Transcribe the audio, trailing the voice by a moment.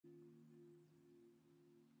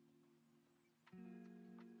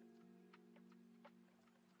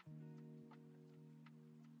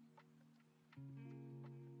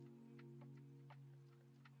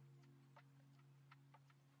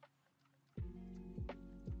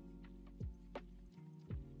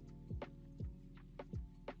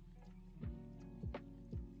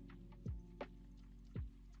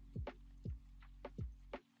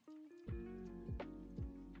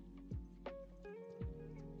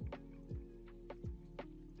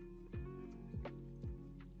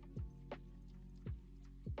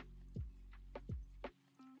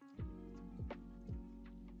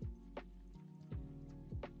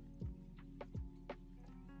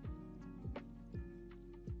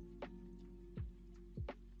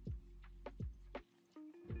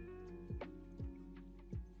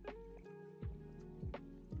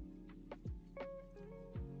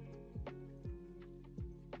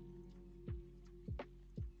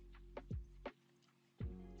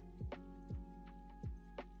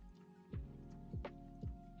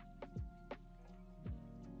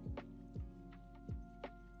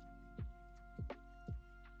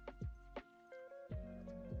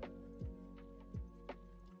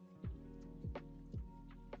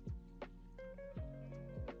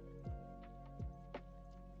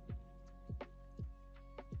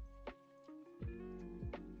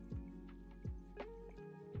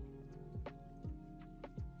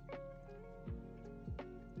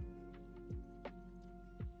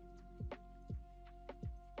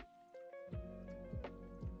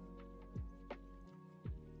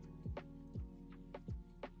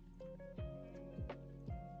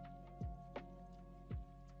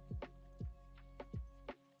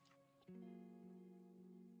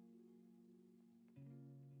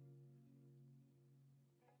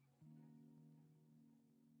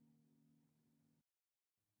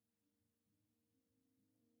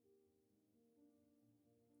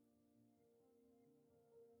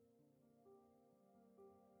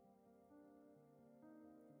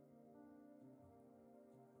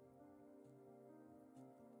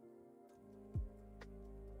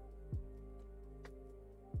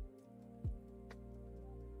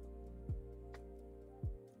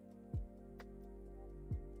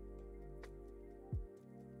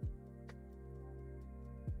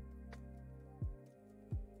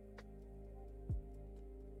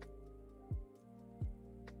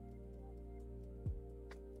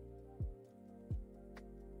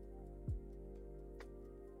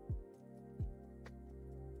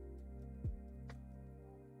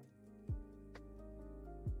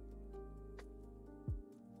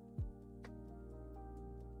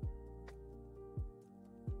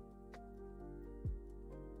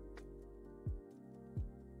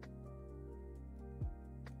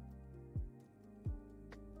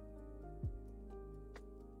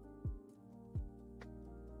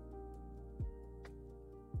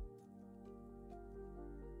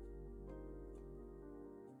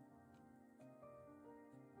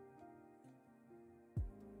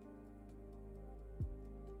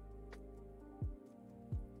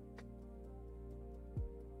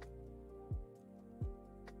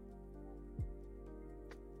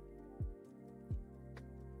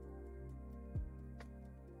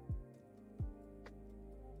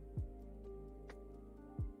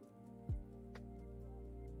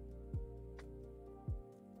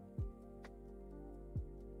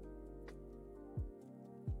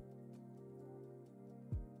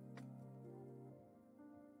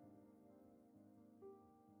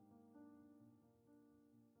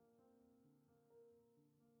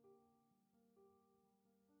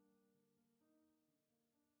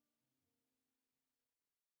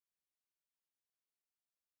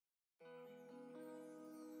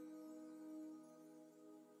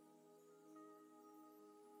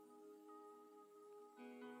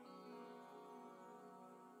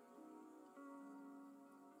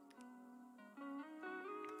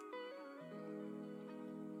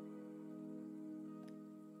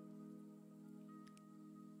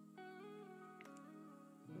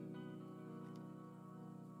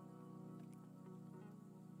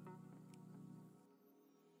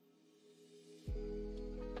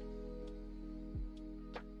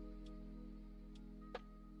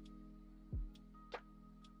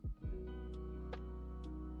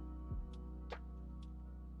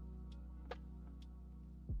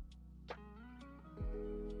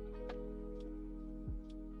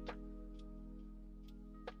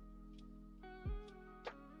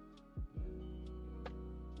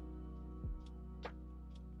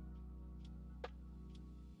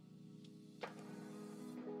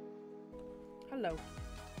hello.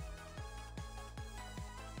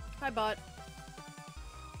 Hi, bot.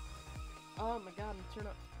 Oh my god, turn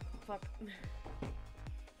up. Fuck.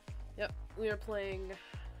 Yep, we are playing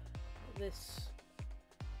this.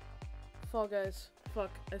 Fall Guys. Fuck,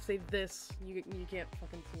 I say this. You can't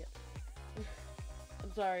fucking see it.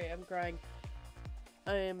 I'm sorry, I'm crying.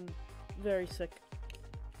 I am very sick.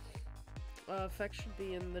 Fex should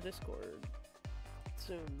be in the Discord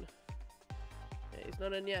soon. Yeah, he's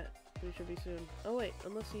not in yet, but he should be soon. Oh wait,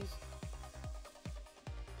 unless he's...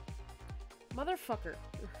 Motherfucker!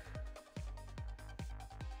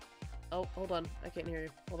 Oh, hold on. I can't hear you.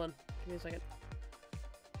 Hold on. Give me a second.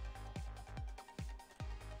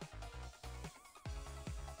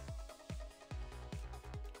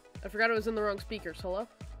 I forgot it was in the wrong speakers. Hello?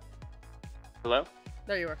 Hello?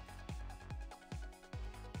 There you are.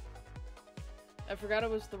 I forgot it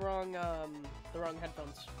was the wrong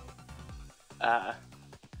headphones. I'm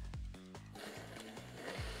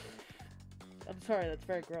sorry, that's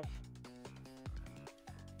very gross.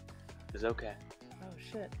 It's okay. Oh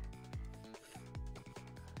shit.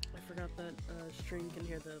 I forgot that stream can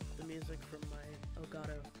hear the music from my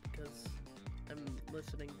Elgato because I'm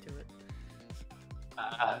listening to it.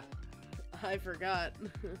 I forgot.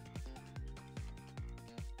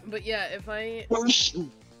 But yeah, if I...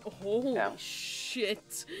 Holy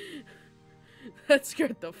shit. That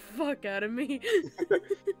scared the fuck out of me.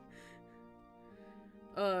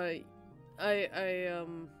 I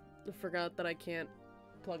forgot that I can't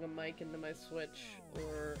plug a mic into my Switch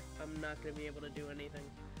or I'm not gonna be able to do anything.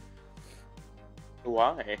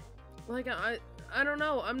 Why? Like, I don't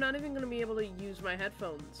know. I'm not even gonna be able to use my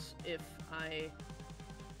headphones if I...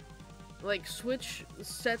 Like, Switch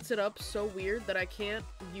sets it up so weird that I can't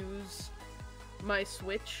use my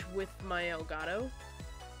Switch with my Elgato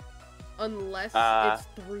unless it's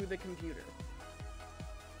through the computer.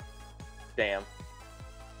 Damn.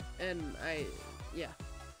 And yeah.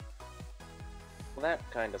 Well, that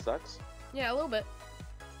kinda sucks. Yeah, a little bit.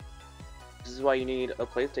 This is why you need a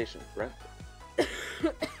PlayStation, right?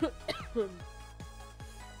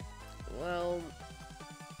 Well...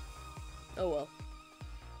 Oh well.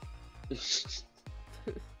 Okay,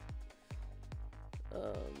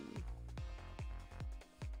 well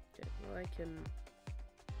I can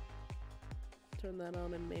turn that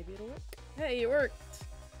on and maybe it'll work. Hey, it worked!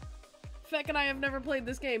 Feck and I have never played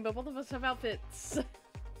this game, but both of us have outfits.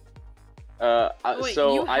 Oh, wait,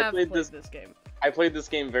 so you have I played this game. I played this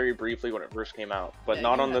game very briefly when it first came out, but Yeah,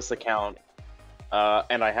 not on this account.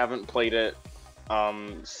 And I haven't played it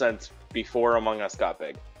since before Among Us got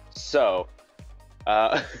big. So,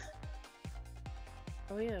 Oh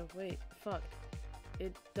yeah, wait, fuck.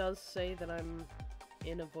 It does say that I'm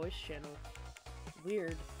in a voice channel.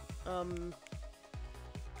 Weird.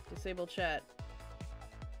 Disable chat.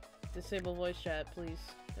 Disable voice chat,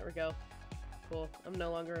 please. There we go. Cool. I'm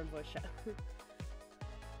no longer in voice chat.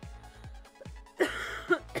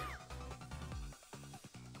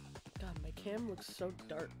 God, my cam looks so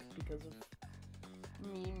dark because of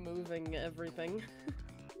me moving everything.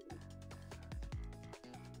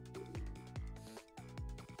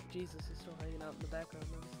 Jesus is still hanging out in the background.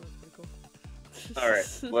 That's pretty cool. all right,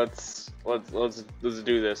 let's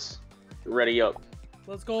do this. Ready up.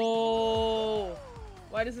 Let's go!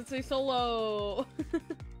 Why does it say solo?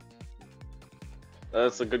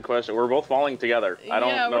 That's a good question. We're both falling together. I don't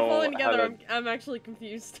know. Yeah, we're falling together. I'm actually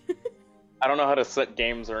confused. I don't know how to set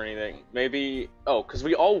games or anything. Maybe... Oh, because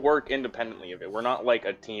we all work independently of it. We're not like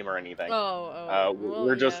a team or anything. Well,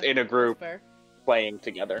 we're just in a group playing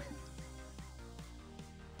together.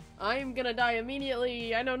 I'm gonna die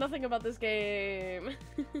immediately. I know nothing about this game.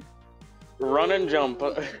 Run and jump.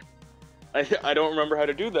 I don't remember how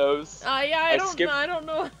to do those. Yeah, I don't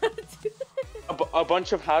know how to do that. A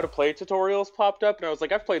bunch of how to play tutorials popped up, and I was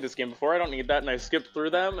like, I've played this game before, I don't need that, and I skipped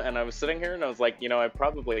through them, and I was sitting here, and I was like, you know, I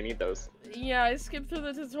probably need those. Yeah, I skipped through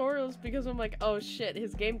the tutorials because I'm like, oh shit,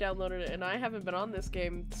 his game downloaded it, and I haven't been on this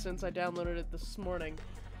game since I downloaded it this morning.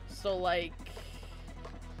 So, like...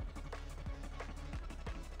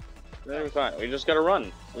 It'll be fine. We just gotta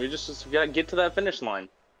run. We just gotta get to that finish line.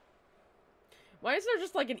 Why is there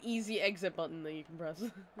just like an easy exit button that you can press?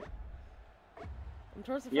 I'm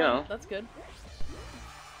towards the front. Yeah. That's good.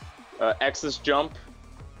 X is jump.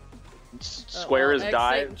 Square is X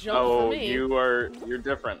dive. ain't jump for me. You're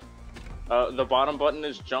different. The bottom button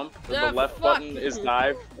is jump. Ah, the left fuck. button is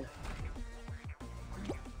dive.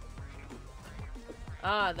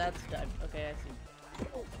 Ah, that's dive. Okay, I see.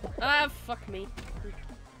 Ah, fuck me.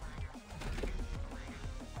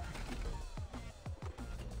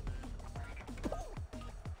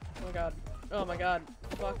 Oh my god. Oh my god.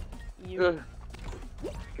 Fuck you.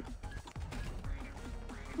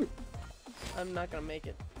 I'm not gonna make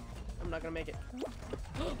it. I'm not gonna make it.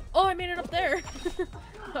 Oh, I made it up there!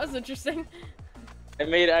 That was interesting.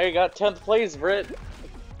 I got 10th place, Britt.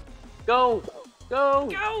 Go! Go!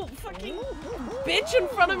 Go! Fucking bitch in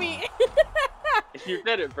front of me! You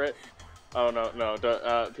did it, Britt. Oh,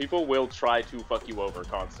 no. People will try to fuck you over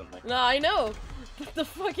constantly. No, I know. The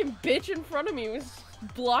fucking bitch in front of me was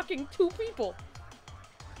blocking 2 people.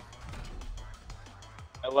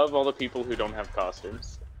 I love all the people who don't have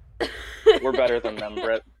costumes. We're better than them,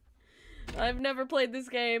 Britt. I've never played this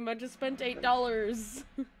game. I just spent $8.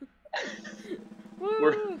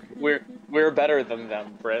 We're better than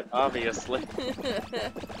them, Britt, obviously.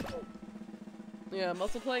 Yeah, I'm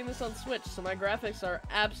also playing this on Switch, so my graphics are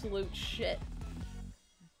absolute shit.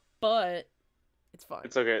 But it's fine.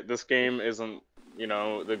 It's okay. This game isn't, you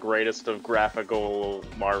know, the greatest of graphical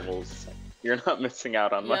marvels. You're not missing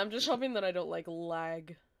out on much. Yeah, I'm just hoping that I don't, like,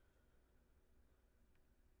 lag.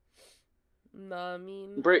 Nah, I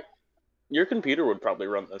mean... Britt, your computer would probably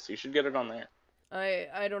run this. You should get it on there.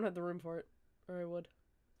 I don't have the room for it. Or I would.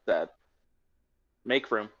 Sad.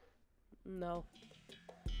 Make room. No.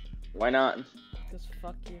 Why not? Because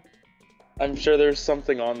fuck you. I'm sure there's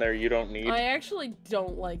something on there you don't need. I actually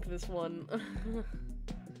don't like this one.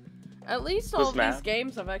 At least all these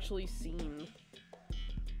games I've actually seen.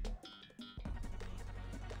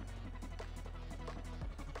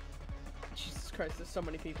 Jesus Christ, there's so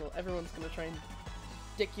many people. Everyone's gonna try and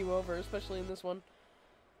dick you over, especially in this one.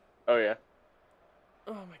 Oh yeah.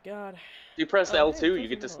 Oh my god. If you press L2, you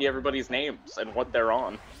get to see everybody's names and what they're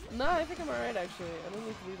on. No, I think I'm alright actually. I don't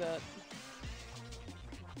need to do that.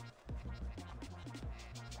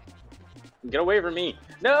 Get away from me!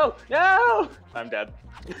 No! No! I'm dead.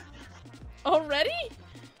 Already?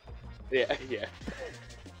 Yeah.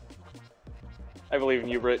 I believe in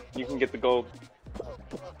you, Britt. You can get the gold.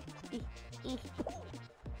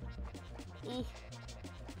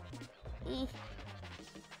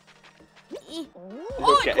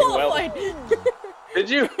 Oh, Okay, I qualified! well, did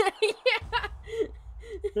you?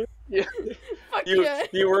 Yeah. Fuck yeah.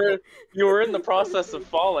 You were in the process of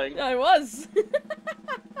falling. I was.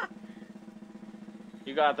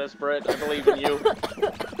 You got this, Britt. I believe in you.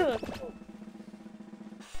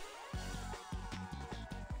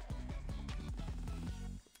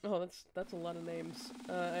 Oh, that's a lot of names.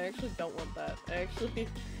 I actually don't want that.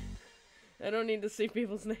 I don't need to see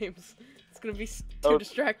people's names. It's gonna be too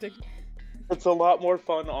distracting. It's a lot more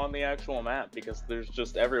fun on the actual map because there's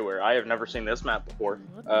just everywhere. I have never seen this map before.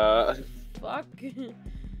 What the fuck?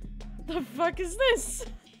 The fuck is this?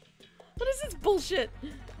 What is this bullshit?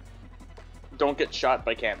 Don't get shot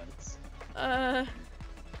by cannons.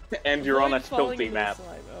 And you're on a filthy map.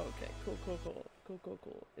 Oh, okay,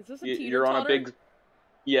 cool. Is this a teeter-totter? You're on a big...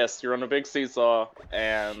 Yes, you're on a big seesaw,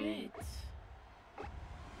 and... Shit.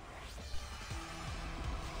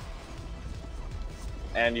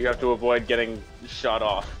 And you have to avoid getting shot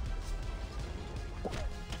off.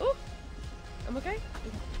 Oh, I'm okay.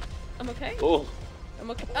 I'm okay. Oh.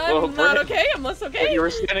 I'm okay. I'm not okay. I'm less okay. You were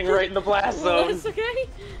standing right in the blast zone. Less okay.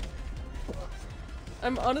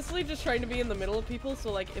 I'm honestly just trying to be in the middle of people,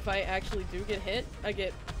 so like if I actually do get hit, I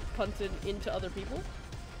get punted into other people.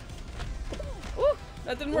 Ooh,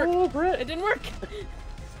 that didn't work. Oh, Britt. It didn't work.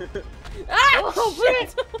 Ah, oh,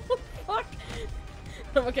 shit! Oh, fuck.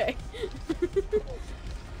 I'm okay.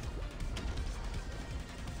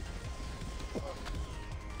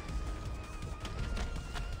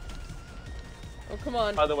 Oh, come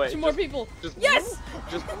on. By the way, two more people. Yes!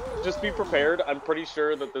 Just be prepared. I'm pretty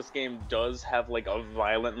sure that this game does have like a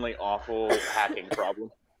violently awful hacking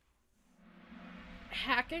problem.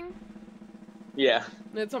 Hacking? Yeah.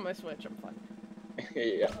 It's on my Switch. I'm fine.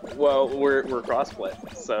 Yeah. Well, we're crossplay,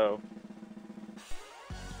 so.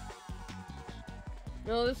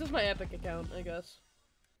 No, this is my Epic account, I guess.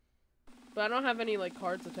 But I don't have any like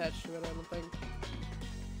cards attached to it. I don't think.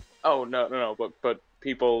 Oh no! But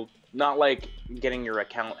people, not like getting your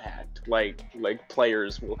account hacked. Like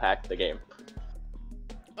players will hack the game.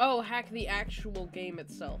 Oh, hack the actual game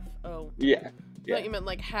itself. Oh. Yeah. I thought you meant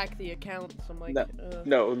like hack the account. So I'm like.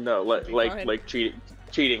 No. Like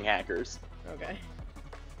cheating hackers. Okay.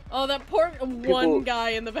 Oh, that poor one guy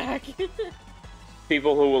in the back.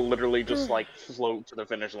 People who will literally just like float to the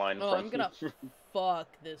finish line. Oh, I'm gonna fuck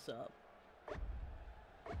this up.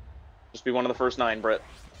 Just be one of the first 9, Britt.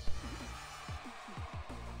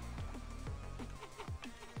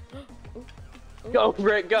 Go,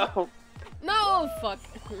 Britt, go! No, fuck.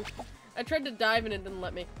 I tried to dive and it didn't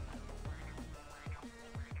let me.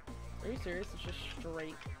 Are you serious? It's just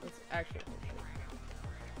straight. It's actually bullshit.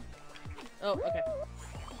 Oh, okay.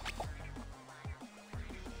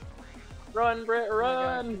 Run, Britt, Oh my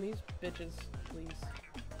run! God, these bitches.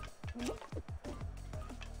 please.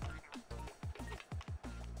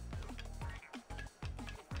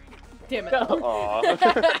 Damn it.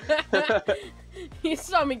 Aw. You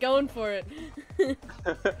saw me going for it.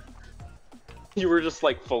 You were just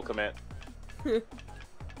like full commit.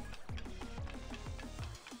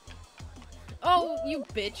 Oh, you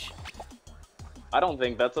bitch. I don't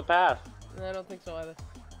think that's a path. I don't think so either.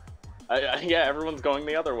 Yeah, everyone's going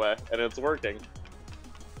the other way, and it's working. Is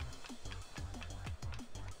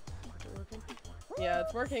it working? Yeah,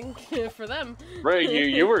 it's working for them. Right,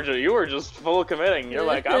 you were just full committing. You're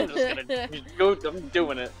like, I'm just gonna go. I'm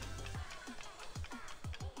doing it.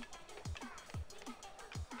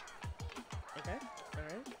 Okay. All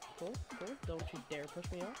right. Cool. Cool. Don't you dare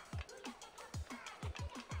push me off.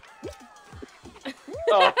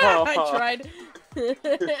 Oh. I tried.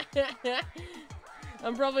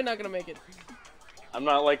 I'm probably not gonna make it. I'm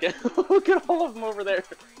not liking. Look at all of them over there.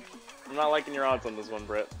 I'm not liking your odds on this one,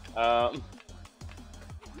 Britt. Guys,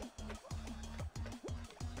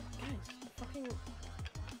 fucking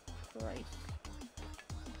Christ.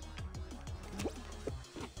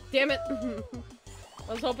 Damn it!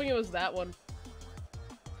 I was hoping it was that one.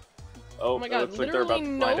 Oh, Oh my god, it looks like they're about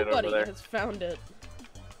literally to find it over nobody there. has found it.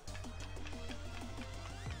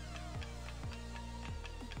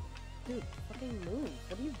 Dude, fucking move.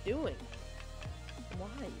 What are you doing? Why?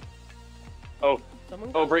 Oh,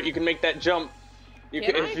 Someone oh, Britt, you can make that jump. You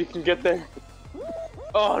Can can, I? if you can get there.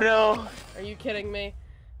 Oh no! Are you kidding me?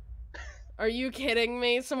 Are you kidding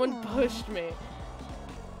me? Someone pushed me.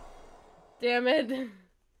 Damn it.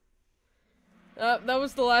 That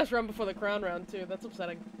was the last round before the crown round, too. That's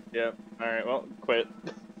upsetting. Yep. Alright, well, quit.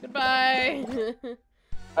 Goodbye.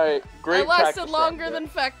 Alright, great I lasted practice longer round, than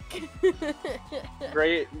Feck.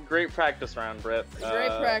 great practice round, Britt. Great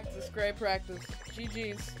practice, great practice.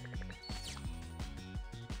 GG's.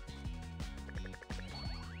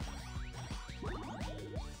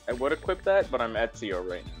 I would equip that, but I'm Ezio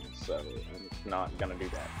right now, so I'm not gonna do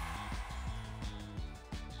that.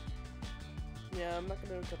 Yeah, I'm not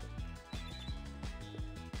gonna equip it.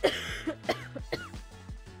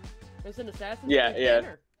 There's an assassin. Yeah, yeah.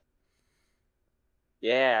 Banner.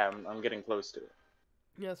 Yeah, I'm getting close to it.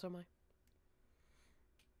 Yeah, so am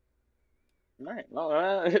I. Alright,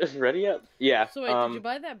 well, ready up. Yeah, So wait, did you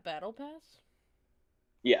buy that battle pass?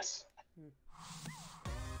 yes.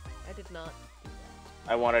 I did not.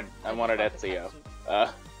 I wanted I bought the Ezio. catsuit.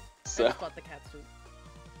 Uh, I so, just bought the catsuit.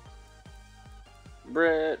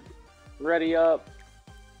 Britt, ready up.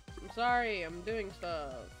 I'm sorry, I'm doing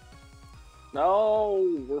stuff.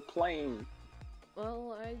 No, we're playing.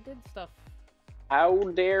 Well, I did stuff. How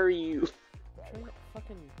dare you? Trying to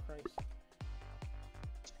fucking Christ.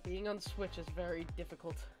 Being on Switch is very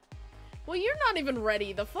difficult. Well, you're not even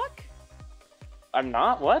ready, the fuck? I'm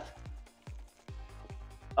not? What?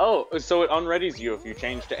 Oh, so it unreadies you if you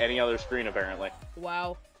change to any other screen, apparently.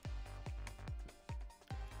 Wow.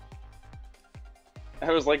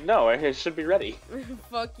 I was like, no, it should be ready.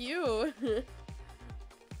 Fuck you.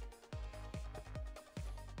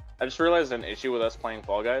 I just realized an issue with us playing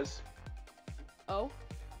Fall Guys. Oh?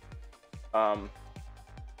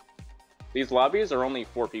 These lobbies are only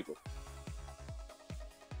 4 people.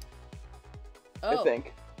 Oh. I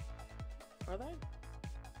think. Are they?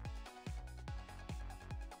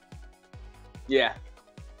 Yeah.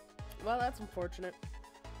 Well, that's unfortunate.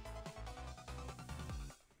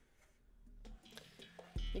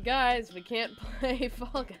 Hey guys, we can't play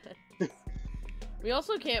Fall Guys. We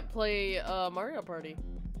also can't play Mario Party.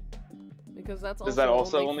 Because that's also, Is that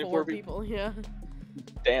also only 4 people. Yeah.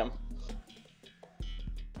 Damn.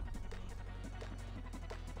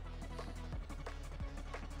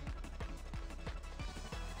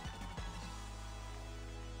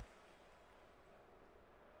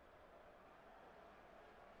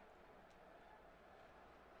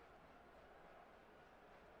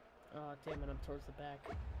 Oh, damn it, I'm towards the back.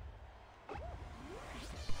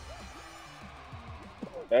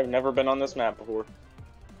 I've never been on this map before.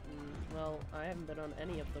 Well, I haven't been on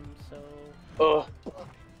any of them, so Ugh. I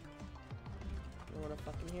don't wanna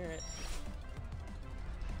fucking hear it.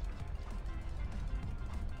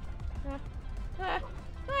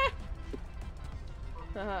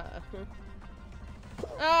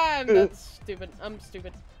 That's stupid. I'm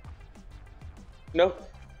stupid. No.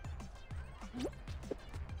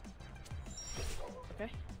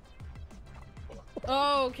 Okay.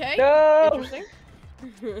 Okay. No! Interesting.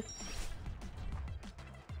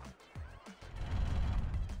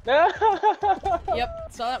 No! Yep,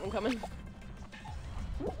 saw that one coming.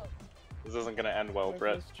 This isn't gonna end well, Where's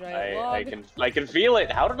Brett. this giant log? I can feel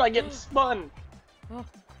it. How did I get spun? Oh,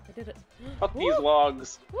 I did it. Fuck these Woo!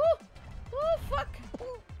 logs. Woo! Oh, fuck!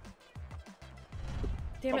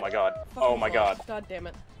 Damn it. Oh my god. Fucking Oh my close. god. God damn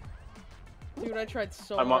it. Dude, I tried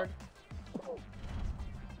so I'm hard.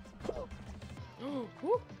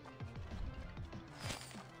 Woo.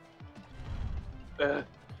 No,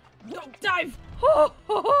 dive!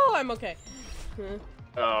 Oh, I'm okay.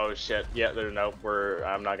 Oh shit. Yeah, there's no.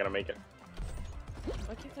 I'm not gonna make it.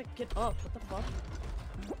 Why can't I get up? What the fuck?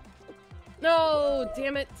 No!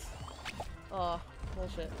 Damn it! Oh,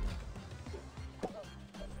 bullshit.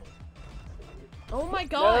 Oh my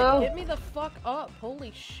god! No. Get me the fuck up!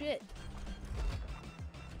 Holy shit!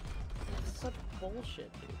 This is such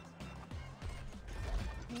bullshit,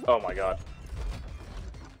 dude. Oh my god.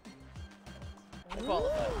 I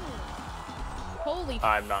qualified. Holy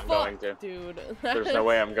I'm not fuck, going to. dude. There's no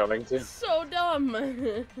way I'm going to. So dumb.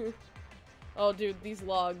 Oh, dude, these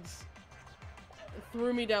logs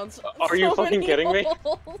threw me down so Are you fucking many kidding me?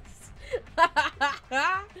 holes.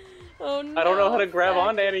 Oh no. I don't know how to grab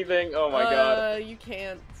onto anything. Oh my god. You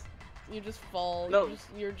can't. You just fall. No.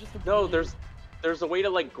 You're just a No, beauty. there's a way to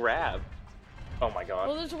like grab. Oh my god.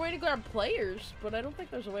 Well, there's a way to grab players, but I don't think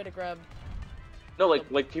there's a way to grab. No,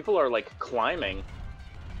 like people are like climbing.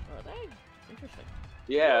 Are they? Interesting.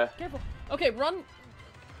 Yeah. Careful. Okay, run.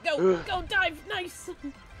 Go. Go dive. Nice.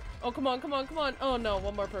 Oh, come on, come on, come on. Oh no,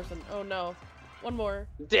 one more person. Oh no. One more.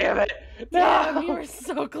 Damn it! No! Damn, you were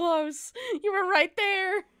so close. You were right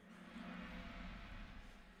there.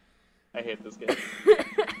 I hate this game.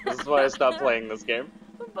 This is why I stopped playing this game.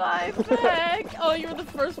 Bye, back. Oh, you were the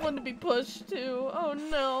first one to be pushed too. Oh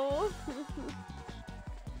no.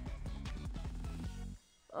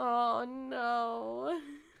 Oh no.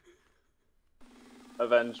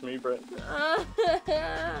 Avenge me, Britt. How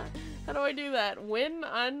do I do that? Win?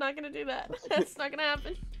 I'm not gonna do that. That's not gonna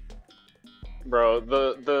happen. Bro,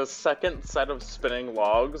 the second set of spinning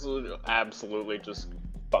logs absolutely just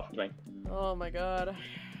fucked me. Oh my god.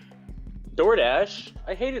 DoorDash?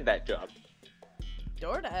 I hated that job.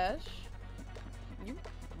 DoorDash? You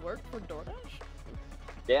work for DoorDash?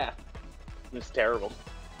 Yeah. It's terrible.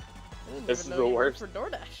 I didn't This even is know the you worked worst. for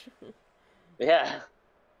DoorDash. Yeah.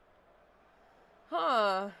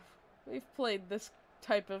 Huh. We've played this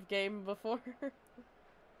type of game before.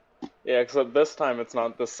 Yeah, except this time it's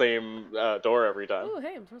not the same door every time. Oh,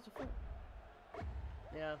 hey, I'm towards the front.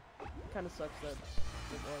 Yeah, kind of sucks that it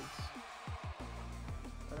was.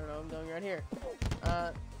 I don't know, I'm going right here.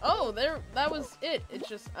 Oh, there, that was it. It's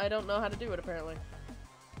just, I don't know how to do it, apparently.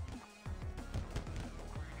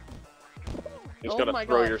 You just Oh gotta my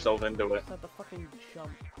throw God. yourself into it. Just have to fucking jump.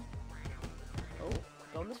 Oh,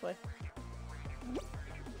 going this way.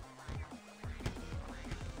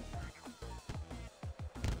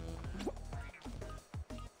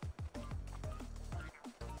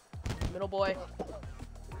 Middle boy.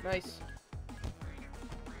 Nice.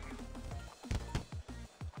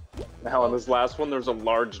 Now on this last one, there's a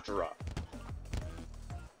large drop.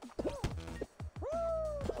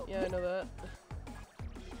 Yeah, I know that.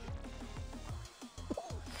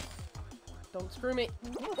 Don't screw me.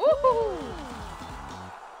 Woohoo!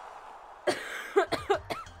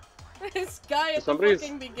 This guy at Somebody's- the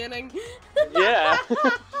fucking beginning. Yeah.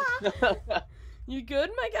 You good,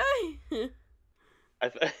 my guy?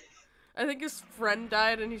 I think his friend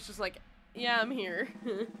died and he's just like, yeah, I'm here.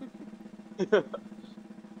 Look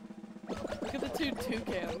at the two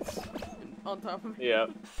toucans on top of me. Yeah.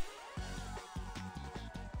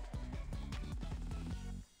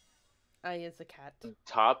 I is a cat.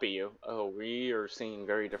 Top of you. Oh, we are seeing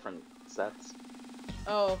very different sets.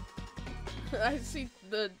 Oh. I see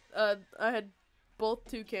the, I had both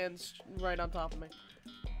toucans right on top of me.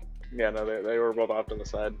 Yeah, no, they were both off to the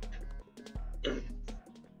side.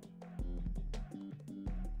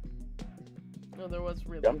 No, there was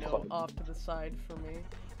really Jump no club. off to the side for me.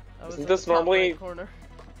 I was Isn't in this the top normally- right corner.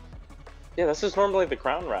 Yeah, this is normally the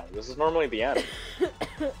crown round. This is normally the end.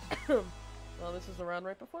 Well, this is the round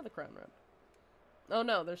right before the crown round. Oh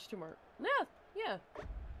no, there's two more. Yeah.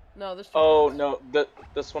 No, there's two Oh, more. no,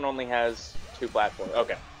 this one only has 2 platforms.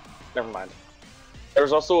 Okay, never mind.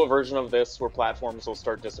 There's also a version of this where platforms will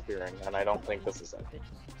start disappearing, and I don't think this is it. Bitches.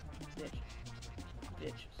 Bitches.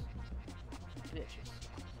 Bitches. Bitches.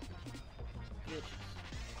 Bitches.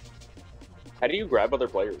 How do you grab other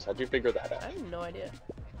players? How'd you figure that I out? have no idea.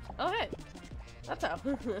 Oh, hey. That's how.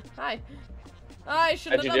 Hi. I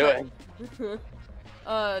should How'd have you done do it?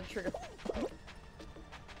 that. Trigger.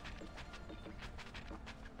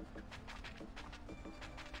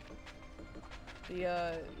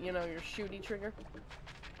 The, you know, your shooty trigger?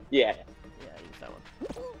 Yeah. Yeah, use that one.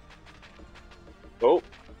 Oh,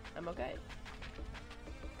 I'm okay.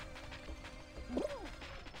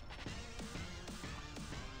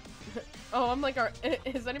 Oh, I'm like,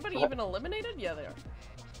 is anybody even eliminated? Yeah, they are.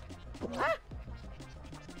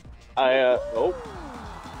 Ah! Oh.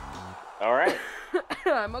 Alright.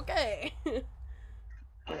 I'm okay.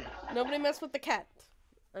 Nobody mess with the cat.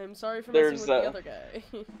 I'm sorry for messing with the other guy.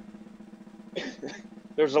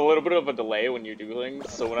 There's a little bit of a delay when you do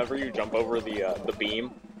things, so whenever you jump over the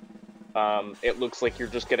beam, it looks like you're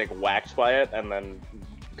just getting whacked by it, and then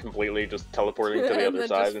completely just teleporting to the other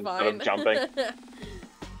side instead of jumping.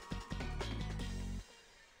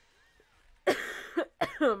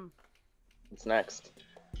 What's next?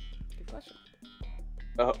 Good question.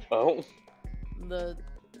 Oh. The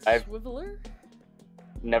swiveler?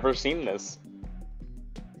 Never seen this.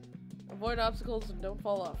 Avoid obstacles and don't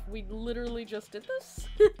fall off. We literally just did this?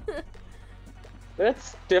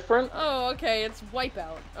 That's different. Oh, okay, it's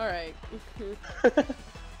Wipeout. Alright.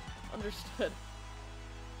 Understood.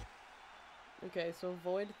 Okay, so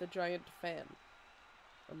avoid the giant fan.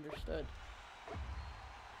 Understood.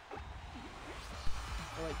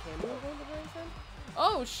 Oh, wait, can you avoid the giant fan?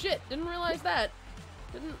 Oh, shit! Didn't realize that!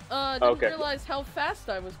 Didn't realize how fast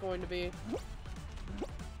I was going to be.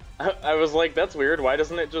 I was like, that's weird. Why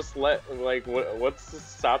doesn't it just like, what's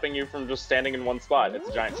stopping you from just standing in one spot? It's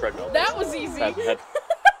a giant treadmill. That was easy!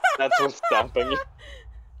 That's what's stopping you.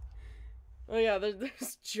 Oh yeah,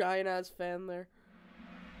 there's giant-ass fan there.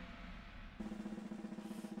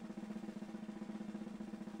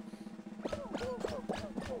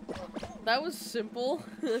 That was simple.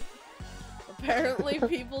 Apparently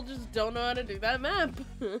people just don't know how to do that map.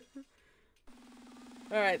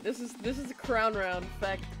 Alright, this is a crown round,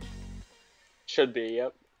 fact. Should be,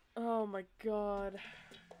 yep. Oh my god.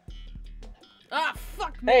 Ah,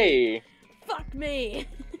 fuck me! Hey! Fuck me!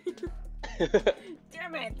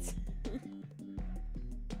 Damn it!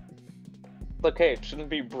 Look, hey, it shouldn't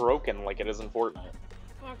be broken like it is in Fortnite.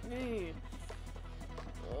 Fuck me.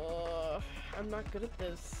 I'm not good at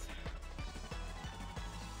this.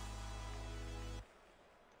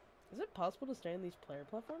 Is it possible to stay in these player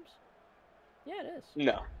platforms? Yeah, it is.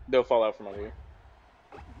 No, they'll fall out from under you.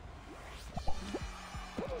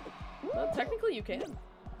 Well, technically you can.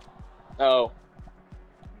 Oh.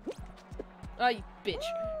 Ah, you bitch.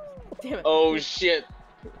 Damn it. Oh, shit.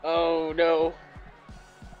 Oh, no.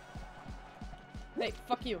 Hey,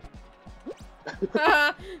 fuck you.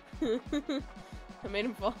 I made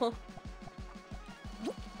him fall.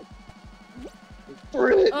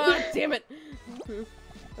 Ah, damn it.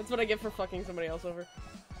 That's what I get for fucking somebody else over.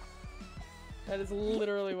 That is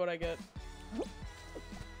literally what I get.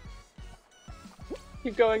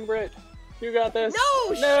 Keep going, Britt. You got this.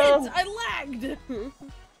 No, shit! I lagged!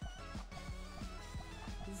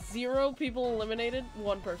 0 people eliminated?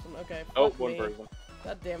 1 person. Okay, fuck one me. person.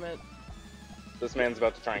 God damn it. This man's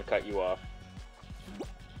about to try and cut you off.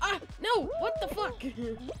 Ah! No! What the fuck?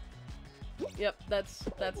 Yep, that's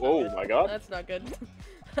not oh good. My god. That's not good.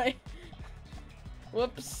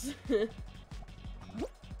 Whoops.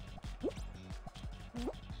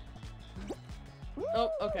 Oh,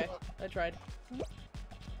 okay. I tried.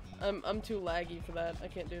 I'm too laggy for that. I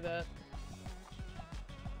can't do that.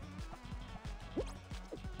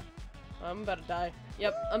 I'm about to die.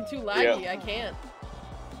 Yep, I'm too laggy. I can't.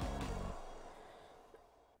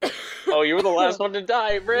 Oh, you were the last one to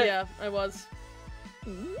die, Britt. Yeah, I was.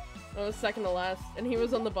 I was second to last, and he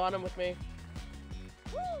was on the bottom with me.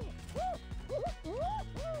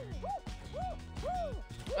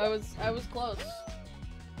 I was close,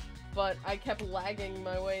 but I kept lagging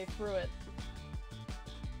my way through it.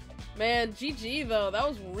 Man, GG though, that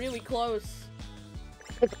was really close.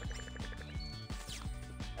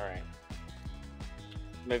 Alright.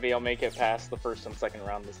 Maybe I'll make it past the first and second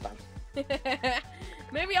round this time.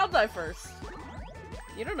 Maybe I'll die first.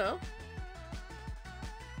 You don't know.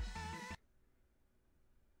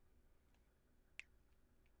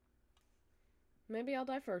 Maybe I'll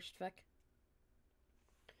die first, Feck.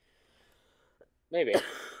 Maybe.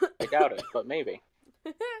 I doubt it, but maybe.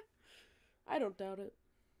 I don't doubt it.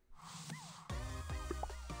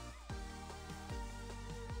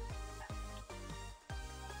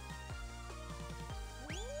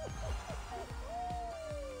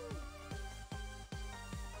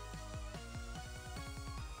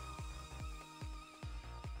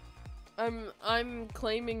 I'm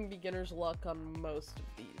claiming beginner's luck on most of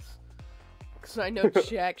these. Because I know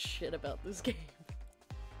jack shit about this game.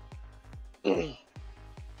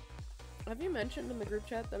 Have you mentioned in the group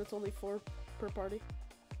chat that it's only 4 per party?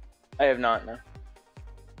 I have not, no.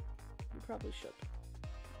 You probably should.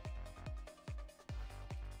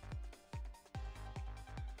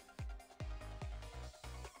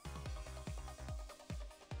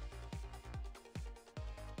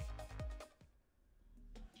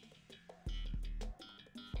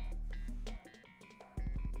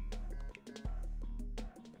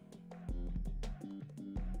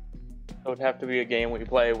 It would have to be a game we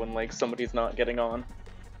play when, like, somebody's not getting on.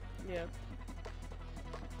 Yeah.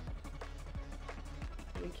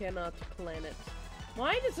 We cannot plan it.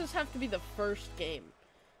 Why does this have to be the first game?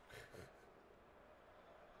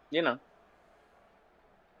 You know.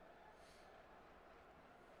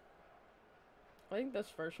 I think this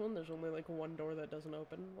first one, there's only like one door that doesn't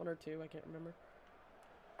open. One or two, I can't remember.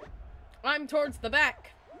 I'm towards the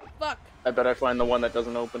back! Fuck! I bet I find the one that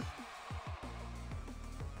doesn't open.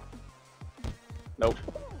 Nope.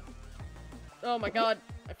 Oh my god,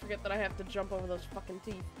 I forget that I have to jump over those fucking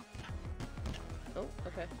teeth. Oh,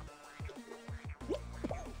 okay.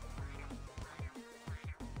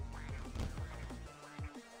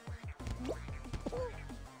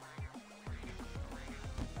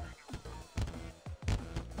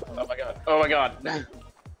 Oh my god. Oh my god.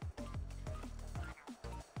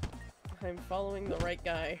 I'm following the right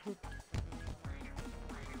guy.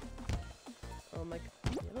 Oh my god,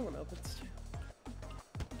 the other one opens too.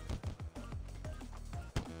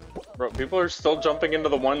 Bro, people are still jumping into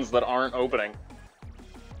the ones that aren't opening.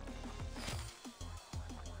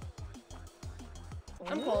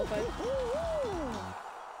 I'm qualified.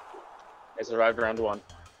 I survived round 1.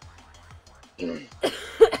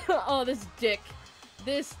 Oh, this dick.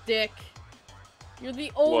 This dick. You're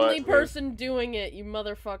the only person doing it, you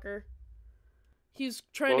motherfucker. He's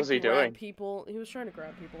trying to grab people. He was trying to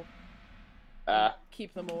grab people.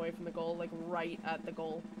 Keep them away from the goal, like right at the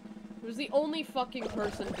goal. He was the only fucking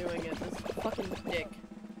person doing it, this fucking dick.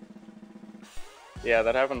 Yeah,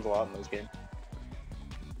 that happens a lot in this game.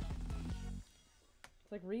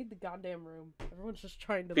 It's like, read the goddamn room. Everyone's just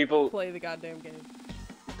trying to play the goddamn game.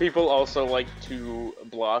 People also like to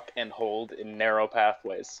block and hold in narrow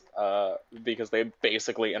pathways, because they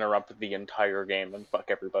basically interrupt the entire game and fuck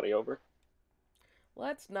everybody over.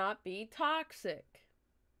 Let's not be toxic.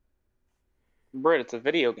 Britt, it's a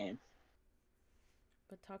video game.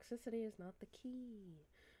 But toxicity is not the key.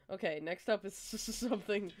 Okay, next up is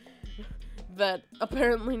something that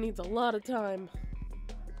apparently needs a lot of time.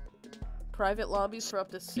 Private lobbies for up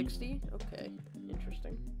to 60? Okay,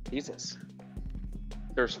 interesting. Jesus.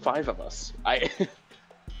 There's 5 of us.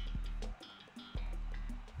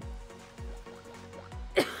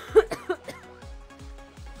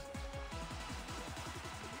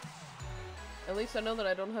 At least I know that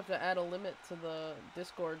I don't have to add a limit to the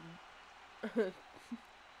Discord.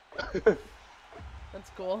 That's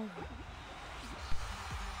cool.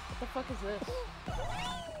 What the fuck is this?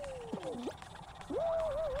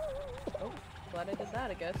 Oh, glad I did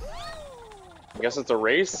that, I guess. I guess it's a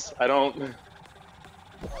race? I don't...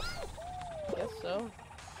 Guess so.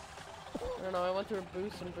 I don't know, I went through a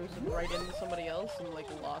boost and boosted right into somebody else and, like,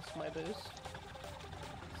 lost my boost.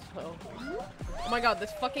 So... Oh my god,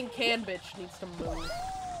 this fucking can bitch needs to move.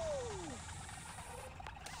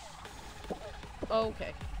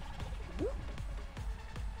 Okay.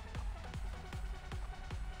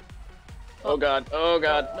 Oh god, oh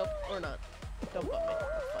god. Oh, nope, or not. Don't bump me,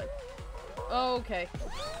 that's fine. Okay.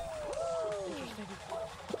 Interesting.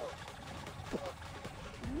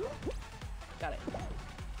 Got it.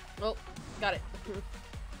 Oh, got it.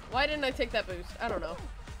 Why didn't I take that boost? I don't know.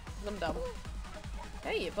 I'm dumb.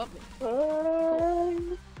 Hey, you bumped me.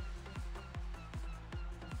 Cool.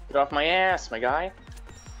 Get off my ass, my guy.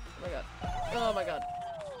 Oh my god. Oh my god.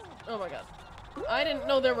 Oh my god. I didn't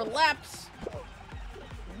know there were laps!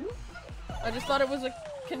 I just thought it was a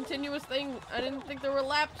continuous thing. I didn't think there were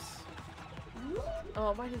laps.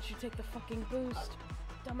 Oh, why didn't you take the fucking boost?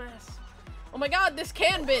 Dumbass. Oh my god, this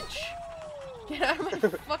can bitch! Get out of my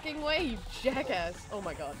fucking way, you jackass. Oh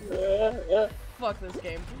my god. Fuck this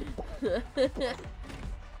game.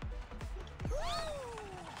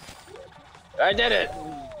 I did it!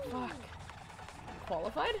 Fuck.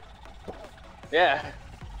 Qualified? Yeah.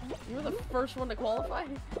 You were the first one to qualify?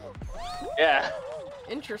 Yeah.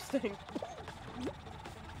 Interesting.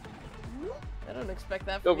 I don't expect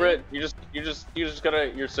that Go, from Britt. You just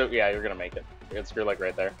gotta. You're gonna make it. You're like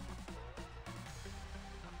right there.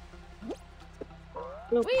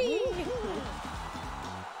 Whee!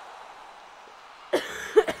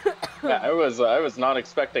 Yeah, I was not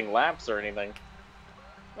expecting laps or anything.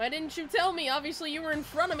 Why didn't you tell me? Obviously you were in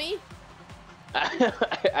front of me.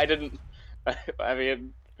 I didn't. I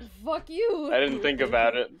mean. Fuck you. I didn't think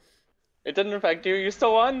about it. It didn't affect you. You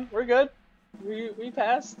still won. We're good. We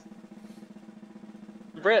passed.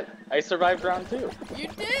 Britt, I survived round 2. You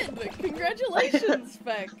did. Congratulations,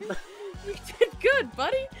 Speck. You did good,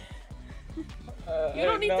 buddy. You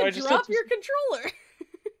don't need to drop your controller.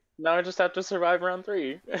 Now I just have to survive round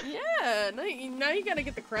 3. Yeah. Now you gotta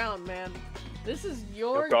get the crown, man. This is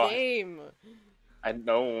your game. I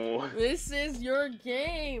know. This is your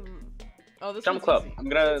game. Oh, this Jump one's club.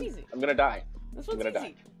 easy. I'm gonna die. This one's easy.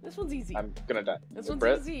 Die. This one's easy. I'm gonna die. This one's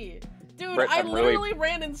Brett, easy. Dude, Brett, I I'm literally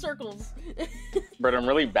ran in circles. But I'm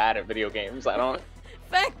really bad at video games. I don't.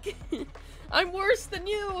 Feck! I'm worse than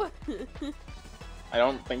you! I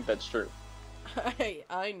don't think that's true.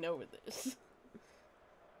 I know this.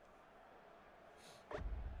 Oh,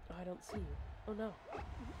 I don't see you. Oh no.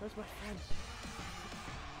 Where's my friend?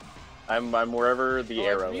 I'm wherever the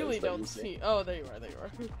arrow I really is. don't see. Oh, there you are. There you are.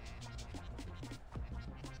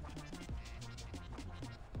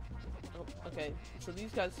 Oh, okay. So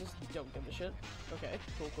these guys just don't give a shit. Okay.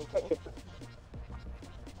 Cool.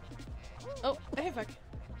 Oh, hey, Feck.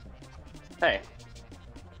 Hey.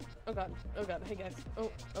 Oh god. Hey guys.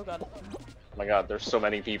 Oh god. Oh my god, there's so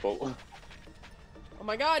many people. Oh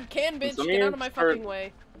my god, bitch, get out of my fucking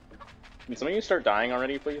way. Can some of you start dying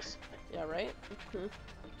already, please? Yeah, right?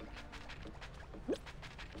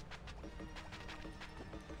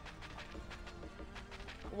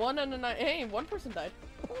 One and a nine. Hey, one person died.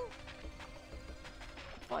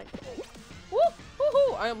 Fine. Woo!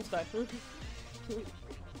 Woohoo! I almost died.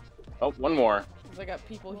 Oh, one more. Cause I got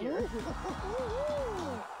people here.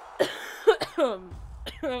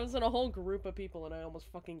 I was in a whole group of people and I almost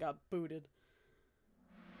fucking got booted.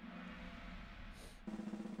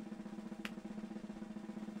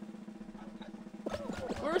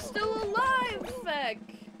 We're still alive, Feck!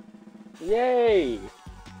 Yay!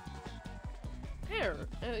 Here,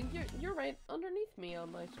 you're right underneath me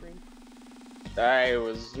on my screen. I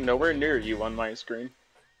was nowhere near you on my screen.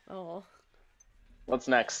 Oh. What's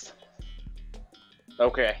next?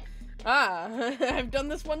 Okay. Ah, I've done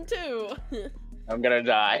this one too! I'm gonna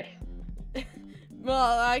die.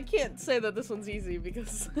 Well, I can't say that this one's easy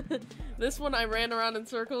because this one I ran around in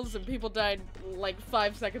circles and people died like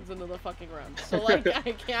 5 seconds into the fucking round. So like,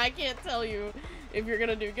 I can't tell you if you're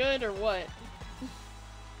gonna do good or what.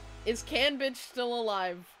 Is Bitch still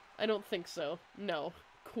alive? I don't think so. No.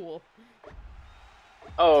 Cool.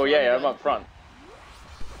 Oh, yeah, I'm up front.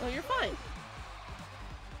 Oh, you're fine.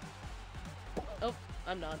 Oh,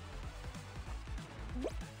 I'm not.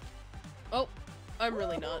 Oh, I'm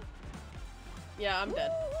really not. Yeah, I'm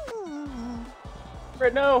dead.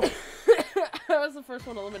 Right, no! I was the first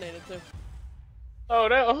one eliminated, too. Oh,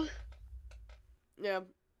 no! Yeah.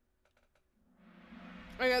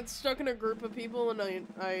 I got stuck in a group of people and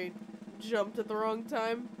I jumped at the wrong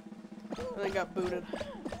time. And I got booted.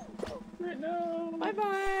 Right, no!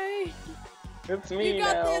 Bye-bye! It's me you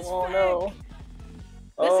got now! This, oh, Frank. no!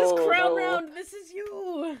 This is crown round! This is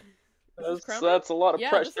you! That's a lot of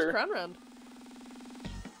pressure. Yeah, this is crown round.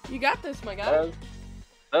 You got this, my guy.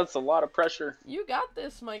 That's a lot of pressure. You got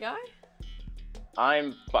this, my guy.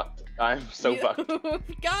 I'm fucked. I'm so fucked. You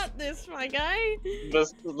got this, my guy.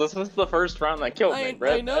 This is the first round that killed me,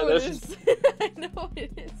 Brett. I know it is. I know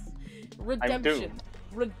it is. Redemption. I'm doomed.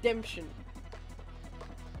 Redemption.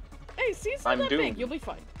 Hey, see, it's not that big. You'll be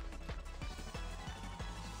fine.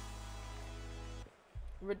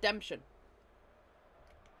 Redemption.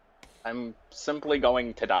 I'm simply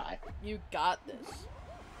going to die. You got this.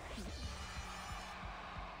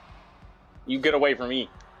 You get away from me,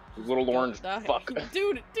 you little orange fuck.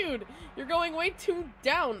 Dude, you're going way too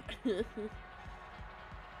down.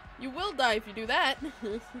 You will die if you do that.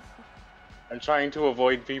 I'm trying to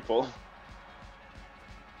avoid people.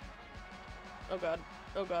 Oh god.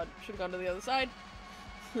 Oh god. Should've gone to the other side.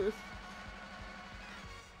 Oh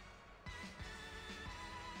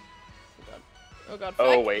god. Oh god.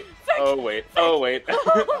 Oh Feck. wait. Feck. Oh wait. Feck. Oh wait. Oh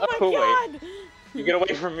my oh god. wait. You get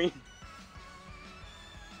away from me.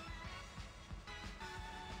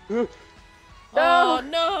 No. Oh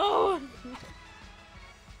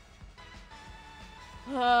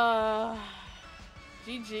no!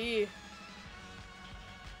 GG.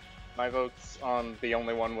 My vote's on the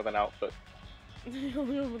only one with an outfit. The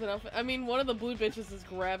only one with an outfit. I mean, one of the blue bitches is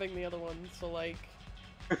grabbing the other one, so like.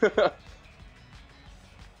 Oh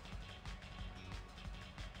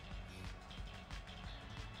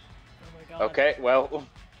my god. Okay, well.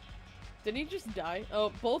 Did he just die?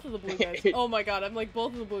 Oh, both of the blue guys. Oh my god, I'm like,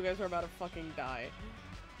 both of the blue guys are about to fucking die.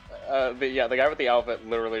 Yeah, the guy with the outfit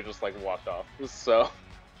literally just like walked off. So.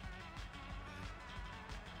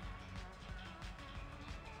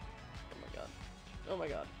 Oh my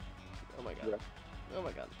god. Oh my god. Bruh. Oh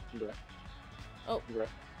my god. Bruh. Oh. Bruh.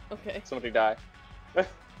 Okay. Somebody die.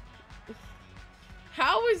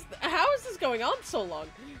 How is this going on so long?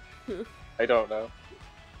 I don't know.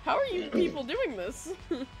 How are you people doing this?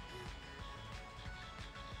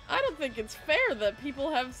 I don't think it's fair that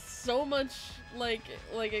people have so much like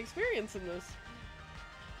experience in this.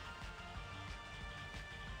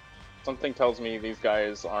 Something tells me these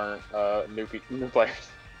guys aren't new players.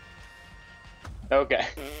 Okay.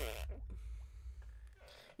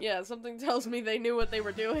 Yeah, something tells me they knew what they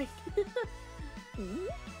were doing.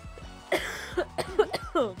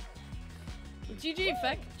 GG,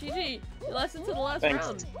 Feck. GG. You lasted to the last Thanks.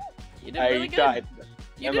 round. You did really good. Died.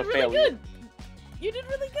 You did really good. You did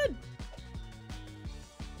really good.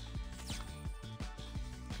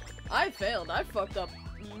 I failed. I fucked up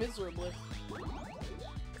miserably.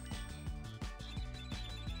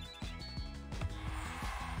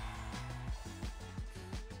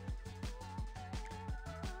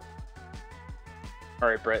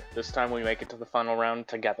 Alright, Britt. This time we make it to the final round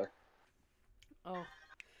together. Oh.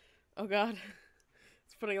 Oh god.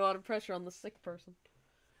 It's putting a lot of pressure on the sick person.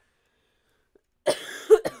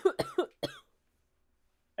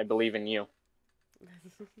 I believe in you.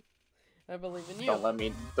 I believe in you. Don't let me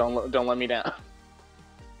down.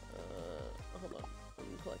 Hold on.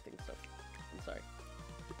 I'm collecting stuff. I'm sorry.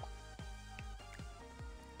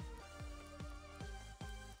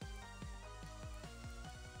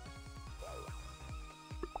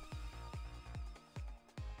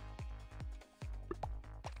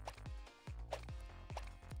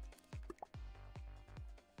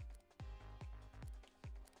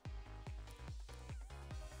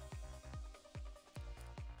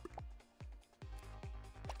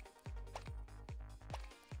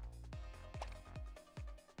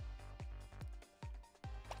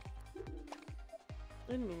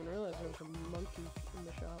 I didn't even realize there was a monkey in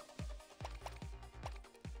the shop.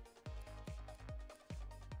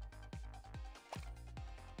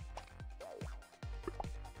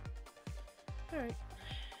 Alright.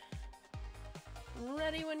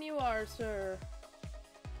 Ready when you are, sir.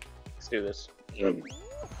 Let's do this.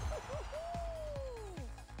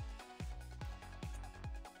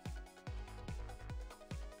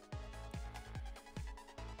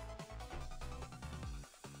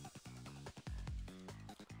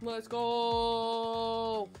 Let's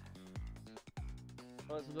go!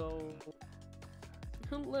 Let's go.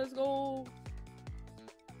 Let's go.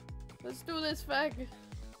 Let's do this, Feck.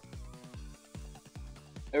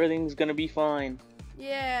 Everything's gonna be fine.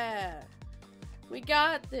 Yeah. We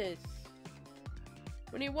got this.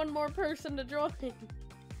 We need one more person to join.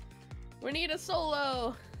 We need a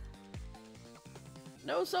solo.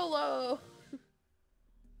 No solo.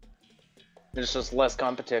 There's just less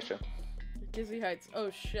competition. Dizzy Heights.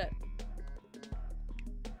 Oh shit.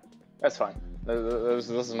 That's fine. This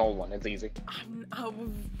is an old one. It's easy.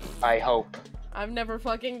 I hope. I've never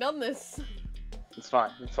fucking done this. It's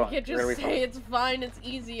fine. It's fine. You can't just say it's fine, it's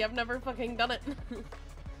easy. I've never fucking done it.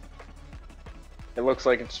 It looks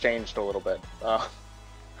like it's changed a little bit.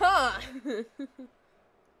 Huh.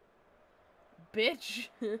 Bitch.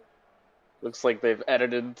 Looks like they've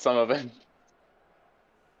edited some of it.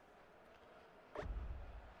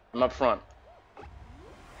 I'm up front.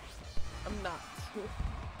 I'm not.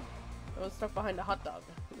 I was stuck behind a hot dog.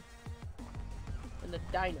 And a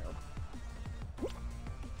dino.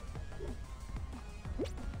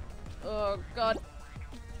 Oh god.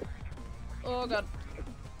 Oh god.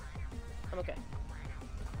 I'm okay.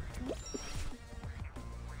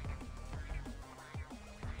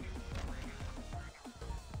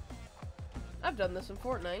 I've done this in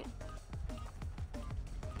Fortnite.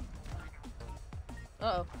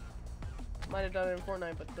 Uh-oh. Might have done it in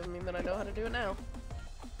Fortnite, but doesn't mean that I know how to do it now.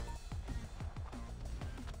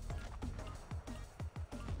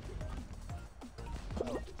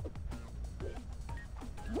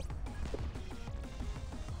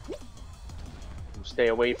 Stay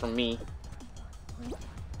away from me.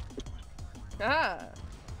 Ah!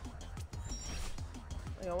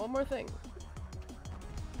 I got one more thing.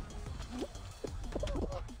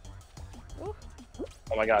 Ooh.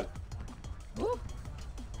 Oh my god. Ooh.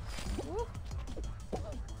 Ooh.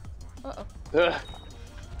 Uh-oh. Ugh.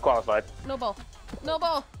 Qualified. No ball. No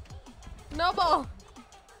ball! No ball!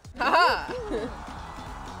 Haha!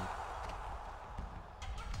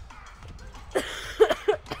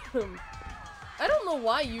 I don't know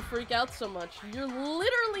why you freak out so much. You're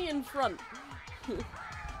literally in front.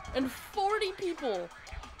 And 40 people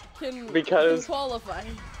can qualify.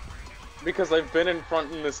 Because I've been in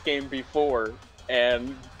front in this game before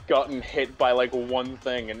and gotten hit by like one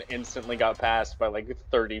thing and instantly got passed by like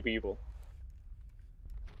 30 people.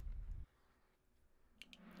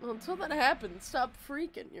 Well, until that happens, stop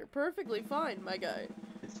freaking. You're perfectly fine, my guy.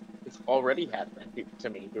 It's already happened to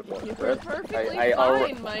me before. You're perfectly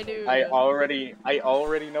fine, my dude. I already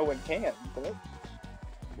know it can.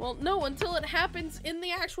 Well, no, until it happens in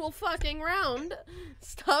the actual fucking round.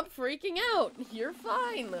 Stop freaking out. You're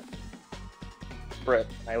fine. Britt,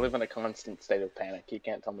 I live in a constant state of panic. You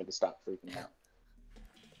can't tell me to stop freaking out.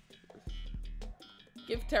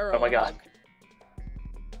 Give Taro Oh my a god. hug.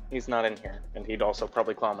 He's not in here, and he'd also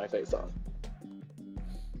probably claw my face off.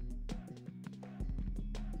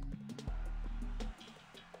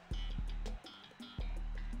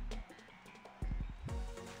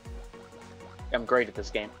 I'm great at this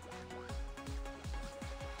game.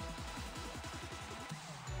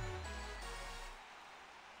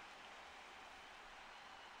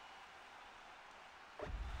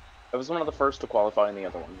 I was one of the first to qualify in the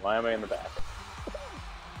other one. Why am I in the back?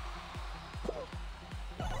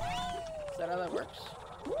 Is that how that works?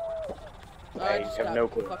 I just have got no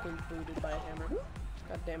clue. Fucking booted by a hammer.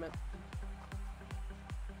 God damn it.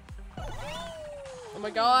 Oh my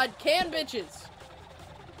god, can bitches!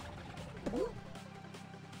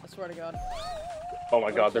 I swear to god. Oh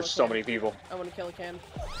my god, there's so many people. I wanna kill a can.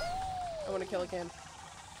 I wanna kill a can.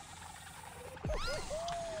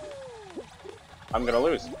 I'm gonna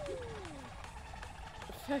lose.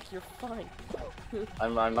 Heck, you're fine.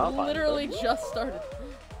 I'm not fine. Literally just started.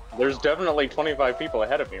 There's definitely 25 people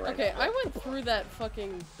ahead of me right now. Okay, I went through that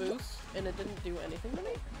fucking boost, and it didn't do anything to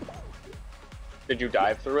me. Did you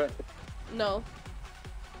dive through it? No.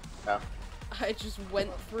 No. I just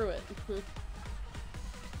went through it.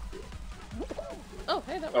 Oh,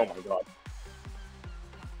 hey, that Oh worked. my god.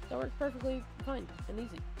 That worked perfectly fine and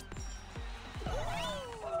easy.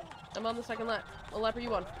 I'm on the second lap. What lap are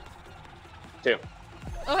you on? 2.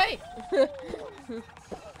 Oh, hey!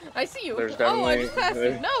 I see you. There's Oh, I definitely- just passed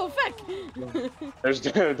you. No, fuck! There's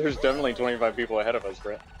definitely 25 people ahead of us,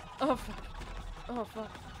 Brett. Oh, fuck. Oh,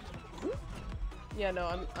 fuck. Yeah, no,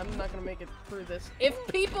 I'm not gonna make it through this. If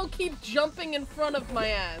people keep jumping in front of my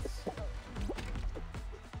ass.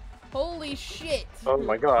 Holy shit. Oh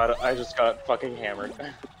my god, I just got fucking hammered.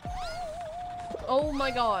 Oh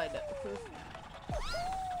my god.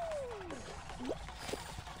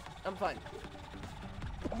 I'm fine.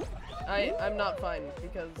 I'm not fine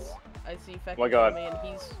because I see Feck Oh my in front god. of me and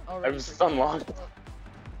he's already I'm stun locked.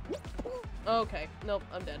 Okay, nope,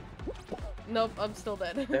 I'm dead. Nope, I'm still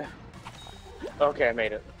dead. Yeah. Okay, I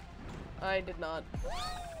made it. I did not.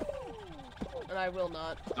 And I will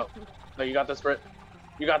not. Oh. No, you got this, Britt.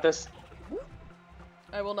 You got this.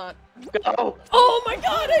 I will not. Go! Oh my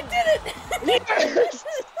god, I did it! Yes!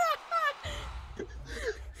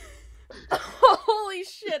 Holy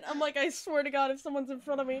shit, I'm like, I swear to god if someone's in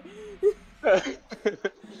front of me.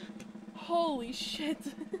 Holy shit.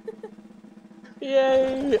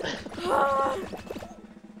 Yay!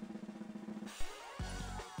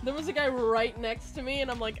 There was a guy right next to me and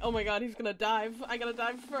I'm like, oh my god, he's gonna dive. I gotta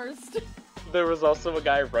dive first. There was also a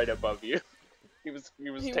guy right above you. He was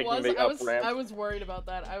taking the up ramp. I was worried about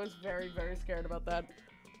that. I was very, very scared about that.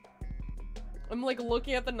 I'm like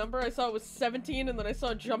looking at the number, I saw it was 17 and then I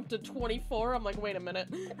saw it jump to 24. I'm like, wait a minute.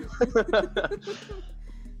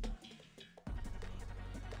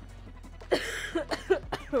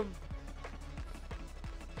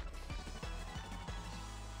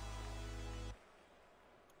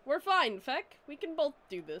 We're fine, Feck. We can both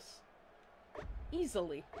do this.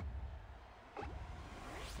 Easily.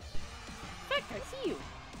 Feck, I see you.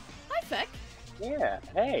 Hi, Feck. Yeah,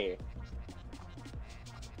 hey.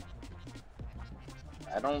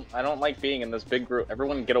 I don't like being in this big group.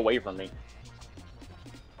 Everyone get away from me.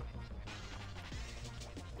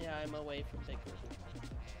 Yeah, I'm away from big group.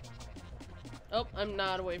 Oh, I'm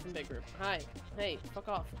not away from big group. Hi. Hey, fuck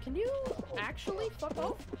off. Can you actually fuck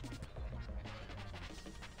off?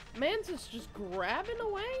 Man's is just grabbing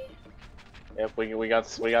away? Yep, we got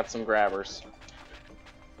some grabbers.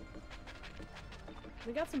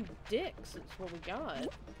 We got some dicks, is what we got.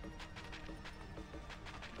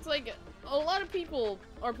 It's like, a lot of people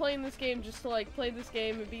are playing this game just to, like, play this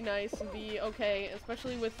game and be nice and be okay,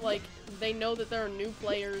 especially with, like, they know that there are new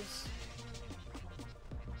players.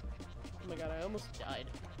 Oh my god, I almost died.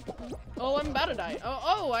 Oh, I'm about to die.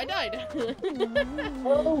 Oh, I died.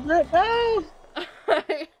 Oh, no!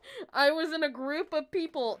 I was in a group of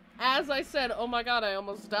people as I said, oh my god, I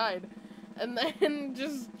almost died. And then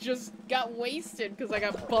just got wasted because I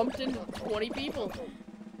got bumped into 20 people.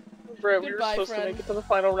 Brett, we were Goodbye, supposed friend. to make it to the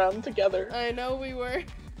final round together. I know we were.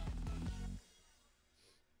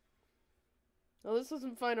 Well, this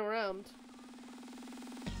isn't final round.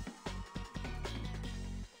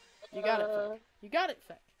 You got it, Feck. You got it,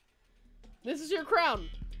 Feck. This is your crown.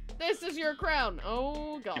 This is your crown.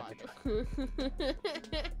 Oh, God.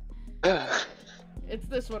 It's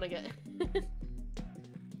this one again.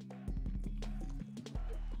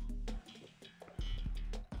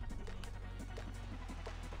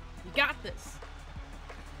 You got this.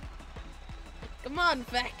 Come on,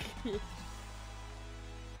 Feck.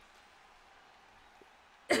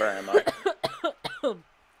 Where am I?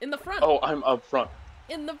 In the front. Oh, I'm up front.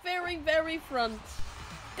 In the very, very front.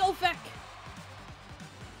 Go, Feck!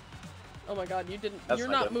 Oh my god, you're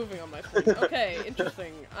not moving on my screen. Okay,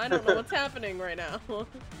 interesting. I don't know what's happening right now.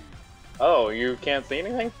 Oh, you can't see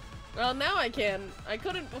anything? Well, now I can. I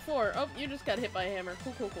couldn't before. Oh, you just got hit by a hammer.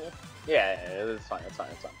 Cool, cool, cool. Yeah, it's fine, it's fine,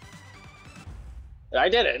 it's fine. I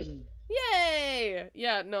did it! Yay!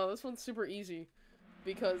 Yeah, no, this one's super easy.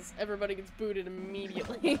 Because everybody gets booted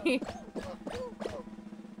immediately.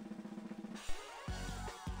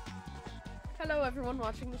 Hello, everyone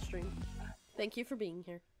watching the stream. Thank you for being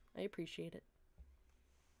here. I appreciate it.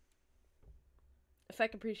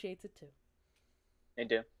 Effect appreciates it too. I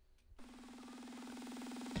do.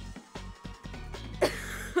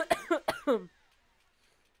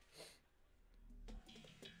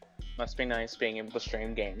 Must be nice being able to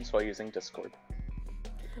stream games while using Discord.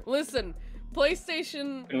 Listen,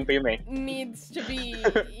 PlayStation Couldn't be me. needs to be,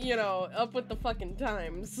 you know, up with the fucking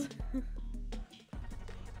times.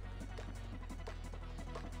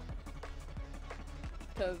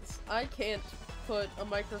 Because I can't put a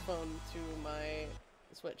microphone to my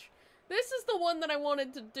Switch. This is the one that I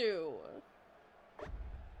wanted to do.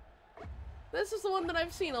 This is the one that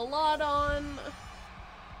I've seen a lot on.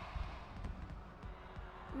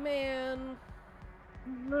 Man.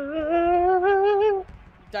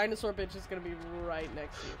 Dinosaur bitch is gonna be right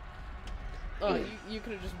next to you. Oh, you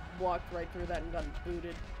could have just walked right through that and gotten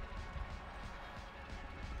booted.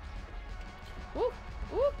 Woo!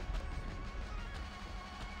 Woo!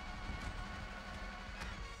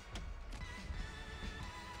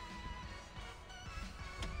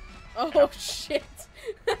 Oh shit!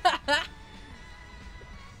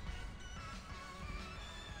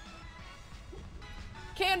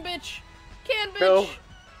 Can bitch! Can bitch! No.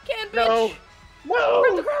 Can bitch! No! No!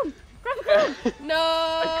 Grab the crown! Grab the crown! No!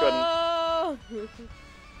 I couldn't.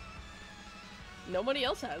 Nobody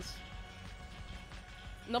else has.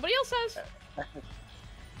 Nobody else has.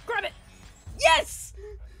 Grab it! Yes!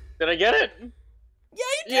 Did I get it? Yeah,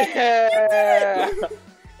 you did! Yeah! You did!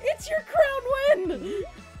 It's your crown win!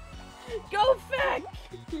 Go Feck!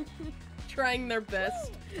 Trying their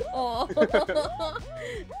best. Aw.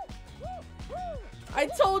 I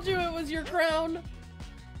told you it was your crown!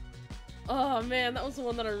 Oh man, that was the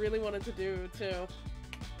one that I really wanted to do, too.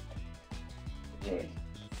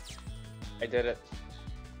 I did it.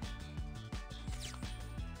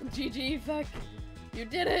 GG, Feck. You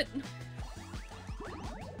did it!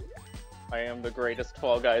 I am the greatest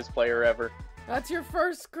Fall Guys player ever. That's your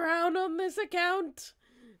first crown on this account!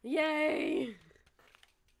 Yay!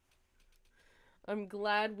 I'm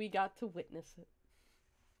glad we got to witness it.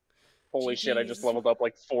 Holy shit, I just GGs. leveled up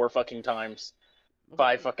like 4 fucking times.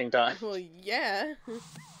 5 fucking times. Well, yeah.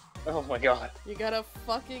 Oh my god. You got a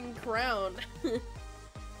fucking crown.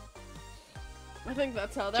 I think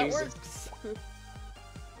that's how that Jesus. works.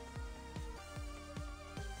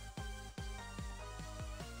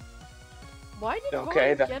 Why did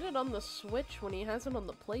Okay, Vaughn get it on the Switch when he has it on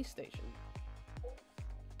the PlayStation?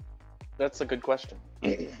 That's a good question.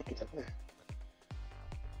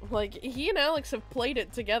 Like, he and Alex have played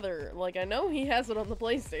it together. Like, I know he has it on the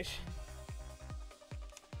PlayStation.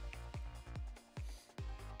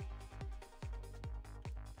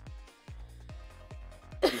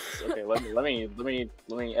 Okay, let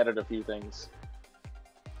me edit a few things.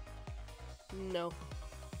 No.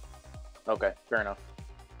 Okay, fair enough.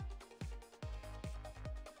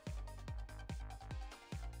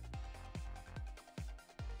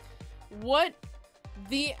 What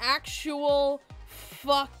the actual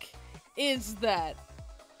fuck is that?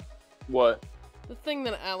 What? The thing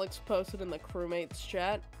that Alex posted in the crewmates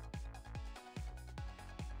chat.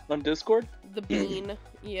 On Discord? The bean,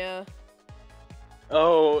 yeah.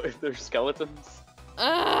 Oh, they're skeletons?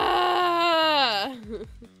 Ah!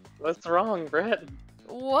 What's wrong, Brett?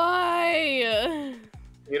 Why?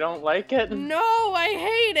 You don't like it? No, I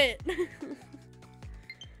hate it!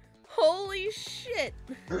 Holy shit!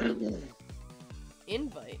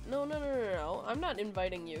 Invite? No. I'm not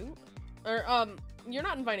inviting you. Or, you're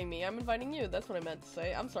not inviting me. I'm inviting you. That's what I meant to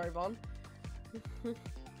say. I'm sorry, Vaughn.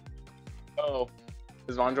 Oh.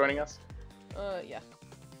 Is Vaughn joining us? Yeah.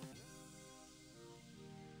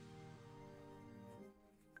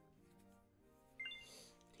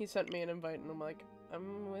 He sent me an invite and I'm like,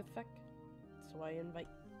 I'm with Feck, so I invite.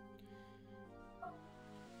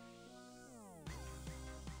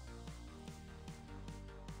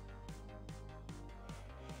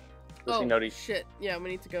 Oh, shit. Yeah, we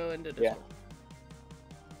need to go into Discord.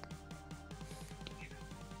 Yeah.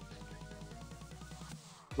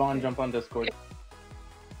 Vaughn, jump on Discord.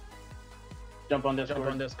 Jump on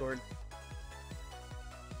Discord.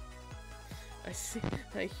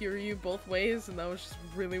 I hear you both ways, and that was just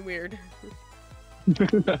really weird.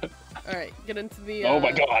 Alright, get into the, oh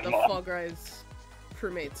my God, the Mom. Fall Guys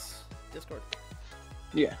crewmates Discord.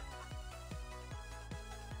 Yeah.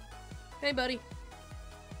 Hey, buddy.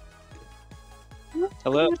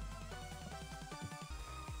 Hello.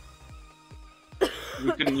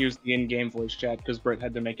 We couldn't use the in-game voice chat because Brett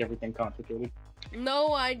had to make everything complicated.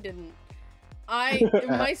 No, I didn't.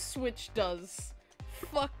 My Switch does.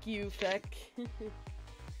 Fuck you, Feck.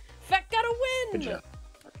 Feck got a win! Good job.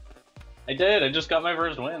 I did. I just got my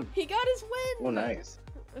first win. He got his win! Oh, nice.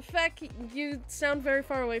 Feck, you sound very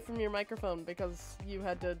far away from your microphone because you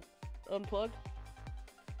had to unplug.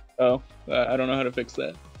 Oh, I don't know how to fix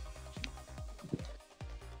that.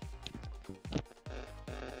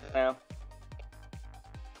 Yeah.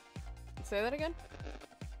 Say that again?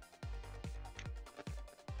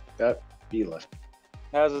 That be left.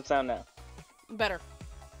 How does it sound now? Better.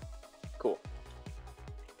 Cool.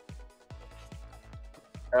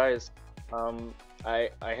 Guys, I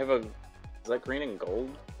have a. Is that green and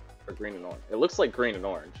gold or green and orange? It looks like green and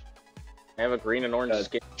orange. I have a green and orange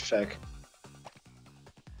skin. Check.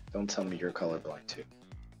 Don't tell me you're colorblind too.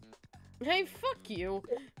 Hey, fuck you.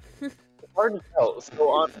 It's hard to tell. So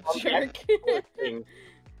on Jerk.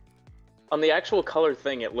 on the actual color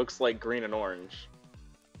thing, it looks like green and orange.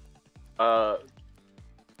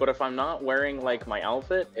 But if I'm not wearing like my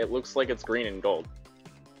outfit, it looks like it's green and gold.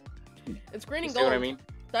 It's green and See gold. what I mean?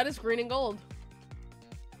 That is green and gold.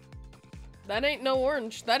 That ain't no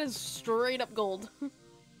orange. That is straight up gold.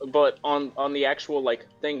 But on the actual like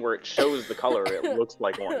thing where it shows the color, it looks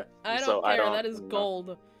like orange. I don't So care. That is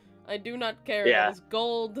gold. I do not care. Yeah. That is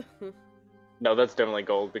gold. No, that's definitely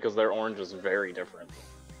gold because their orange is very different.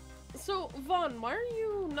 So, Vaughn, why are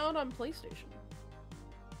you not on PlayStation?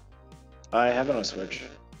 I have it on Switch.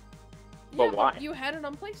 But Yeah, why? You had it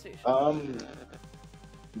on PlayStation.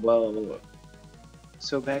 Well,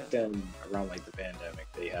 so back then, around like the pandemic,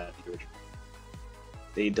 they had the original.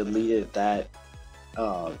 They deleted that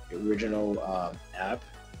original app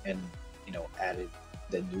and added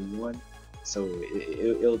the new one. So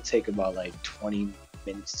it'll take about like 20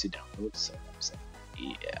 minutes to download. So I'm saying,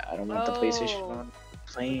 yeah, I don't want the PlayStation on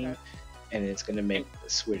playing, Okay. and it's gonna make the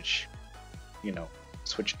Switch,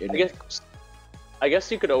 Switch. I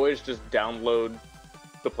guess you could always just download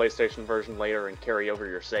the PlayStation version later and carry over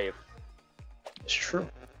your save. It's true.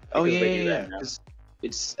 Because they do Yeah. that now.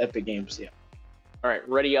 It's Epic Games, yeah. Alright,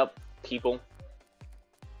 ready up, people.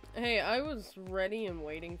 Hey, I was ready and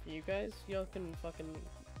waiting for you guys. Y'all can fucking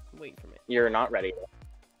wait for me. You're not ready.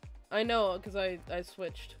 I know, because I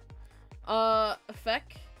switched.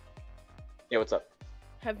 Feck, Yeah, what's up?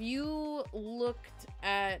 have you looked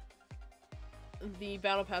at the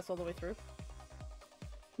Battle Pass all the way through?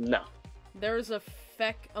 No. There's a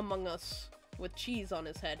Feck Among Us with cheese on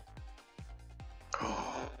his head.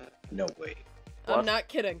 No way. What? I'm not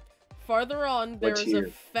kidding. Farther on, there What's is here? a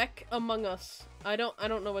Feck Among Us. I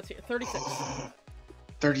don't know what's here. 36.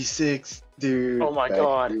 36, dude. Oh my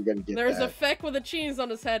God. You're gonna get There's a that. Feck with a cheese on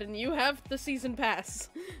his head, and you have the season pass.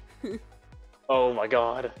 Oh my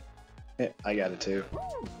God. Yeah, I got it too.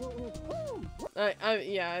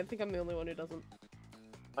 Yeah, I think I'm the only one who doesn't.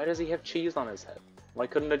 Why does he have cheese on his head? Why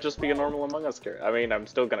couldn't it just be a normal Among Us character? I mean, I'm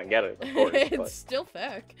still gonna get it, of course. It's But... still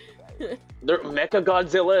Feck. Mecha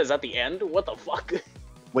Godzilla is at the end? What the fuck?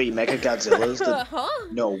 Wait, Mecha Godzilla is the... Huh?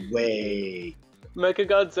 No way. Mecha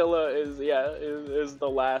Godzilla is the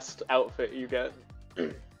last outfit you get.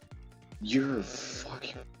 You're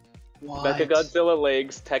fucking... What? Mecha Godzilla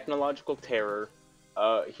legs, technological terror,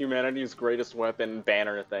 humanity's greatest weapon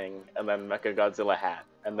banner thing, and then Mecha Godzilla hat,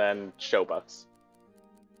 and then showbucks.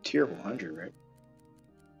 Tier 100, right?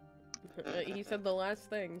 He said the last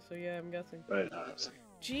thing, so yeah, I'm guessing. But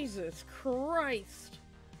Jesus Christ!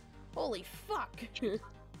 Holy fuck!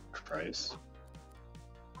 Christ.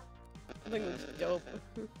 I think it's dope.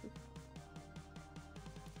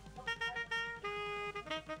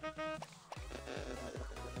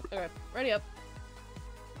 Okay, ready up.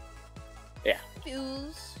 Yeah.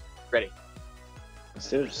 Fuse. Ready. Let's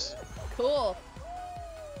do this. Cool.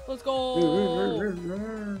 Let's go.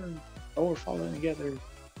 Oh, we're falling together.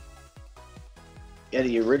 Yeah,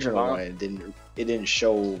 the original Wow. one it didn't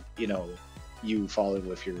show you falling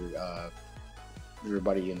with your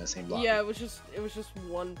everybody in the same block. Yeah, it was just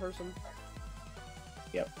one person.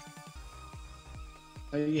 Yep.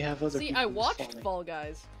 Oh, you have other. See, people I watched falling. Fall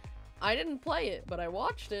Guys. I didn't play it, but I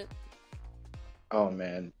watched it. Oh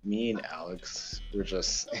man, me and Alex were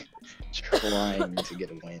just trying to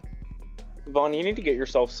get a win. Vaughn, you need to get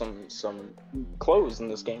yourself some clothes in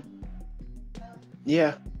this game.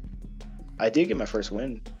 Yeah, I did get my first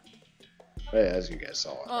win. As you guys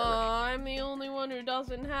saw. I'm the only one who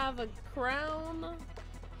doesn't have a crown.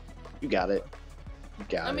 You got it. You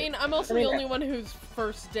got it. I mean, I'm also the only one whose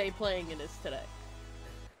first day playing it is today.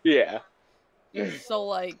 Yeah. So,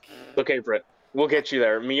 like... Okay, Britt. We'll get you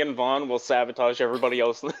there. Me and Vaughn will sabotage everybody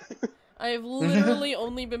else. I have literally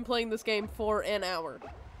only been playing this game for an hour.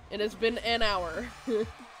 It has been an hour.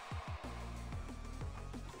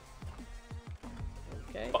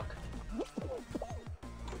 Okay. Fuck.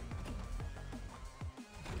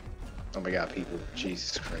 Oh my god, people.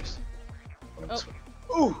 Jesus Christ. Oh.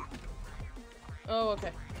 Ooh! Oh,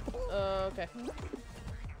 okay. Okay.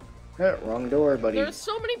 Wrong door, buddy. There's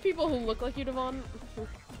so many people who look like you, Devon.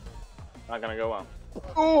 Not gonna go well.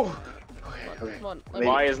 Oh! Okay. Come on.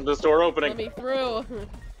 Why isn't this door opening? Let me through.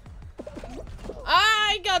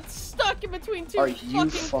 I got stuck in between two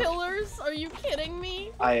fucking pillars. Are you kidding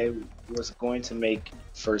me? I was going to make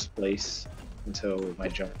first place until my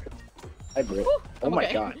jump. Hi, Britt. Woo, oh my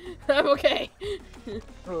okay. god. I'm okay.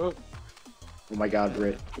 Oh my god,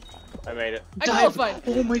 Britt. I made it. I qualified.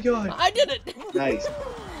 Oh my god. I did it. Nice.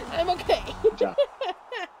 I'm okay. Good job.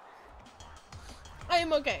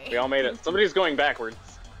 I'm okay. We all made it. Somebody's going backwards.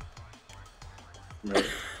 Right.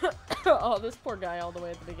 Oh, this poor guy all the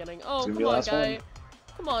way at the beginning. Oh, come on, guy.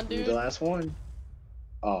 Come on, dude. The last one.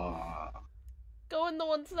 Aww. Go in the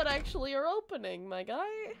ones that actually are opening, my guy.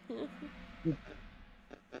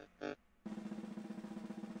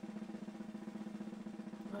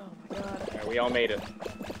 Oh my god. Yeah, we all made it.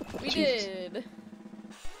 We Jesus. did.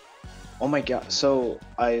 Oh my god. So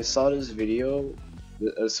I saw this video.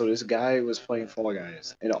 So this guy was playing Fall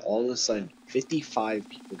Guys, and all of a sudden, 55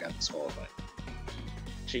 people got disqualified.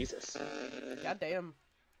 Jesus. God damn.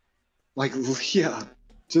 Like, yeah,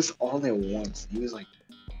 just all at once. He was like,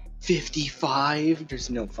 55? There's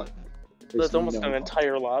no fucking... That's almost an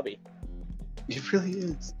entire lobby. It really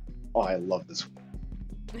is. Oh, I love this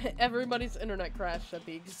one. Everybody's internet crashed at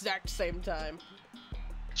the exact same time.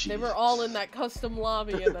 Jesus. They were all in that custom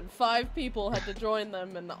lobby, and then 5 people had to join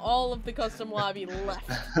them, and all of the custom lobby left.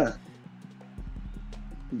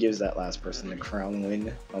 Gives that last person the crown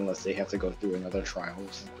win, unless they have to go through another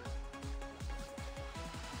trials.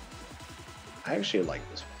 I actually like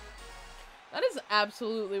this one. That is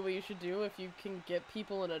absolutely what you should do if you can get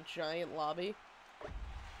people in a giant lobby.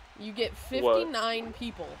 You get 59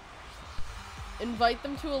 people. Invite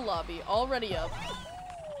them to a lobby, already up.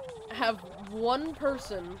 Have one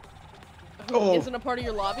person who isn't a part of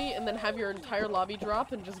your lobby, and then have your entire lobby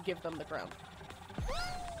drop and just give them the crown.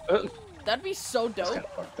 That'd be so dope. That's kind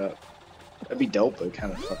of fucked up. That'd be dope, but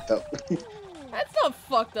kind of fucked up. That's not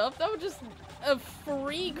fucked up. That would just a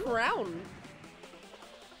free crown.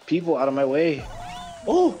 People out of my way.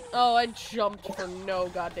 Oh! Oh, I jumped for no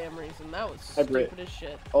goddamn reason. That was stupid as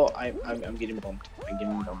shit. Oh, I'm getting bumped. I'm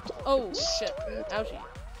getting bumped. Oh shit! Ouchie!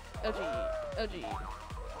 Ouchie! Ouchie!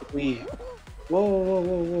 We. Whoa! Whoa!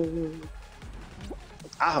 Whoa! Whoa! Whoa!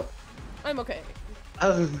 Ow! I'm okay.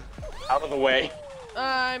 Ow! Out of the way.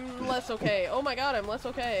 I'm less okay. Oh my god, I'm less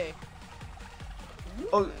okay.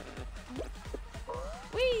 Oh!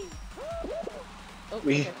 Whee! Oh,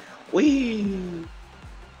 We. okay. Wee!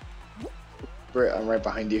 Britt, I'm right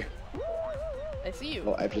behind you. I see you.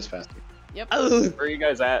 Oh, I just passed you. Yep. Oh! Where are you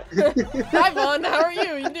guys at? Hi, Vaughn. How are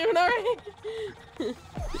you? You doing alright?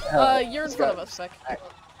 You're in front of us, Beck.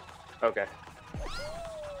 Okay.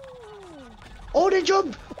 Oh, they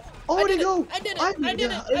jump! Oh, they go! I did it! I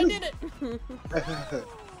did it! I did it!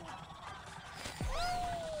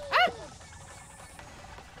 Ah!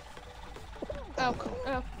 Ow!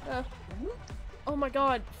 Ow! Ow! Oh my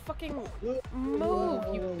god! Fucking move,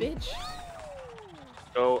 you bitch!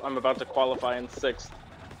 So I'm about to qualify in 6th,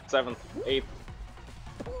 7th, 8th.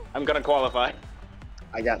 I'm gonna qualify.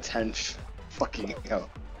 I got 10th. Fucking hell.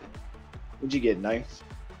 What'd you get, 9th?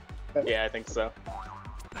 Yeah, I think so.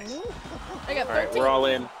 I got 13. Alright, we're all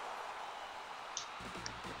in.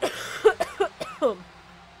 That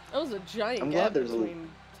was a giant I'm gap glad there's between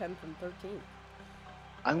 10th and 13th.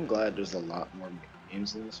 I'm glad there's a lot more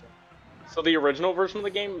games in this one. So the original version of the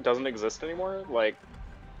game doesn't exist anymore? Like,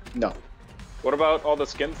 No. what about all the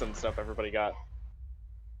skins and stuff everybody got?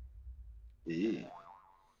 Yeah.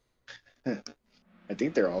 I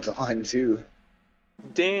think they're all gone too.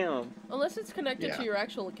 Damn. Unless it's connected Yeah. to your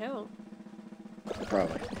actual account.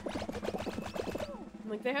 Probably.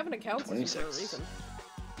 Like, they have an account system for a 26. reason.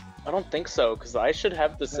 I don't think so, because I should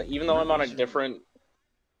have the same, even though I'm on a different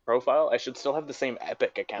profile, I should still have the same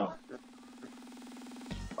Epic account.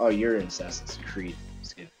 Oh, you're in Assassin's Creed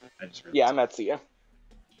skin. I just realized. Yeah, I'm Ezio.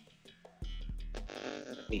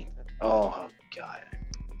 Oh, God.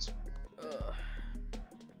 Ugh.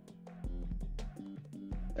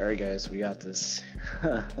 Alright, guys, we got this.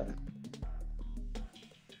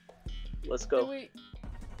 Let's Hey, go. wait.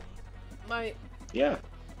 Yeah.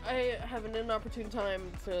 I have an inopportune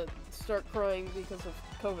time to start crying because of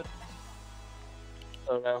COVID.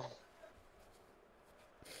 Oh no.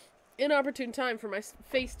 Inopportune time for my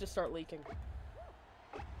face to start leaking.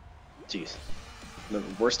 Jeez. The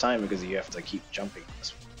worst time because you have to keep jumping.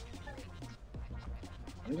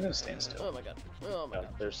 I'm gonna stand still. Oh my god. Oh my Yeah,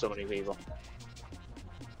 god. there's so many people.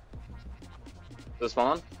 Is this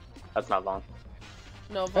Vaughn? That's not Vaughn.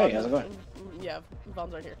 No, Vaughn. Hey, how's it going? Yeah,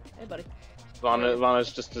 Vaughn's right here. Hey, buddy. Vaughn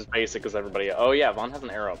is just as basic as everybody. Oh yeah, Vaughn has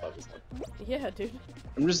an arrow above his head. Yeah, dude.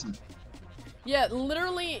 I'm just Yeah,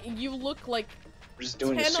 literally, you look like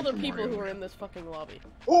doing 10 a other Super people Mario who are run. in this fucking lobby.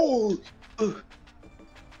 Oh! Ugh.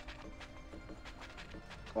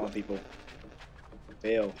 Come on, people.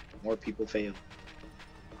 Fail. More people fail.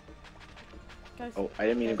 Guys. Oh, I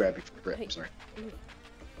didn't mean to grab you. Hey. I'm sorry.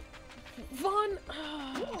 Vaughn!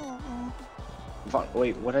 Vaughn,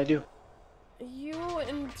 wait, what'd I do? You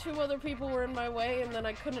and 2 other people were in my way, and then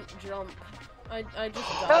I couldn't jump. I just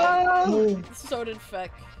died. Oh, So did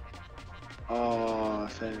Feck. oh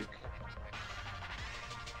fuck.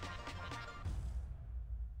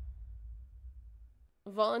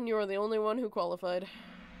 Vaughn, you are the only one who qualified.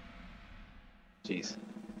 Jeez.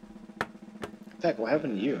 Feck, what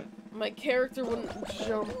happened to you? My character wouldn't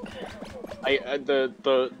jump.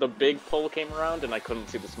 The big pole came around and I couldn't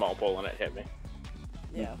see the small pole and it hit me.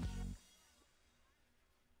 Yeah.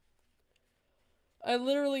 I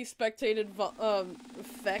literally spectated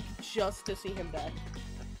Feck just to see him die.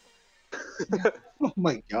 Oh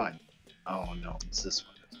my god. Oh no, it's this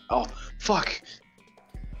one. Oh, fuck!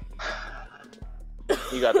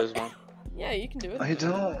 You got this one. Yeah, you can do it. I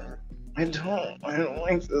don't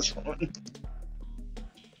like this one.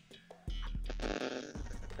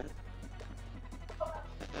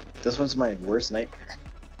 This one's my worst nightmare.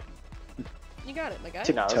 You got it, my guy.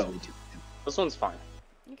 No, Tiptoe. This one's fine.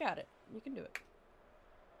 You got it. You can do it.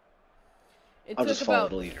 It I'll took just follow about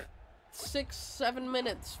the leader. 6-7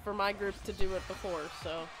 minutes for my group to do it before,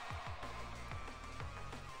 so...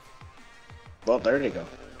 Well, there they go.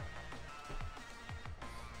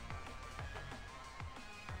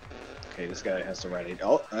 Okay, this guy has to ride it.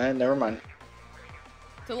 Oh, never mind.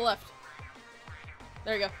 To the left.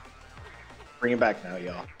 There you go. Bring it back now,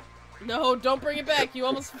 y'all. No, don't bring it back. You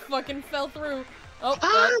almost fucking fell through. Oh,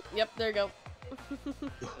 Ah! yep, there you go.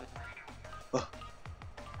 Oh.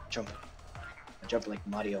 Jump. I jump like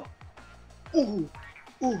Mario. Ooh!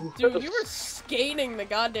 Ooh! Dude, you were skating the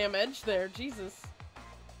goddamn edge there. Jesus.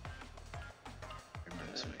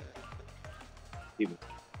 This way. People.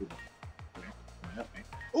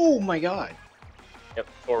 Oh my god! Yep,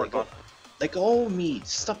 forward one. Let go of me!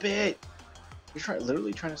 Stop it! You're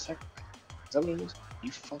literally trying to sacrifice. Is that what it is? You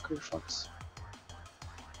fucks.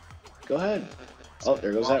 Go ahead. Oh,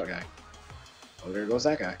 there goes that guy. Oh, there goes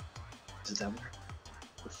that guy. Is it that one?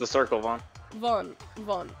 It's the circle, Vaughn. Vaughn.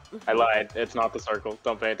 I lied. It's not the circle.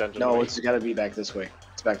 Don't pay attention to No, me. it's gotta be back this way.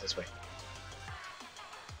 It's back this way.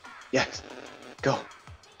 Yes! Go!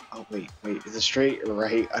 Oh, wait. Is it straight or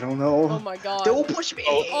right? I don't know. Oh my god. Don't push me!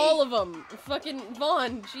 All of them. Fucking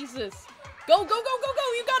Vaughn. Jesus. Go! You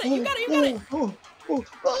got it! You got it! Oh,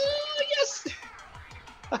 yes!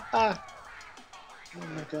 Oh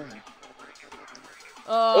my god.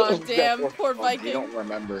 Oh, damn. Poor Oh, they Viking. don't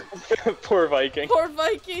remember. Poor Viking. Poor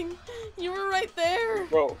Viking. You were right there.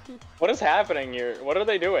 Bro, what is happening here? What are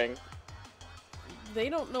they doing? They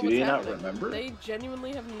don't know Do what's they not happening. remember? They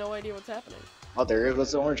genuinely have no idea what's happening. Oh, there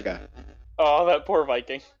goes the orange guy. Oh, that poor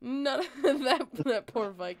Viking. None of that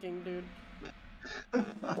poor Viking, dude.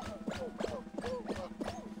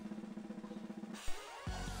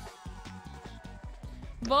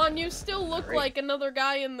 Vaughn, you still look Great. like another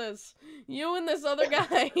guy in this. You and this other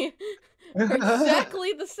guy are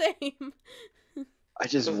exactly the same. I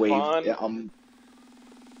just Vaughn- waved. Yeah,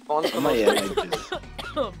 Vaughn's on my end, I just.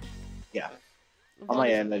 Vaughn Yeah. On my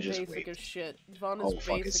is end, I just basic waved. as shit. Vaughn is Oh, basic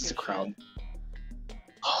fuck, is this as a crown? shit.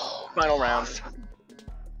 Oh, Final round.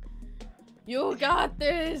 You got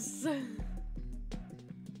this.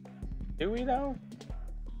 Do we though?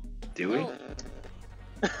 do we?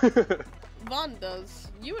 Oh, Vaughn does.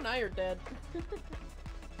 You and I are dead.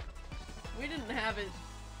 We didn't have it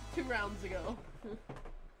 2 rounds ago.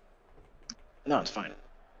 No, it's fine.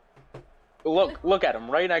 Look at him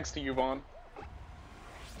right next to you, Vaughn.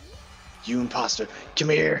 You imposter. Come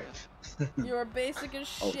here. You are basic as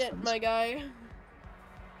Oh, shit, it's- my guy.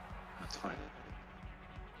 That's fine.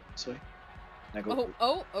 This way. Now go.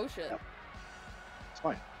 Oh shit. Yep. It's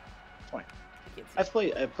fine. It's fine. I can't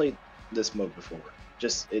see. I've played this mode before.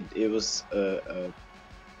 Just it was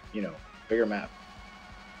you know, bigger map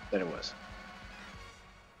than it was.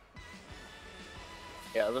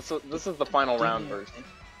 Yeah, this is the final round version.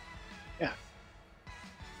 Yeah.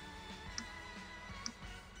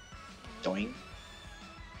 Doing.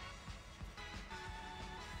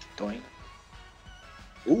 Doing.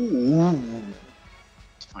 Ooh.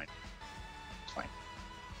 It's fine. It's fine.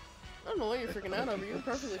 I don't know what you're freaking out over. You're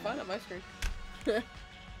perfectly fine on my screen.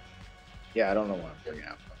 Yeah, I don't know what I'm freaking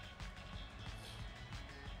out about.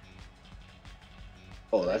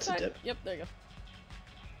 Oh, that's a dip. Yep, there you go.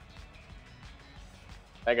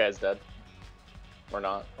 That guy's dead. Or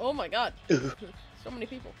not. Oh my god. So many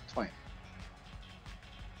people. It's fine.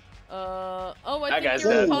 Oh, I That think guy's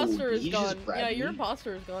your dead. imposter is He just gone. grabbed Yeah, your me.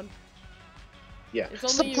 imposter is gone. Yeah. It's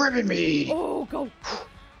only Stop you. grabbing me! Oh, go.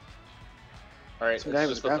 Alright, it's Some guy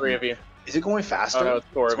was just the grabbing three me. of you. Is it going faster? Oh no, it's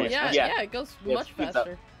four of you. Yeah, Yeah. yeah, it goes It much speeds up.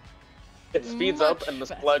 faster. It speeds up Much and the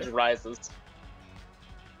faster. sludge rises.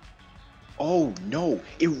 Oh no!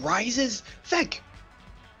 It rises? Feck!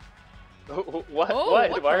 What? Oh, What?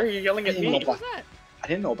 what Why the- are you yelling at Hey, me? What was that? I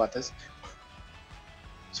didn't know about this.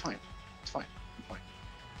 It's fine. It's fine. I'm fine.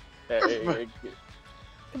 Hey,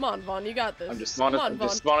 Come on, Vaughn, you got this. I'm just- Vaughn, Come on, it's, Vaughn.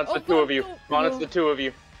 just, Vaughn, it's Oh, the two of you. Vaughn, Vaughn, it's no. the two of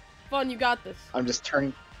you. Vaughn, you got this. I'm just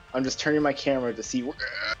turning my camera to see where.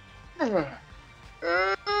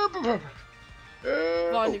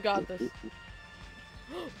 Vaughn, you got this.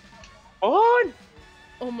 Vaughn!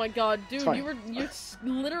 Oh my god, dude, fine. you're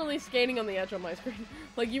literally skating on the edge on my screen.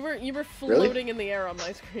 Like you were floating in the air on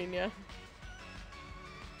my screen, yeah.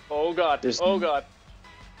 Oh god. There's- Oh god.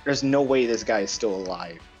 There's no way this guy is still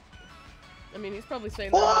alive. I mean, he's probably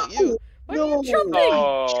saying that about you. Why no. are you jumping?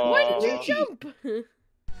 Oh. Why did you jump?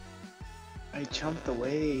 I jumped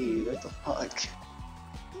away. What the fuck?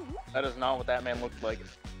 That is not what that man looked like.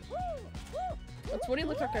 That's what he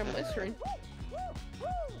looked like on my screen.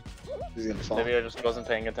 He's gonna fall. Maybe I just wasn't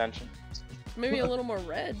paying attention. Maybe a little more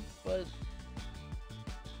red, but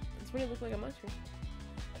that's what he looked like on my screen.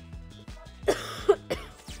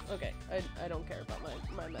 Okay, I don't care about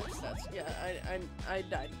my med stats. Yeah, I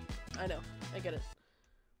died. I know. I get it.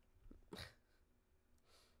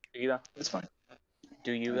 Do you though? It's fine.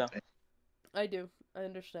 Do you though? I do. I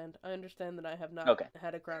understand. I understand that I have not Okay.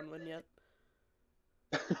 had a crown win yet.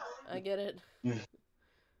 I get it.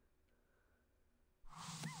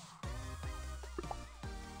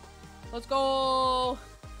 Let's go!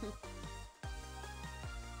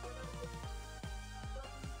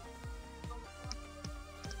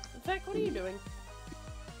 In fact, what are you doing?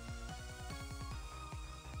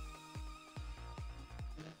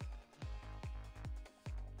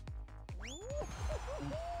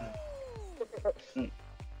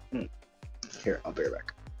 Here, I'll be right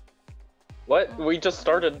back. What? We just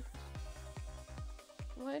started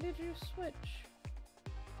Why did you switch?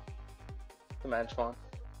 the match, Vaughn.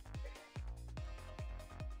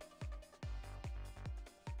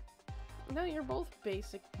 No, you're both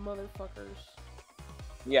basic motherfuckers.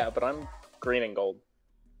 Yeah, but I'm green and gold.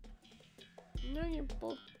 No, you're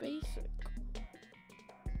both basic.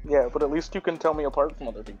 Yeah, but at least you can tell me apart from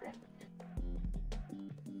other people.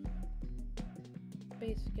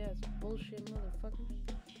 Basic ass bullshit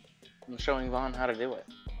motherfuckers. I'm showing Vaughn how to do it.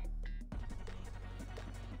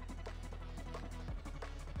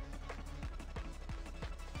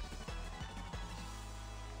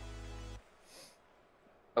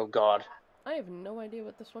 Oh god. I have no idea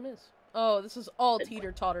what this one is. Oh, this is all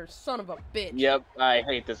teeter-totters. Son of a bitch. Yep, I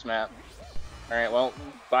hate this map. Alright, well,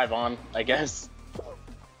 bye Vaughn, I guess.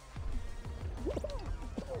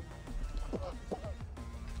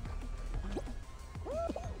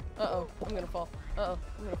 Uh-oh, I'm gonna fall. Uh-oh,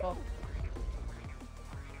 I'm gonna fall.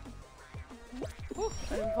 Whew,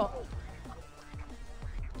 I didn't fall.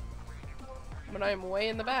 But I am way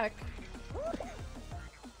in the back.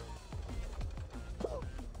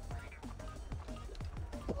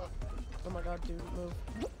 Oh my god, dude, move.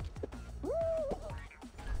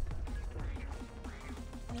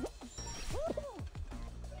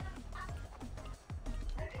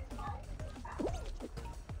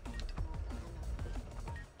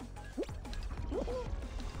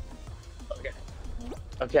 Okay.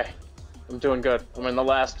 Okay. I'm doing good. I'm in the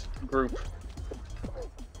last group.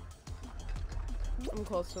 I'm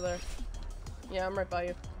close to there. Yeah, I'm right by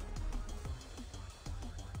you.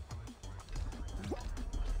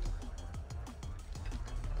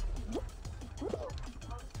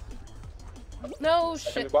 No,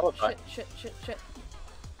 Second shit, qualify. shit. Are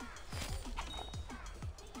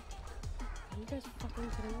you guys fucking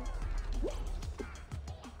kidding me?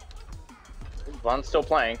 Vaughn's still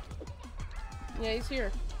playing. Yeah, he's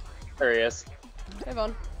here. There he is. Hey,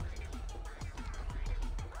 Vaughn.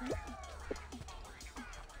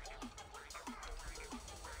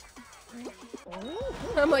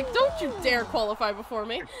 I'm like, don't you dare qualify before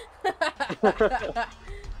me.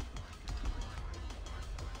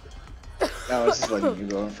 No, it's just letting you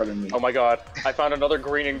go in front of me. Oh my god, I found another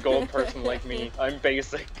green and gold person like me. I'm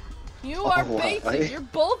basic. You are Oh, basic. what? You're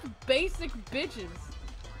both basic bitches.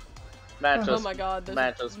 Matt Oh just, my god.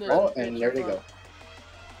 Matt just. Oh, and there they go.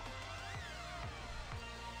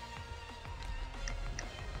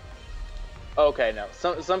 Okay, no.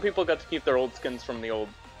 Some people got to keep their old skins from the old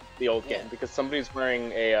Yeah. game because somebody's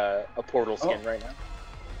wearing a Portal skin right now.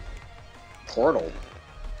 Portal?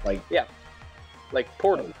 Like... Yeah. Like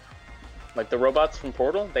Portal. Like the robots from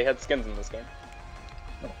Portal, they had skins in this game.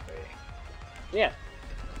 No way. Yeah.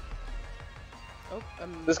 Oh,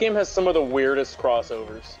 This game has some of the weirdest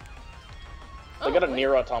crossovers. They got a wait.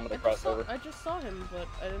 Nier Automata crossover. I just saw him, but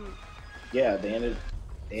I didn't... Yeah, they ended up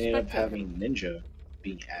Spectator. having Ninja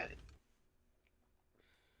being added.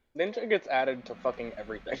 Ninja gets added to fucking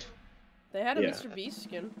everything. They had a Yeah. Mr. Beast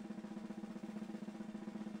skin.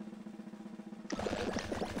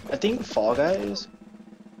 I think Fall Guys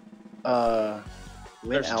went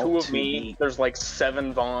There's out 2 of to me, meet- there's like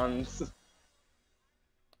 7 Vons.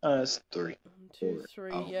 it's 3. 1, 2,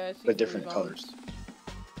 3, Oh, yeah, I see but 3 different bombs. colors.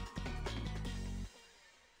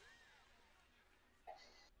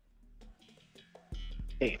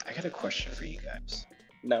 Hey, I got a question for you guys.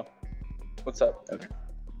 No. What's up?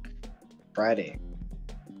 Friday,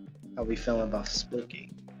 how we feeling about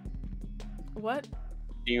Splitgate? What?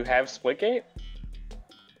 Do you have Splitgate?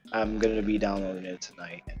 I'm gonna be downloading it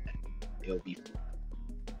tonight, and then it'll be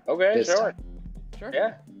Okay, this sure. time. Sure.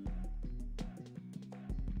 Yeah.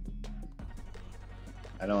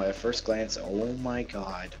 I know at first glance, oh my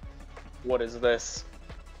god. What is this?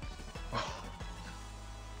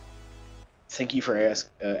 Thank you for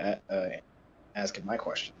asking my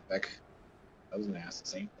question, Beck. I was gonna ask the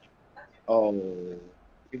same thing. Oh, you're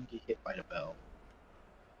gonna get hit by the bell.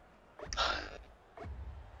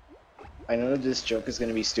 I know this joke is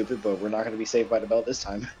gonna be stupid, but we're not gonna be saved by the bell this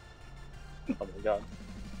time. Oh my god.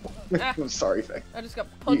 Ah. I'm sorry, Beck. I just got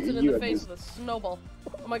punted in you the face with a snowball.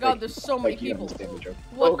 Oh my god, there's so many Like, you people. understand the joke.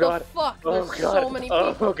 What Oh god. the fuck? Oh There's god. so many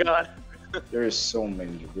people. Oh god. There's so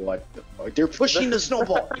many. What the fuck? They're pushing the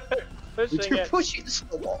snowball. Pushing They're it. pushing the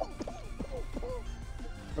snowball.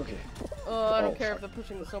 Okay. I don't Oh, care if fuck. they're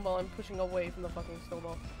pushing the snowball, I'm pushing away from the fucking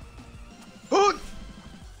snowball.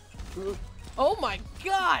 Oh my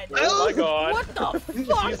god! Oh my god. What the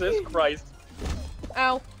fuck? Jesus Christ.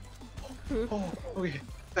 Ow. Oh, okay.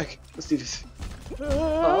 Beck, let's do this.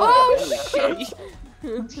 Oh shit!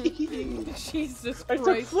 Jesus I took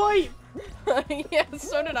Christ. flight. Yeah,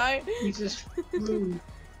 so did I. You just flew.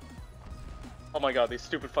 Oh my god, these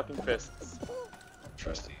stupid fucking fists.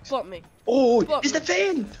 Trust these. Bump me. Oh, Bump it's the me.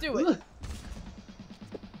 fan! Do it.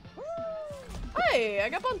 Ugh. Hey, I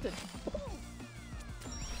got bunted.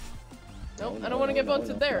 Nope, No, I don't no, want to get no,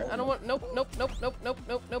 bunted no, there. no, I don't want. Nope, nope, nope, nope, nope,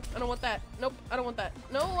 nope, nope. I don't want that. Nope, I don't want that.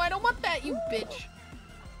 No, I don't want that, you bitch.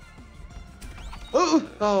 Oh,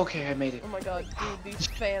 okay, I made it. Oh my god, dude, these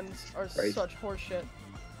fans are Right. such horseshit.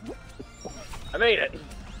 I made it.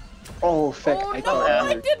 Oh, feck, Oh I no, thought I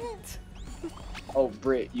you were... didn't! Oh,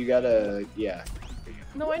 Britt, you gotta... Yeah.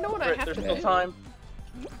 No, I know what I have There's to still do. time.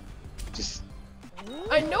 Just...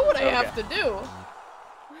 I know what I Okay. have to do.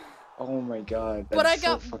 Oh my god. But I that's so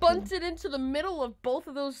got fucking bunted into the middle of both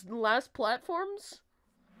of those last platforms.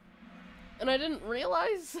 And I didn't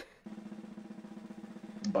realize.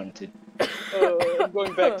 bunted. I'm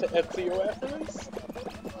going back to Ezio after this.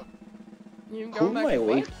 You can Who go am back I to what?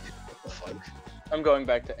 waving? What the fuck? I'm going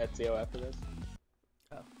back to Ezio after this.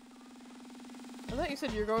 I thought you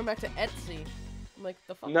said you were going back to Etsy. I'm like,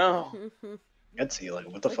 the fuck? No. Etsy, like,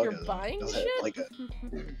 what the Like fuck you're is buying that? Is shit? that like a...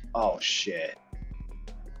 Oh, shit.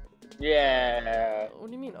 Yeah. What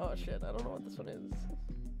do you mean? Oh shit, I don't know what this one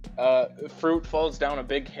is. Fruit falls down a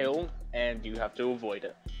big hill, and you have to avoid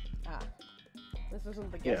it. Ah. This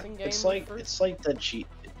isn't the Yeah, guessing game. it's like for- it's like that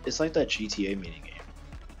GTA minigame.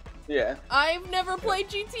 Yeah. I've never played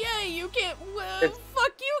GTA. You can't. It's-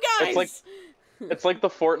 Fuck you guys. it's like- It's like the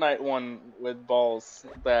Fortnite one with balls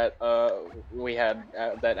that we had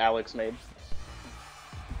that Alex made,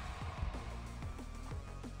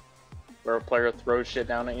 where a player throws shit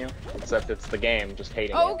down at you, except it's the game just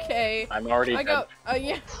hating you. Okay. I'm already I dead. got.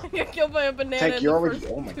 Yeah, I got killed by a banana Heck, in you're the already-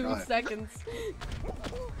 first oh my 2 God. seconds.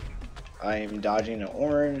 I'm dodging an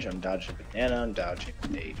orange, I'm dodging a banana, I'm dodging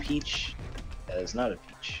a peach. That is not a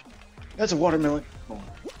peach. That's a watermelon.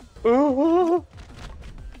 Oh.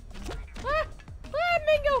 Ah! Ah,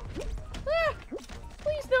 mango! Ah!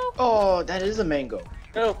 Please no! Oh, that is a mango.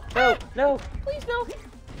 No, no, no. Please no!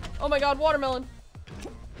 Oh my god, watermelon!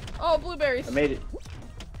 Oh, blueberries! I made it. What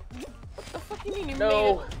the fuck do you mean you made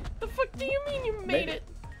No. it? The fuck do you mean you made it?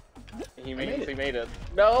 He made it.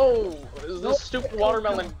 No! This stupid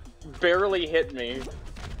watermelon barely hit me.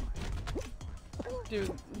 Dude,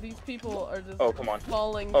 these people are just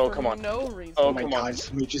falling for no reason. Oh, my come god, on.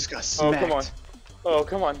 somebody just got smacked. Oh,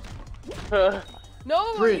 come on.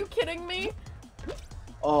 No, Brit. are you kidding me?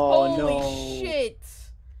 Oh, Holy no. shit.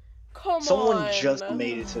 Come on. Someone just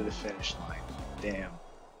made it to the finish line. Damn.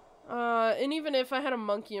 And even if I had a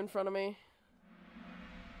monkey in front of me.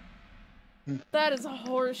 That is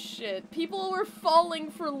horse shit. People were falling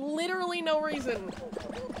for literally no reason.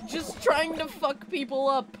 Just trying to fuck people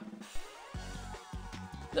up.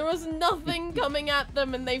 There was nothing coming at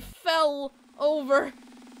them and they fell over.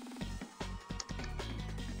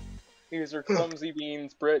 These are clumsy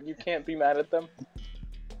beans, Britt. You can't be mad at them.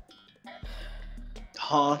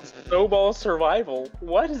 Huh? Snowball survival.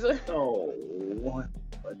 What is it? Oh, what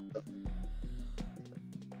the...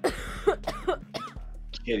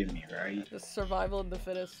 Kidding me, right? Just survival of the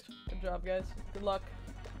fittest. Good job, guys. Good luck.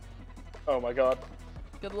 Oh my god.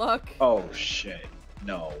 Good luck. Oh, shit.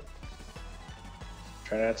 No.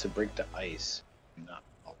 Try not to break the ice. No.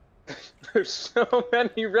 Oh. There's so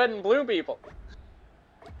many red and blue people.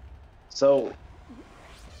 So...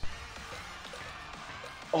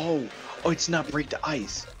 Oh, it's not break the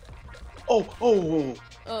ice. Oh.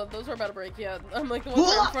 Oh, those are about to break, yeah. I'm like the ones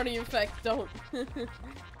that are in front of you, in fact, don't.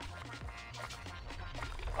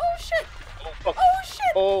 Oh shit! Oh, fuck. Oh shit!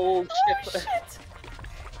 Oh Oh shit! shit!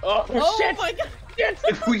 Oh shit! my god! Shit!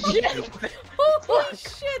 Shit! Holy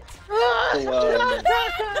shit!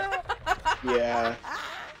 Yeah.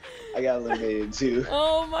 I got eliminated too.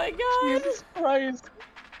 Oh my god! Jesus Christ!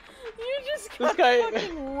 You just This got guy-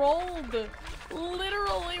 fucking rolled!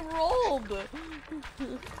 Literally rolled!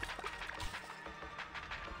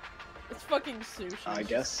 It's fucking sushi. I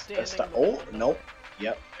guess that's standing the... there. Oh, nope.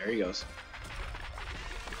 Yep, there he goes.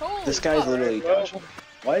 Holy This guy's fuck. literally dodging.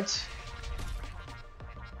 What?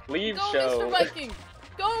 Leave Go, show. Mr. Viking!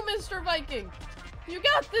 Go, Mr. Viking! You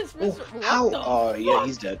got this, Oh, Mr. What how? the Oh, yeah, fuck?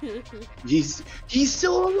 he's dead. He's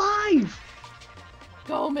still alive!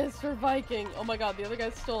 Go, Mr. Viking! Oh my god, the other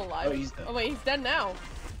guy's still alive. Oh, he's dead. Oh wait, he's dead now.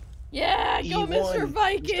 Yeah, He go, Mr. won. Mr.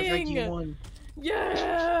 Viking! Viking won.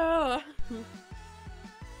 Yeah!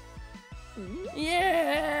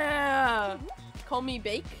 Yeah! Call me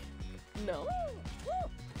Bake? No.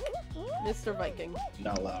 Mr. Viking.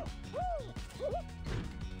 Not allowed.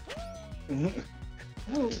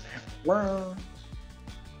 Wow.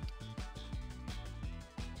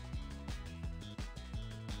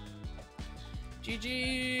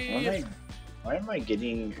 GG! Why am I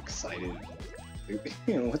getting excited?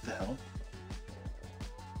 What the hell?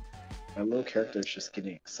 My little character is just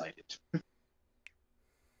getting excited.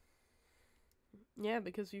 Yeah,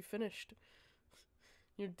 because you finished.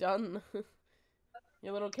 You're done.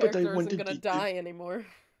 Your little But I character isn't wanted gonna to- die anymore.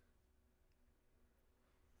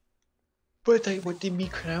 But I wanted me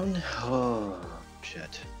crown. Oh,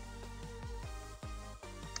 shit.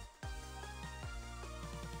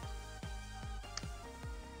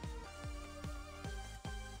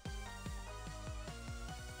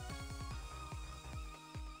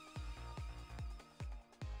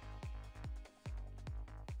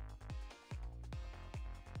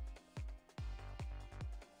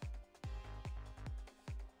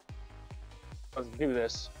 Let's do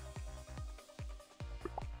this.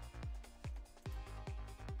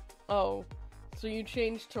 Oh, so you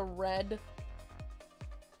changed to red?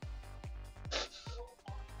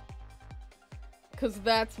 Cause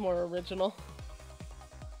that's more original.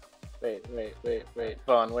 Wait.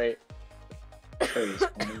 Vaughn, wait. Please,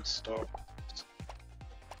 stop.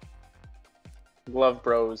 Glove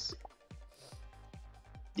Bros.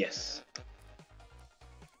 Yes.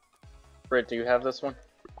 Britt, do you have this one?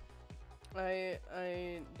 I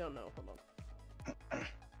don't know. Hold on.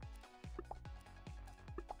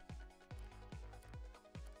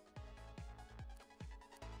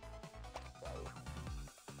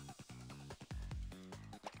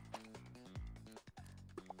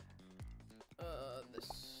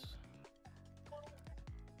 This.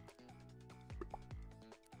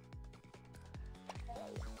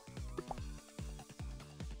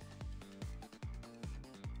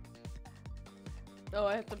 Oh,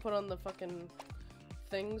 I have to put on the fucking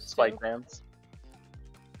things. Spike too? Vans.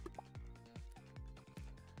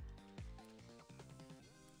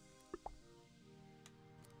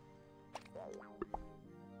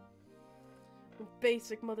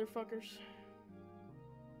 Basic motherfuckers.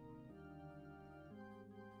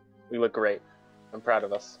 We look great. I'm proud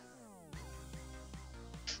of us.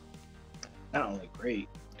 Not only great.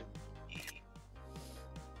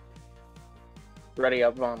 Ready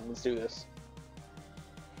up, Vaughn. Let's do this.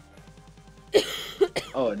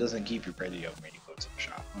 Oh, it doesn't keep you ready when you go to the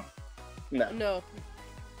shop, huh? No. No.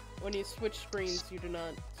 When you switch screens, you do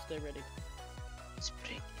not stay ready. It's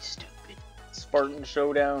pretty stupid. Spartan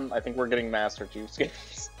Showdown. I think we're getting Master Chief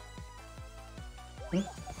skins.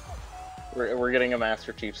 We're getting a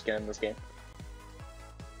Master Chief skin in this game.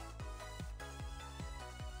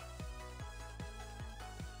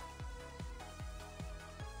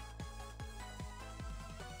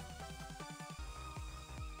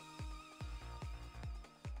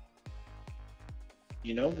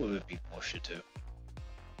 You know what would be bullshit too?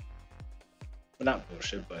 Well, not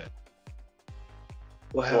bullshit, but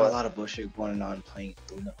we'll have What? a lot of bullshit going on playing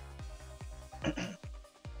Uno.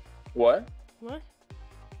 What? What?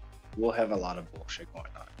 We'll have a lot of bullshit going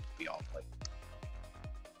on if we all play.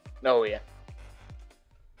 Oh yeah.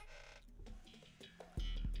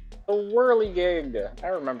 The whirligig. I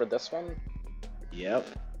remember this one. Yep.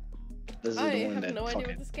 This is I the one have that no idea fucking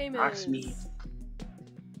what this game knocks is. me.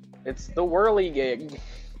 It's the whirligig.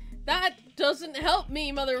 That doesn't help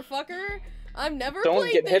me, motherfucker. I've never Don't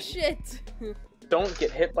played get this shit. Don't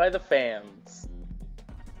get hit by the fans.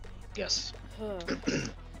 Yes.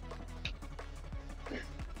 The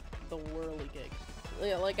whirligig.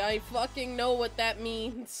 Yeah, like I fucking know what that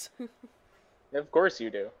means. Of course you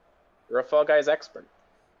do. You're a Fall Guys expert.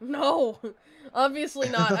 No, obviously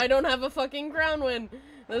not. I don't have a fucking ground win.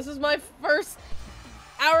 This is my first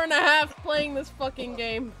hour and a half playing this fucking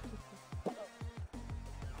game.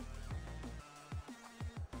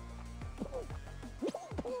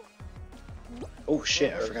 Oh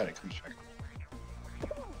shit! I forgot it comes back.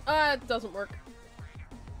 It doesn't work.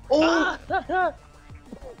 Oh!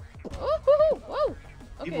 Oh, whoa!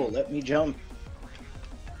 Okay. People, let me jump.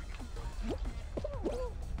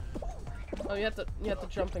 Oh, you have to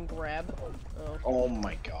jump and grab. Oh. Oh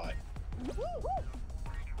my god.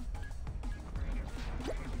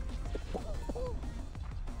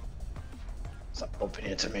 Stop bumping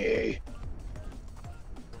into me.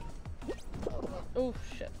 Oh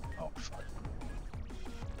shit. Oh fuck.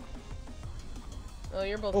 Oh,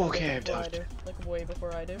 you're both Okay, I've before I dodged. do. Like way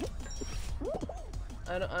before I do.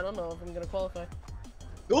 I don't know if I'm gonna qualify.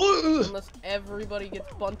 Ugh! Unless everybody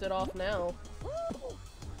gets bunted off now.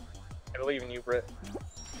 I believe in you, Britt.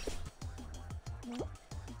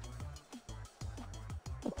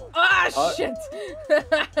 Ah, shit!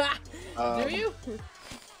 Um, Do you?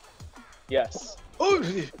 Yes. Oh!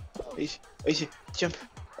 Jump.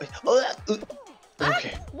 Oh,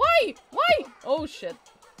 okay. Why? Why? Oh shit.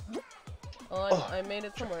 Oh, Oh. I made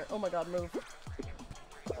it somewhere. Oh my god, move.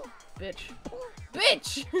 Bitch.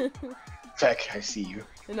 Bitch! Feck, I see you.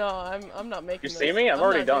 No, I'm not making You this. see me? I'm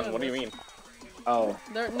already not done. doing What do you this. mean? Oh,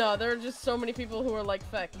 There are just so many people who are like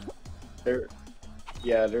Feck.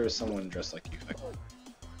 yeah, there is someone dressed like you, Feck.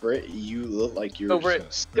 Britt, you look like you're Go, just Britt.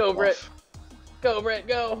 gonna slip Go, Britt. off. Go, Brett,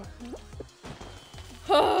 go!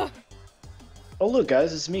 Oh look,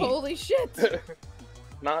 guys, it's me. Holy shit!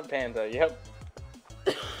 Not Panda. Yep.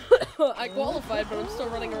 I qualified, but I'm still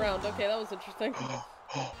running around. Okay, that was interesting.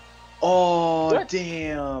 Oh, What?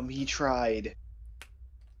 damn, he tried.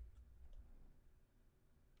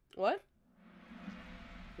 What?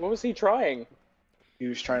 What was he trying? He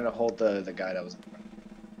was trying to hold the guy that was in front.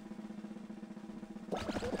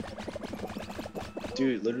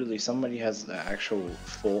 Dude, literally, somebody has the actual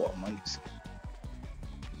full Among Us.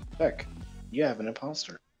 Heck, you have an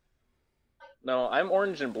imposter. No, I'm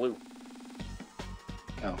orange and blue.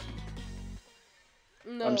 Oh,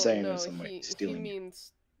 No, I'm saying no, there's somebody he stealing you.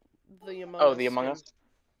 means the Among Oh, Us the Among skin. Us?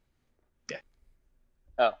 Yeah.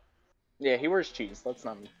 Oh. Yeah, he wears cheese. That's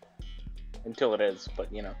not me. Until it is,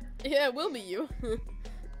 but you know. Yeah, it will be you.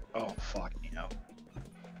 oh, fuck, you know.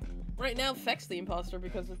 Right now, Feck's the imposter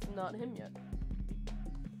because it's not him yet.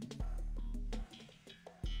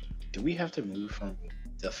 Do we have to move from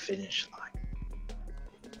the finish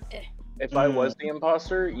line? If I was the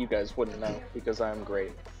imposter, you guys wouldn't know, because I'm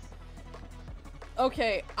great.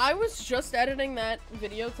 Okay, I was just editing that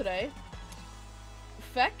video today.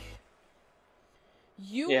 Feck,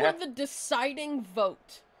 you Yeah? were the deciding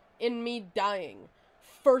vote in me dying.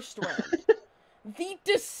 First round. The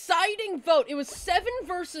deciding vote. It was 7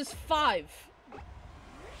 versus 5.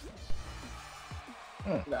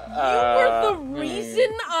 You were the reason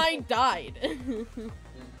I died.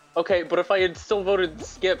 Okay, but if I had still voted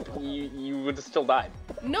Skip, you would have still died.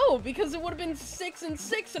 No, because it would have been 6 and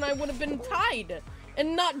 6 and I would have been tied.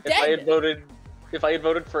 And not If I had dead.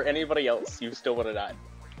 voted for anybody else, you still would have died.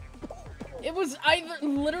 It was either,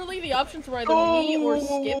 literally the options were either me or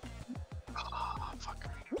Skip. Oh, fuck.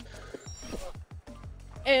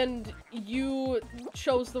 And you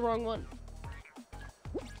chose the wrong one.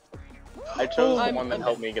 I chose the I'm one that dead.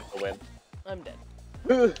 helped me get the win. I'm dead.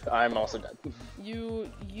 I'm also dead.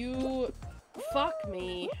 You, fuck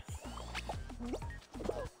me.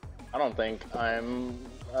 I don't think I'm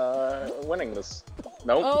winning this.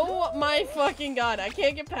 Nope. Oh my fucking god! I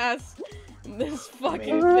can't get past this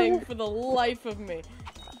fucking thing for the life of me.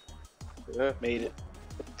 Made it.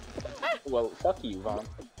 Well, fuck you, Vaughn.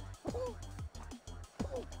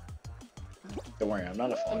 Don't worry, I'm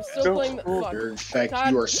not a fall I'm guy. still playing the fuck. In fact,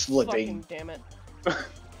 God you are slipping. fucking damn it.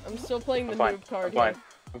 I'm still playing the fine. noob card I'm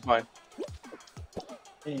here. fine.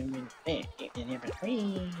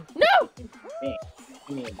 No!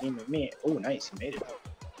 Oh, nice, you made it.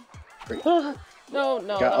 Great. No,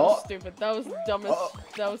 that was stupid. That was the dumbest.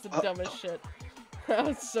 That was the dumbest shit. That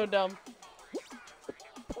was so dumb.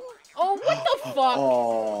 Oh, what the fuck?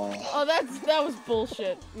 Oh, that was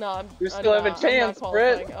bullshit. No, You still have a chance,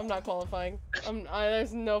 Britt. I'm not qualifying.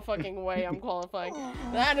 There's no fucking way I'm qualifying.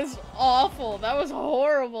 That is awful. That was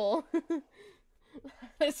horrible.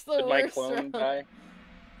 It's the Did my worst clone round. die?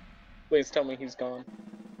 Please tell me he's gone.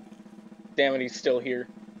 Damn it, he's still here.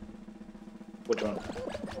 Which one?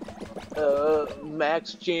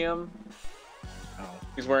 Max Jam. Oh.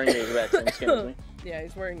 He's wearing the exact same skin as me. Yeah,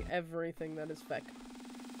 he's wearing everything that is feck.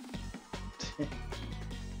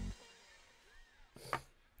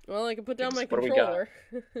 Well, I can put down my What do we got? controller.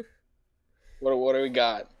 What do we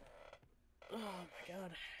got? Oh my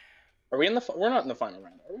god. Are we in the? We're not in the final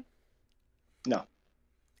round, are we? No.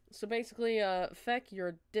 So basically, feck, you're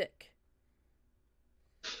a dick.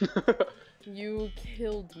 You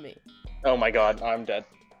killed me. Oh my god, I'm dead.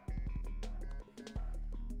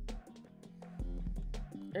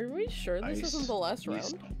 Are we sure this isn't the last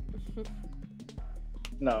round?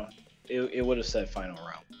 No, it would have said final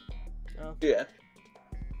round. Oh. Yeah.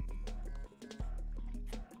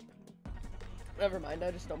 Never mind,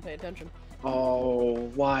 I just don't pay attention. Oh,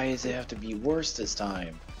 why does it have to be worse this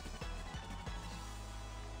time?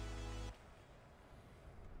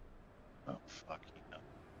 Oh, fuck you.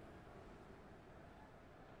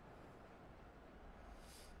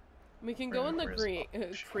 We can go in the Where's the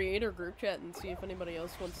creator group chat and see if anybody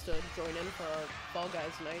else wants to join in for our Fall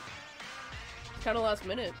Guys night. It's kind of last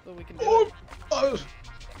minute, but we can do it. Oh.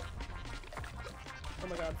 Oh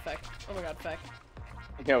my god, feck. Oh my god, feck.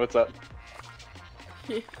 Yeah, what's up?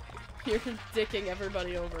 You're dicking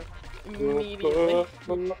everybody over immediately.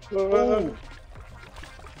 Oh.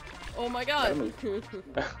 Oh my god.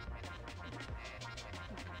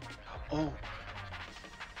 Oh.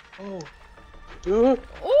 Ooh!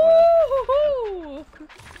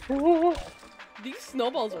 These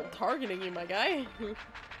snowballs are targeting you, my guy.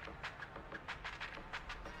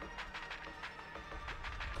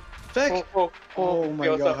 Feck! Oh my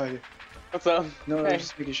Yo, what's god. Up? What's up? No, Hey. I'm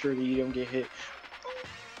just making sure that you don't get hit.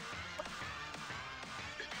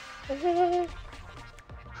 How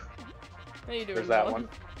you doing, There's that Vaughn? one.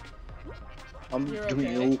 I'm You're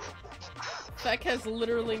doing okay. Feck has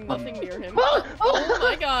literally nothing near him. Oh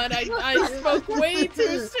my god, I spoke way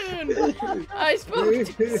too soon! I spoke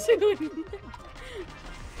too soon!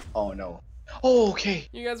 Oh no. Oh, okay.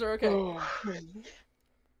 You guys are okay. Oh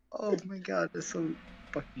my god, that's so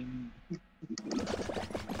fucking.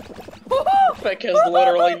 Feck has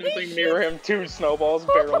literally nothing near him. 2 snowballs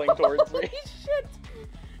barreling towards Holy me. shit!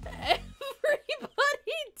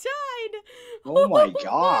 Everybody died! Oh my God!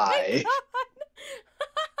 god.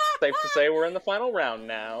 Safe to say we're in the final round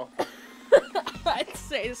now. I'd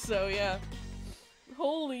say so, yeah.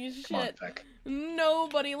 Holy Come on, shit. Feck.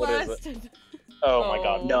 Nobody What is it? lasted. Oh my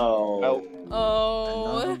god. No.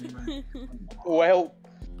 Oh. Well,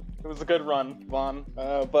 it was a good run, Vaughn.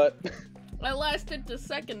 But I lasted to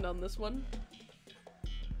second on this one.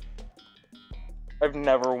 I've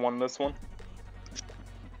never won this one.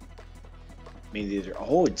 Me neither.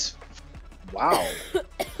 Oh, it's. Wow.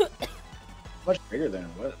 Much bigger than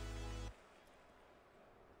it was.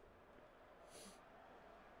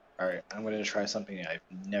 Alright, I'm gonna try something I've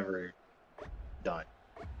never done.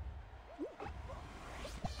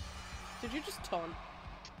 Did you just taunt?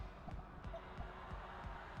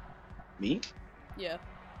 Me? Yeah.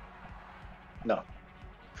 No.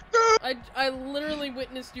 I literally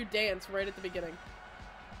witnessed you dance right at the beginning.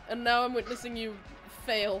 And now I'm witnessing you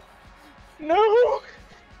fail. No!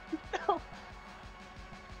 No!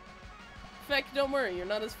 Feck, don't worry, you're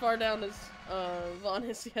not as far down as Vaughn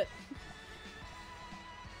is yet.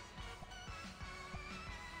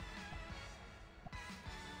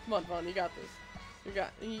 Come on, Vaughn, you got this. You're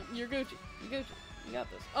Gucci. You're Gucci. You got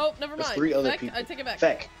this. Oh, never mind. There's 3 other Feck, people. I take it back.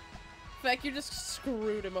 Feck. Feck, you just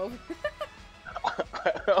screwed him over.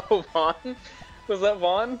 Oh, Vaughn? Was that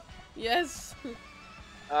Vaughn? Yes.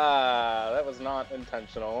 That was not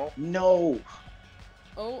intentional. No.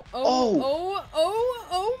 Oh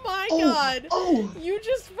my god! Oh! You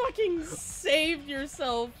just fucking saved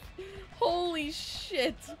yourself! Holy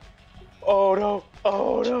shit! Oh no!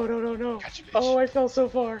 Oh no! No! No! No! Gotcha, bitch. Oh, I fell so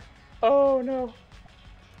far. Oh no!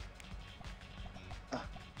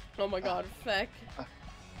 Oh my god, Feck.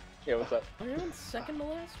 Yeah, what's up? Are you on second to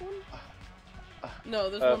last one? No,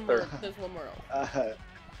 there's one third. more. There's one more.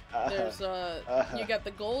 There's you got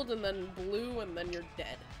the gold and then blue and then you're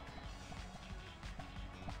dead.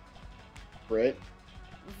 Britt?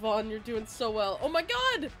 Vaughn, you're doing so well. Oh my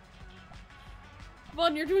god!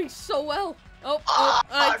 Vaughn, you're doing so well.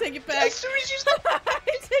 I take it back. As soon as you start. I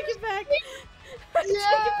take it back. I take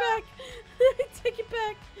it back. I take it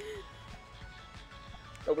back.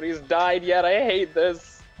 Nobody's died yet. I hate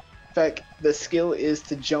this. In fact, the skill is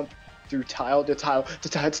to jump through tile to tile to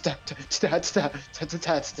tile to tile to tile to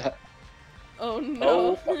tile to tile. Oh no.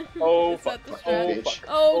 Oh fuck. Oh Is that fuck. the Oh strat? fuck.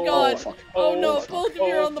 Oh god. fuck. Oh no, fuck. both of you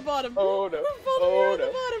are on the bottom. Oh no. Both of you are Oh on the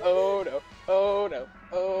no. bottom. Oh no. Oh no.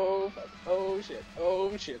 Oh fuck. Oh shit.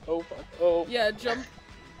 Oh shit. Oh fuck. Oh. Yeah, jump.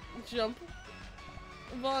 Jump.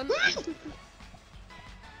 Vaughn.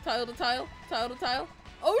 Tile to tile. Tile to tile.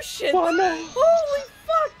 Oh shit. Oh no. Holy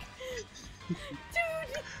fuck.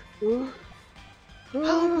 Dude.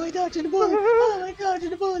 Oh my god, to the ball! Oh my god, to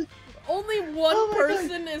the ball! Only one Oh my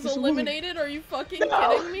person God, is there's a woman. eliminated? Are you fucking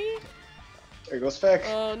No. kidding me? There goes Feck.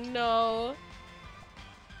 Oh no.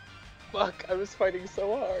 Fuck. I was fighting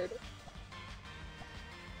so hard.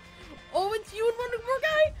 Oh, it's you and one more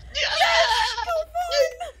guy? Yes! Go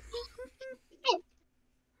Vaughn!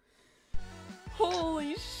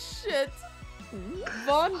 Holy shit.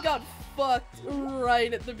 Vaughn got fucked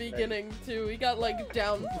right at the beginning, too. He got, like,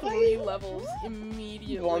 down 3 levels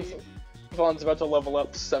immediately. Vaughn's about to level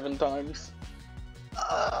up 7 times.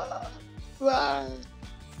 I'm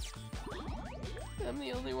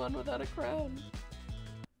the only one without a crown.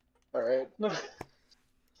 Alright.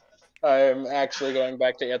 I'm actually going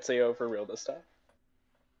back to Ezio for real this time.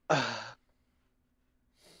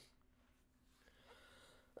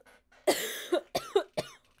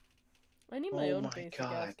 I need my Oh own my basic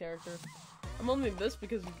God. ass character. I'm only this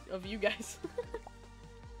because of you guys.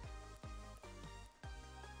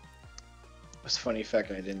 It's funny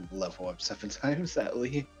fact I didn't level up 7 times that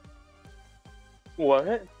Lee.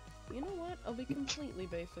 What? You know what? I'll be completely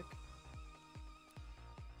basic.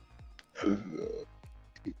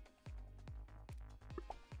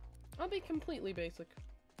 I'll be completely basic.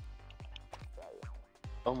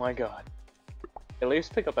 Oh my god. At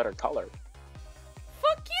least pick a better color.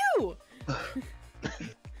 Fuck you!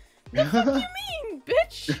 The fuck you mean,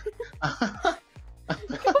 bitch?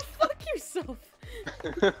 Go fuck yourself.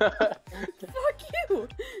 Fuck you.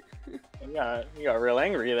 You got real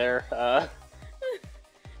angry there.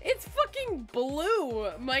 It's fucking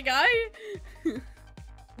blue, my guy.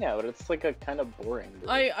 Yeah, but it's like a kind of boring. Blue.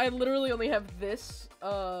 I literally only have this,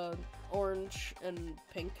 orange and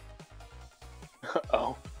pink.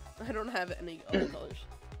 Oh. I don't have any other colors.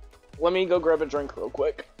 Let me go grab a drink real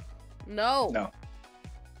quick. No. No.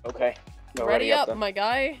 Okay. Go Ready up, then. my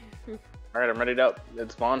guy. Alright, I'm ready up.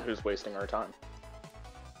 It's Vaughn who's wasting our time.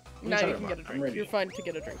 Now you talking can about? get a I'm drink. ready. You're fine to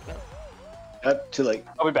get a drink now. To like,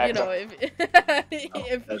 I'll be back. You know, though.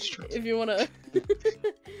 if that's true. if you wanna.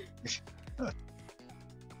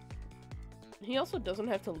 He also doesn't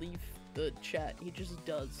have to leave the chat. He just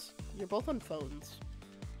does. You're both on phones.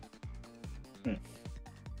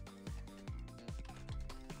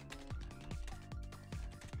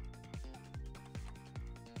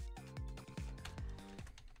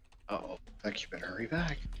 Uh-oh, Feck, you better hurry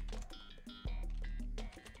back.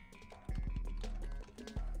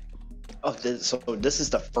 Oh, so this is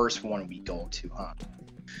the first one we go to, huh?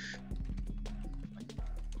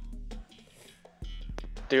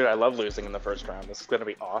 Dude, I love losing in the first round. This is gonna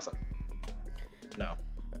be awesome. No.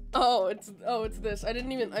 Oh, it's this. I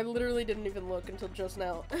literally didn't even look until just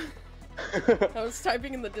now. I was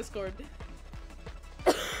typing in the Discord.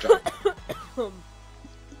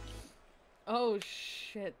 Oh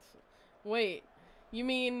shit. Wait, you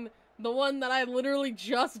mean the one that I literally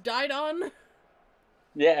just died on?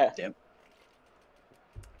 Yeah. Yep.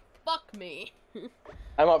 Fuck me.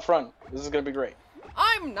 I'm up front. This is gonna be great.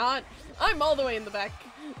 I'm not. I'm all the way in the back.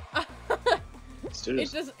 Let's do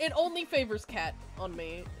this. It only favors Cat on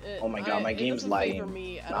me. Oh my god, my it game's doesn't favor lagging.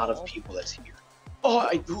 me at Not all. of people that's here. Oh,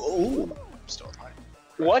 I'm still alive.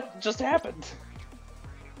 What just happened?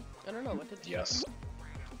 I don't know, what did you Yes.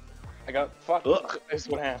 I got fucked. Ugh. This is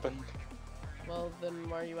what happened. Well, then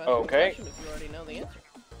why are you asking Okay. the question if you already know the answer?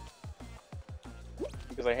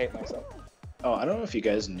 Because I hate myself. Oh, I don't know if you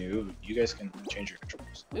guys knew. You guys can change your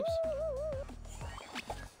controls. Oops.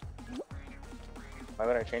 Why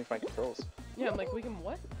would I change my controls? Yeah, I'm like, we can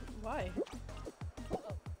what? Why?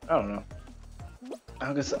 I don't know.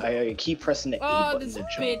 I keep pressing the A Oh, button this to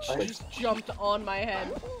jump. bitch just jumped on my head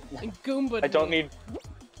and goomba'd I don't me.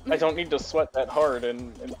 need to sweat that hard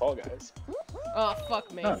in Fall Guys. Oh,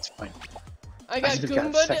 fuck me. No, it's fine. I got just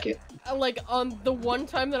got goomba'd, second. like, on the one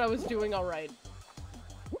time that I was doing alright.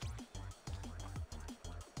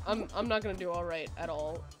 I'm not gonna do alright at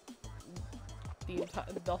all.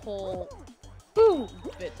 The whole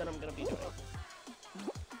bit that I'm gonna be doing.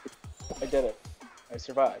 I did it. I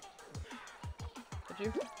survived. Did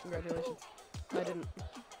you? Congratulations. I didn't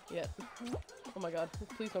yet. Oh my god.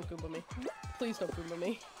 Please don't Goomba me. Please don't Goomba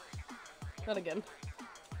me. Not again.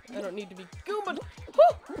 I don't need to be Goomba'd.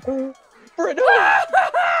 Britt,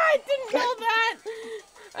 I didn't know that!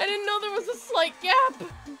 I didn't know there was a slight gap!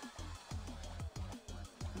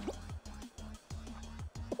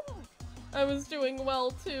 I was doing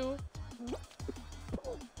well, too.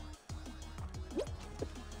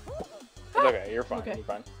 It's okay, you're fine, Okay. you're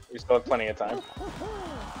fine. You still have plenty of time.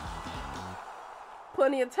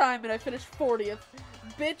 Plenty of time, and I finished 40th.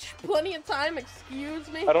 Bitch, plenty of time, excuse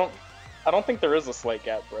me? I don't think there is a slight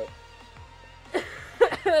gap, Britt.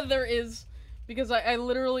 There is. Because I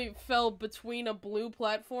literally fell between a blue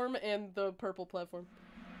platform and the purple platform.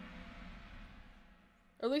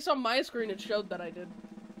 Or at least on my screen it showed that I did.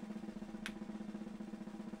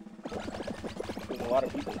 There's a lot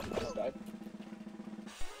of people who just died.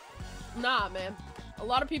 Nah, man. A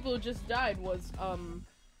lot of people who just died was,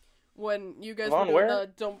 when you guys Vaughn, were doing where?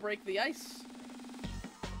 the Don't Break the Ice.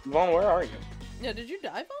 Vaughn, where are you? Yeah, did you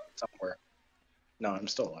die, Vaughn? Somewhere. No, I'm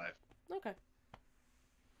still alive. Okay.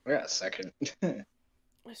 I got a second. I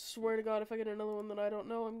swear to God, if I get another one that I don't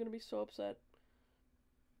know, I'm gonna be so upset.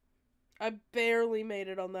 I barely made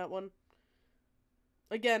it on that one.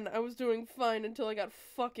 Again, I was doing fine until I got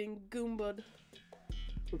fucking Goomba'd.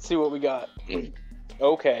 Let's see what we got.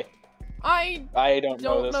 Okay. I don't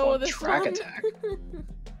know this one. this Track one. attack.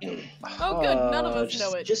 Oh good, none of us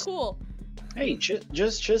know it. Just, Cool. Hey,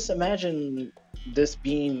 just imagine this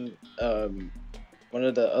being one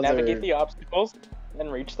of the other. Navigate the obstacles and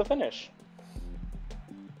reach the finish.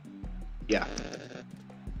 Yeah.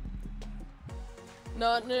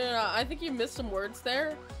 No, I think you missed some words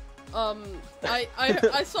there.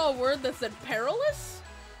 I saw a word that said perilous,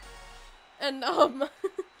 and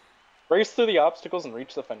Race through the obstacles and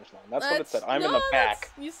reach the finish line. That's what it said. I'm in the back.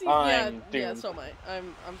 You see, I'm yeah, doomed. so am I.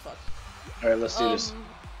 I'm fucked. All right, let's do this.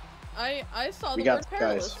 I saw We the got word this,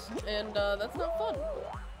 perilous, guys. and that's not fun.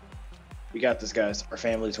 We got this, guys. Our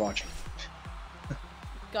family's watching.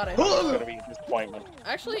 Got it. It's gonna be a disappointment.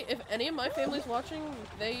 Actually, if any of my family's watching,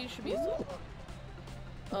 they should be asleep.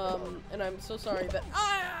 And I'm so sorry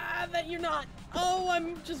that you're not. Oh,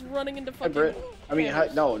 I'm just running into Hi, fucking. Britt. I mean,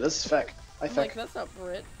 hammers. no, this is Feck. Hi, I'm like, Feck. that's not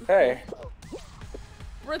Brit. Hey.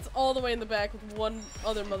 Brit's all the way in the back with one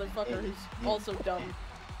other motherfucker who's also dumb.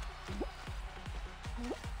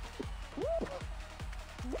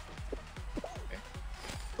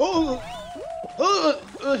 Oh!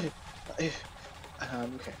 Okay.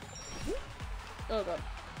 Oh god.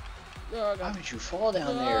 Oh How god. did you fall down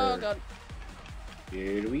Oh there? god.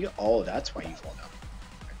 Here we go. Oh, that's why you fall down.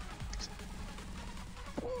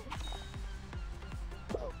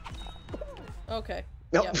 Okay.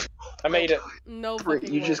 Nope. Yep. I made it. No Britt,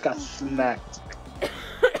 fucking you way. just got smacked.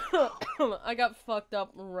 I got fucked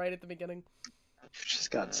up right at the beginning. You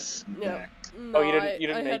just got smacked. Yeah. No, Oh, you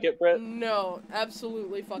didn't make it, Britt? No,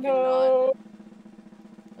 absolutely fucking not. No.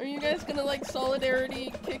 Are you guys gonna like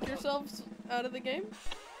solidarity kick yourselves out of the game?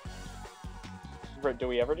 Britt, do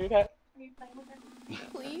we ever do that?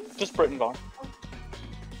 Please? Just Britt and Vaughn.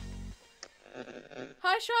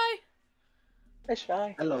 Hi, Shy! Hey,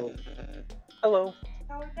 Shy. Hello. Hello.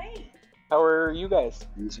 How are they? How are you guys?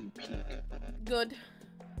 Using peak. Good.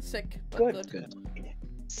 Sick, but Good. good. Good.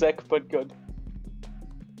 Sick, but good.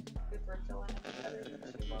 Good for filling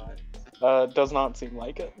in. Does not seem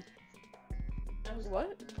like it.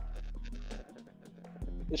 What?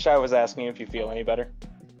 Shy was asking if you feel any better.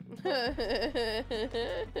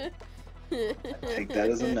 Take that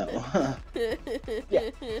as a no. Yeah.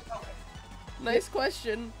 Nice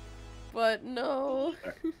question, but no.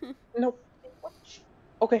 Nope.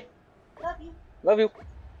 Okay. Love you. Love you.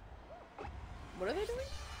 What are they doing?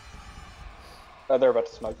 They're about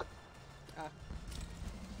to smoke.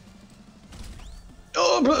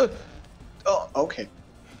 Oh, okay.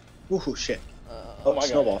 Ooh, shit. Oh my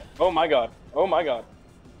snowball. god. Oh my god. Oh my god.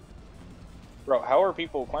 Bro, how are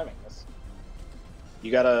people climbing this?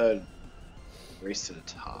 You gotta race to the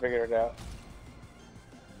top. Figured it out.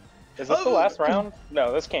 Is this the last round?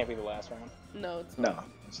 No, this can't be the last round. No, it's not. No.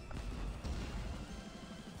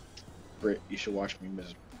 Britt, you should watch me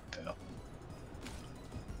fail.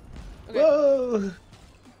 Okay. Whoa!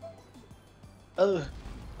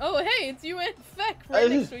 Oh, hey, it's you and Feck right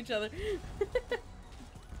next to each other.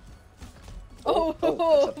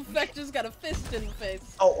 Feck just got a fist in the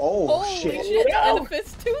face. Oh, Holy shit. shit, No. and a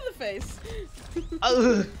fist to the face.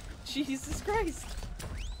 Jesus Christ.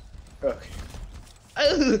 Okay.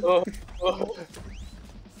 Oh.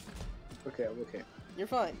 Okay, I'm okay. You're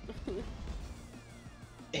fine.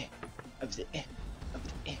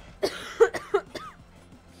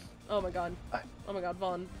 Oh my god. Oh my god,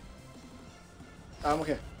 Vaughn. I'm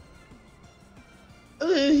okay.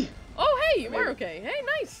 Oh, hey, you I made are it. okay. Hey,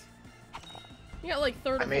 nice. You got like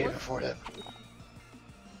third I or made it fourth. before them.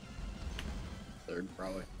 Third,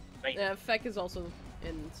 probably. Yeah, Feck is also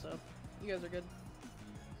in, so you guys are good.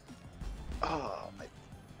 Oh,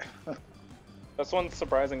 my... This one's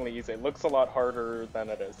surprisingly easy. It looks a lot harder than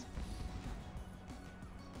it is.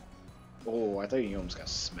 Oh, I thought you almost got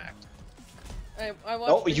smacked. I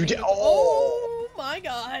watched Oh, the you did. video- Oh my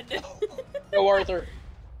god. Go, Arthur.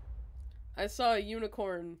 I saw a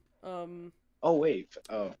unicorn Oh, wait.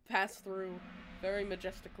 Oh. pass through very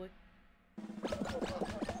majestically.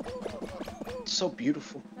 It's so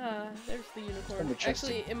beautiful. Ah, there's the unicorn. majestic.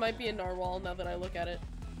 Actually, it might be a narwhal now that I look at it.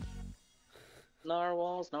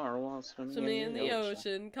 Narwhals. Swimming in the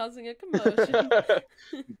ocean, causing a commotion.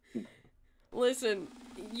 Listen,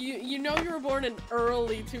 you know you were born in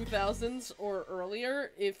early 2000s or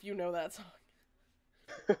earlier if you know that song.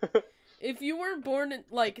 If you were born in,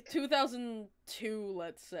 like, 2002,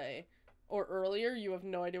 let's say, or earlier, you have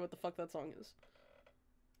no idea what the fuck that song is.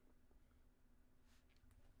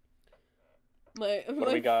 What do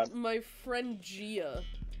we got? My friend Gia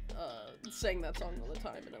sang that song all the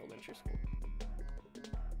time in elementary school.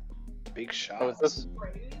 Big shot. Oh, is this?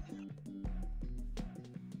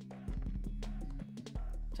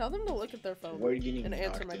 Tell them to look at their phone Where are you getting and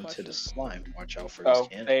answer knocked my into question. the slime? Watch out for Oh, this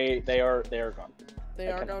cannon. they are gone. They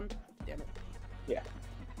I are can- gone? Damn it. Yeah.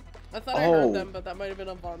 I thought I heard Oh. them, but that might have been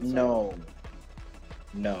a Vaughn song. No.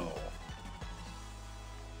 No.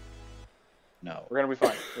 No. We're gonna be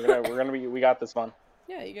fine. We got this one.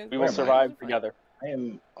 Yeah, you guys. We Where will am I? survive You're fine. together. I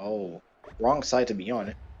am. Oh. Wrong side to be on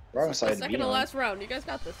it. Wrong It's side the to second be to on. last round. You guys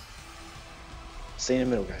got this. Stay in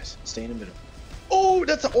the middle, guys. Stay in the middle. Oh,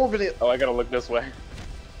 that's an orbital. Oh, I gotta look this way.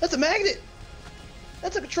 That's a magnet.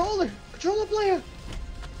 That's a controller. Controller player.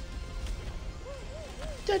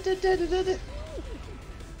 Da, da, da, da, da, da.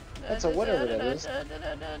 That's a whatever that is.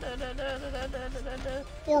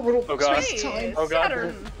 Orbital Oh god. Hey, time. Oh god.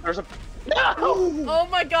 Saturn. There's a. No! Oh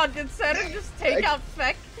my god, did Saturn just take out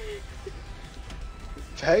Feck?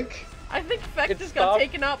 Feck? I think Feck It just got stopped.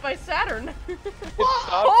 taken out by Saturn. It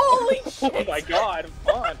stopped. Holy shit! Oh my god,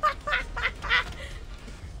 fun.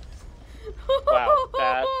 Wow,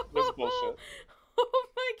 that was bullshit. Oh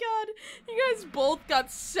my god, you guys both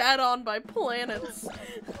got sat on by planets.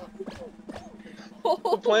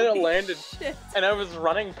 The planet landed, shit. and I was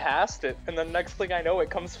running past it, and the next thing I know,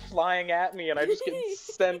 it comes flying at me, and I just get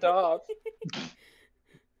sent off.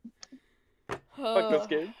 Fuck this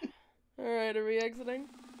game. Alright, are we exiting?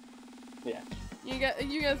 Yeah. You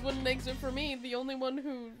guys wouldn't exit for me, the only one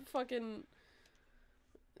who fucking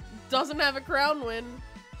doesn't have a crown win.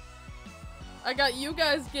 I got you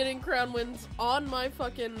guys getting crown wins on my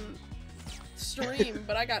fucking stream,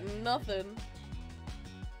 but I got nothing.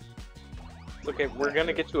 It's okay, we're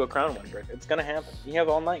gonna get you a crown win, Rick. It's gonna happen. You have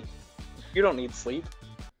all night. You don't need sleep.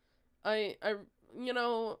 You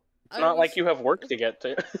know... It's not like you have work to get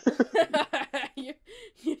to.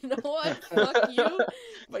 you know what? Fuck you,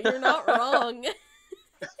 but you're not wrong.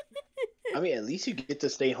 I mean, at least you get to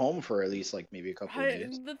stay home for at least, like, maybe a couple of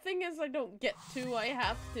days. The thing is, I don't get to, I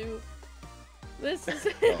have to. This is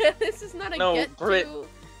this is not a No, get Britt. to.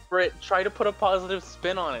 Britt, try to put a positive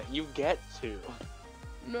spin on it. You get to.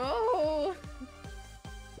 No.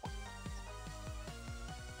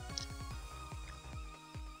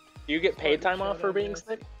 Do you get paid time off for Shut up, being yes.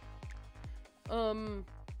 sick?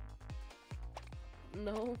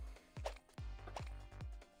 No.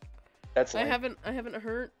 That's I lame. haven't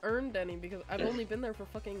earned any because I've only been there for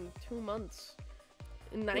fucking 2 months.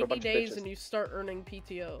 In What a 90 bunch of days bitches. and you start earning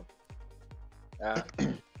PTO. Ah,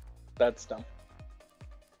 that's dumb.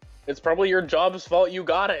 It's probably your job's fault you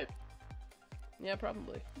got it. Yeah,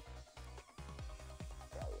 probably.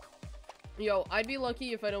 Yo, I'd be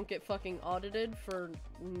lucky if I don't get fucking audited for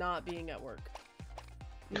not being at work.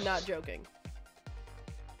 Not joking.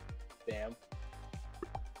 Damn.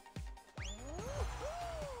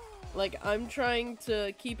 Like, I'm trying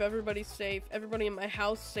to keep everybody safe, everybody in my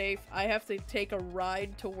house safe. I have to take a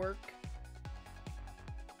ride to work.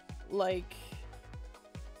 Like,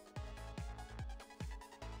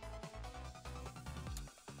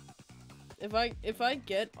 if I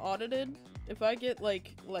get audited, if I get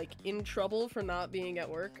like in trouble for not being at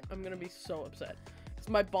work, I'm gonna be so upset. 'Cause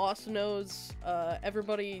my boss knows,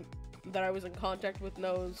 everybody that I was in contact with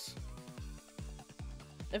knows.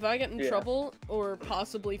 If I get in trouble or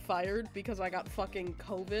possibly fired because I got fucking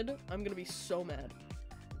COVID, I'm gonna be so mad.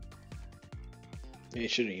 They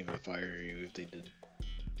shouldn't even fire you if they did.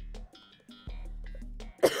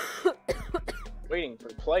 Waiting for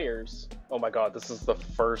players. Oh my god, this is the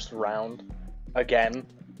first round. Again.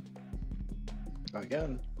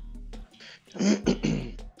 Again.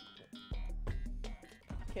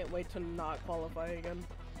 Can't wait to not qualify again.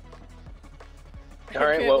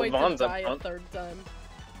 Alright, well, Vaughn's up a front. third time.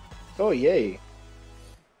 Oh, yay.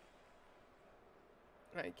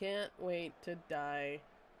 I can't wait to die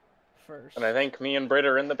first. And I think me and Britt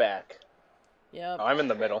are in the back. Yep. Oh, I'm in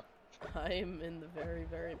the middle. I'm in the very,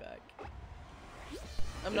 very back.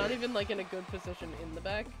 I'm not even, like, in a good position in the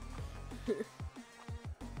back.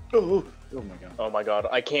 Oh my god. Oh my god,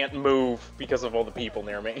 I can't move because of all the people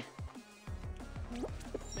near me.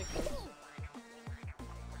 Makes sense.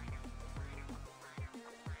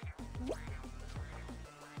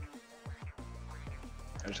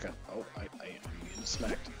 I just got. Oh, I'm getting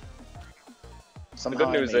smacked. The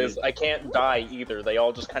Somehow good news I made is, I can't die either. They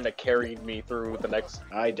all just kind of carried me through the next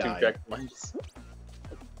I two died. checkpoints.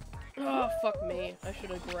 Oh, fuck me. I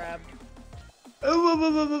should have grabbed.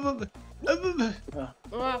 Oh,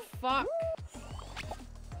 Oh, fuck.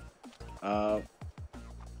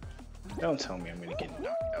 don't tell me I'm gonna get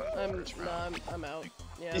knocked out. I'm out.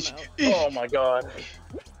 Yeah, I'm out. Oh my god.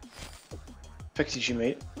 Fixie, you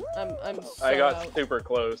mate. I'm so I got out. super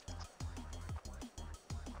close.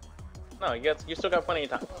 No, you still got plenty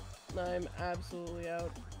of time. I'm absolutely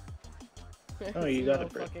out. Oh, you There's got no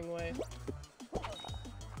it, Britt. fucking way.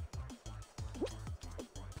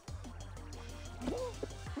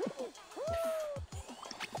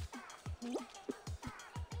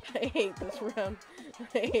 I hate this round.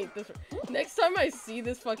 I hate this. Next time I see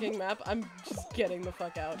this fucking map, I'm just getting the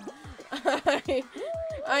fuck out.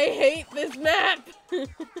 I hate this map!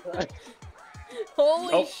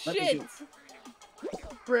 Holy shit!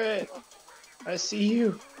 Britt, I see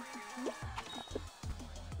you.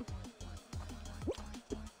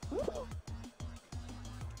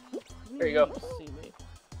 There you go. See me.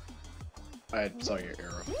 I saw your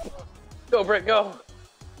arrow. Go, Britt, go!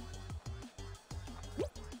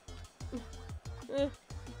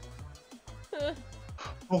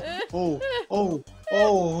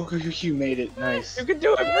 Oh, you made it. Nice. You can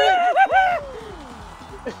do it, Britt!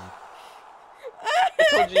 I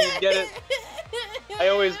told you you'd get it. I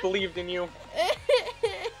always believed in you.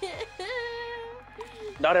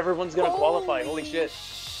 Not everyone's gonna qualify, holy shit.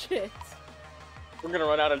 We're gonna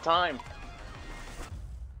run out of time.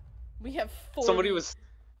 We have 40.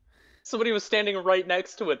 Somebody was standing right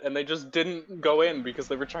next to it and they just didn't go in because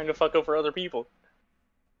they were trying to fuck over other people.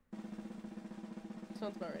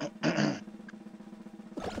 Sounds about right.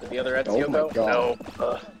 Did the other Ezio my go? God.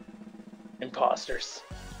 No. Imposters.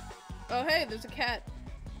 Oh hey, there's a cat.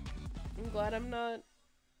 I'm glad I'm not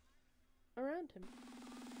around him.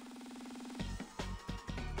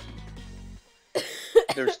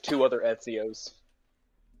 There's two other Ezios.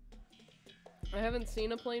 I haven't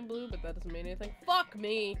seen a plain blue, but that doesn't mean anything. Fuck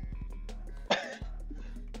me!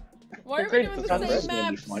 Why are we doing the same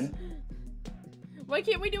maps? Why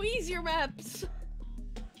can't we do easier maps?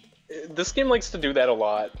 This game likes to do that a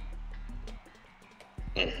lot.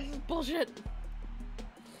 This is bullshit.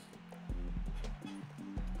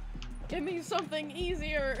 Give me something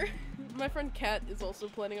easier. My friend Kat is also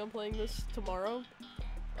planning on playing this tomorrow.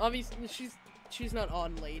 Obviously, she's not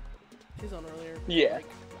on late. She's on earlier. Yeah. Like,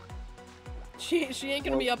 she ain't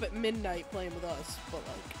gonna be up at midnight playing with us, but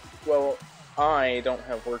like. Well, I don't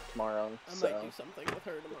have work tomorrow, I so. might do something with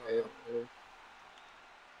her tomorrow.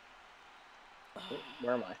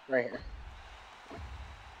 Where am I? Right here.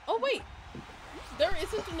 Oh wait, there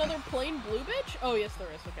isn't another plain blue bitch? Oh yes, there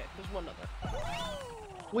is. Okay, there's one other.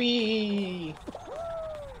 Wee.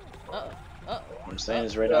 I'm saying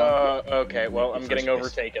is right now. Okay, well, I'm getting place.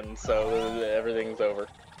 overtaken, so everything's over.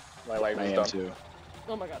 My life I is am done. too.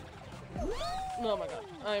 Oh my god. Oh my god.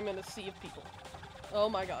 I'm in a sea of people. Oh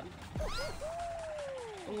my god.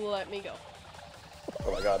 Let me go.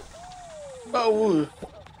 Oh my god. Oh.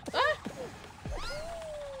 Ah!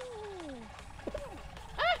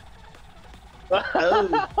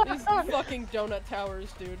 Oh. These fucking donut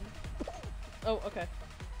towers, dude. Oh, okay.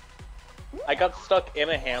 I got stuck in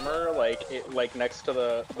a hammer, like next to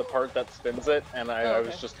the part that spins it, and I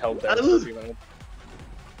was just held there for a few minutes.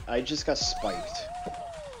 I just got spiked.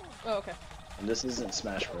 Oh, okay. And this isn't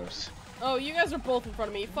Smash Bros. Oh, you guys are both in front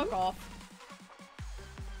of me. Fuck off.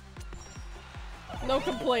 No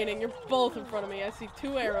complaining. You're both in front of me. I see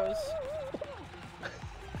 2 arrows.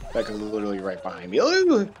 That is literally right behind me.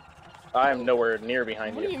 Ooh! I'm nowhere near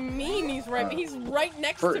behind What do you mean he's right? He's right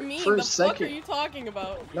next to me. The fuck are you talking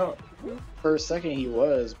about? No, for a second he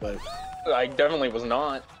was, but I definitely was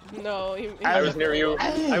not. No, I was near you.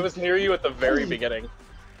 I was near you at the very beginning.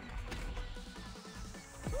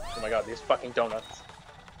 Oh my god, these fucking donuts.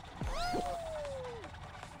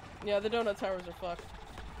 Yeah, the donut towers are fucked.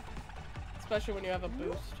 Especially when you have a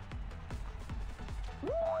boost.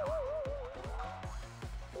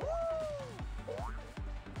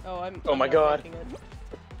 Oh my god. Making it.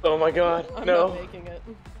 Oh my god. I'm no. not making it.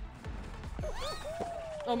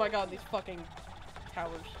 Oh my god, these fucking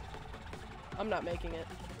towers. I'm not making it.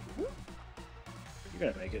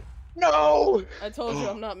 you're gonna make it. No! I told you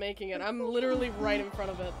I'm not making it. I'm literally right in front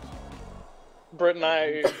of it. Britt and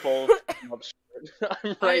I both come up short.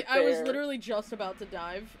 I'm right I was there. literally just about to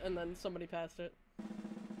dive, and then somebody passed it.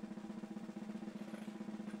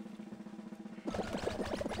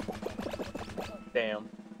 Damn.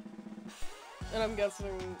 And I'm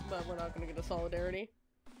guessing that we're not gonna get a solidarity.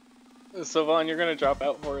 So Vaughn, you're gonna drop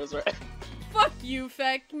out for us, right? Fuck you,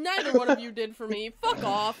 Feck. Neither one of you did for me. Fuck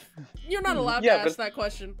off. You're not allowed to ask that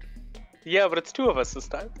question. Yeah, but it's 2 of us this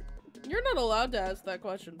time. You're not allowed to ask that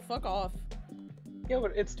question. Fuck off. Yeah,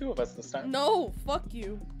 but it's 2 of us this time. No, fuck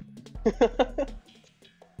you.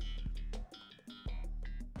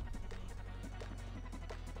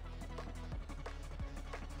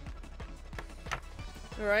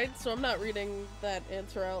 Alright, so I'm not reading that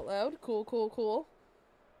answer out loud. Cool, cool, cool.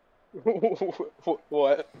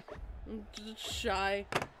 What? I'm just shy.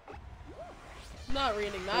 Not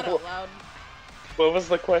reading that out loud. What was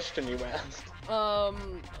the question you asked?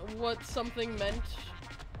 What something meant.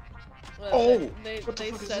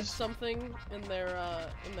 They said something in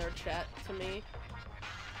their chat to me.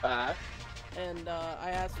 And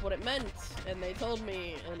I asked what it meant, and they told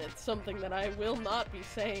me, and it's something that I will not be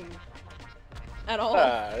saying at all.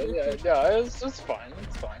 Yeah, it's fine.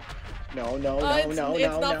 It's fine. No, no, It's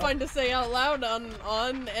not no. fun to say out loud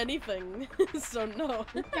on anything, so no.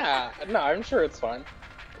 Yeah, no, I'm sure it's fine.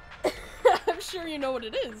 I'm sure you know what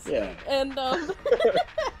it is. Yeah. And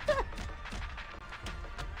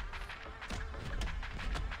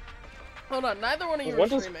hold on, neither one of you are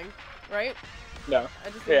streaming, right? No. I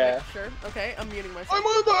just need to make sure. Okay, I'm muting myself.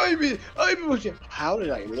 How did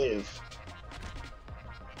I live?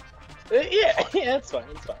 Yeah, it's fine.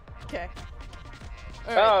 It's fine. Okay.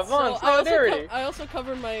 Alright, Vaughn, so I also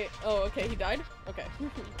covered my... Oh, okay, he died? Okay,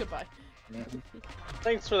 goodbye.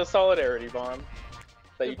 Thanks for the solidarity, Vaughn.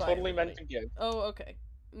 That Goodbye, you totally everybody. meant to give. Oh, okay.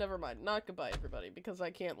 Never mind. Not goodbye, everybody, because I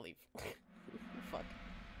can't leave. Fuck.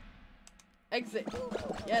 Exit.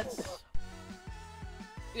 Yes.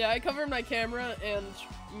 Yeah, I covered my camera and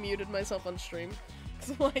muted myself on stream.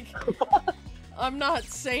 So, like, I'm not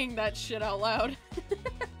saying that shit out loud.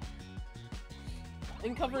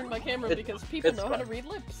 And covering my camera because people know how to read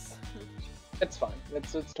lips. It's fine.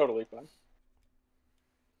 It's totally fine.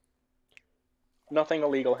 Nothing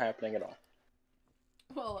illegal happening at all.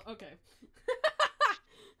 Well, okay.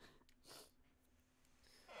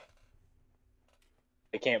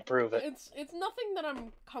 They can't prove it. It's nothing that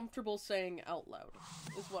I'm comfortable saying out loud,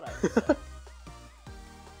 is what I would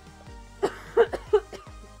say.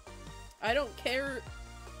 I don't care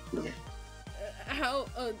how,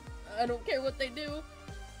 I don't care what they do.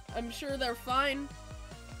 I'm sure they're fine.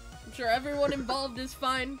 I'm sure everyone involved is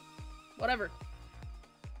fine. Whatever.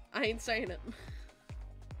 I ain't saying it.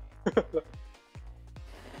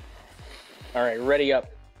 Alright, ready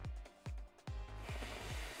up.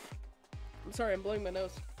 I'm sorry, I'm blowing my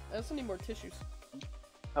nose. I also need more tissues.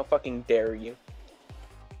 How fucking dare you?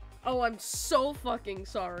 Oh, I'm so fucking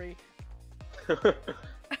sorry.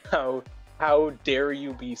 How dare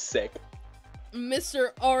you be sick?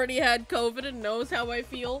 Mr. already had COVID and knows how I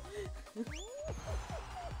feel.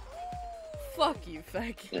 Fuck you,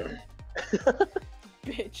 Feck.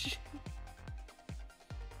 Bitch.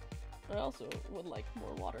 I also would like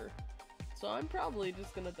more water. So I'm probably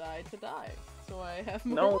just gonna die to die. So I have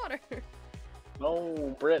more water.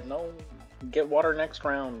 No, Britt, no. Get water next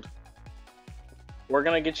round. We're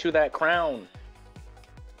gonna get you that crown.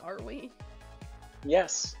 Are we?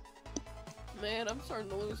 Yes. Man, I'm starting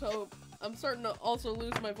to lose hope. I'm starting to also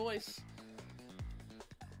lose my voice.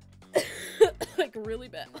 Like, really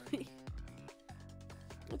badly.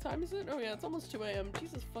 What time is it? Oh yeah, it's almost 2 AM.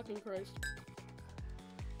 Jesus fucking Christ.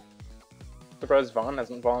 Surprised Vaughn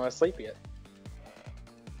hasn't fallen asleep yet.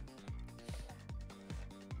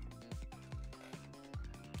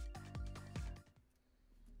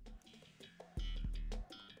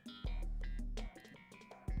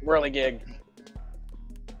 Whirligig.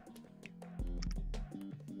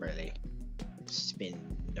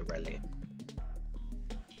 Spinnerelli.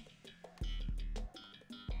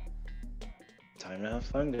 Time to have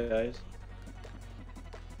fun, guys.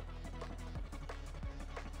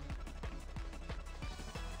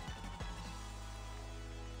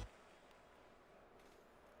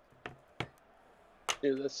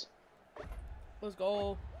 Do this. Let's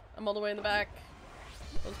go. I'm all the way in the back.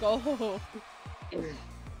 Let's go.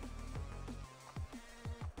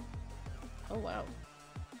 Oh wow.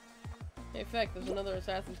 Hey, Feck, there's another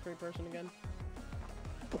Assassin's Creed person again.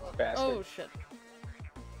 Bastard. Oh shit.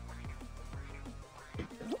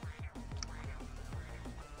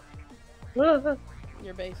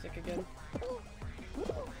 You're basic again.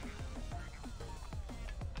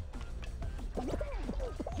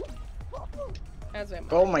 As am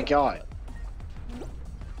I. Oh my god.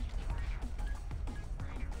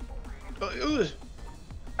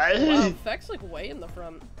 Wow, Feck's like way in the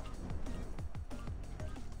front.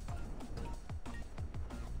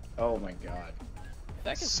 Oh my god.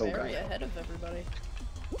 Feck is So very bad. ahead of everybody.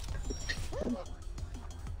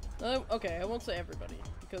 Okay, I won't say everybody,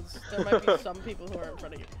 because there might be some people who are in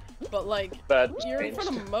front of you. But like, That you're in front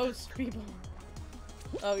changed. of most people.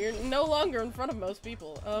 Oh, you're no longer in front of most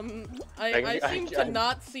people. I seem to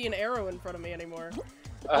not see an arrow in front of me anymore.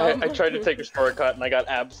 I tried to take a shortcut and I got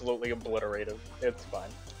absolutely obliterated. It's fine.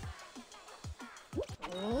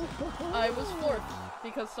 I was fourth,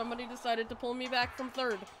 because somebody decided to pull me back from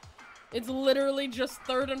third. It's literally just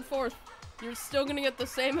third and fourth. You're still gonna get the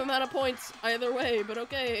same amount of points either way, but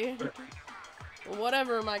okay.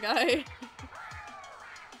 Whatever, my guy.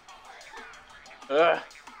 Ugh.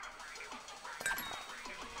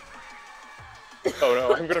 Oh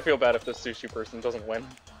no, I'm gonna feel bad if this sushi person doesn't win.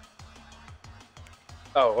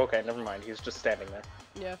 Oh, okay, never mind. He's just standing there.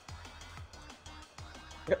 Yeah.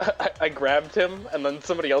 I grabbed him, and then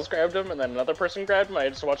somebody else grabbed him, and then another person grabbed him. I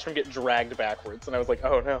just watched him get dragged backwards, and I was like,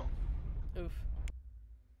 oh no. Oof.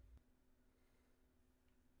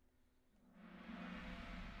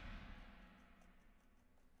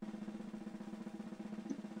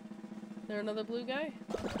 There another blue guy?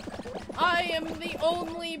 I am the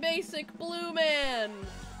only basic blue man!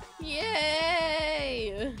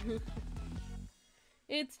 Yay!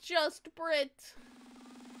 It's just Brit.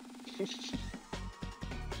 It's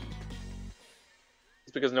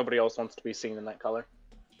because nobody else wants to be seen in that color.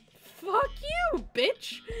 Fuck you,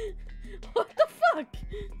 bitch! What the fuck?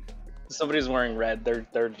 Somebody's wearing red,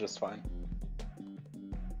 they're just fine.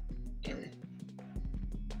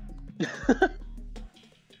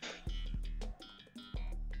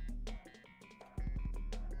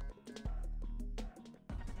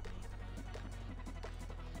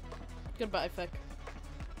 Goodbye, Feck.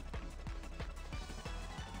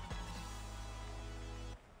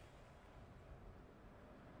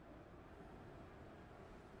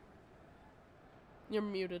 You're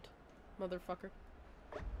muted, motherfucker.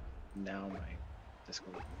 Now my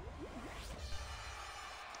Discord.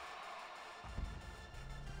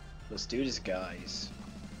 Let's do this, guys.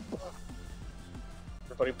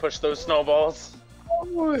 Everybody push those snowballs. Oh,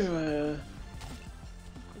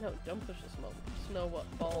 No, don't push the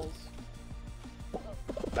snowballs.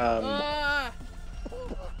 um, Ah!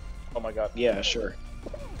 Oh my god. yeah, sure.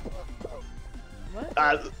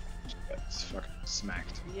 What? It's fucking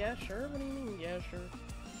smacked. Yeah, sure? What do you mean, yeah, sure?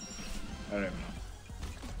 I don't even know.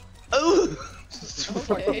 Oh!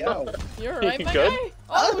 Okay. Hell. You're right, You my good? guy?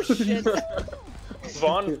 Oh, shit!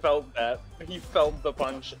 Vaughn felt that. He felt the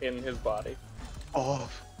punch in his body. Oh.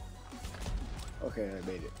 Okay, I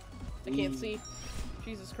made it. I can't see.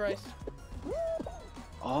 Jesus Christ.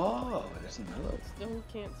 Oh, there's another. Still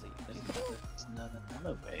can't see. There's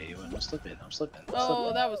another way. I'm slipping. I'm slipping. I'm Oh,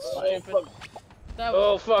 slipping. that was Oh, stupid. fuck. That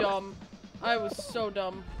Oh, was fuck. dumb. I was so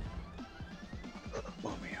dumb.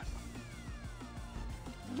 Oh man.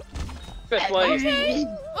 Fifth place. Okay,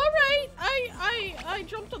 alright, I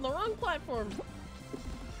jumped on the wrong platform.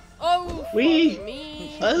 Oh, fuck Wee.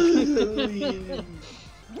 me.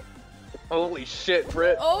 Holy shit,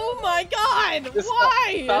 Britt. Oh my god, Just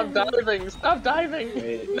why? Stop diving! Stop diving!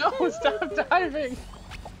 Wait. No, stop diving!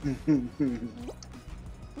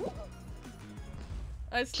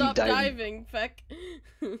 I stopped diving. diving, Feck.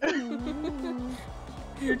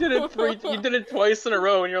 You did it you did it twice in a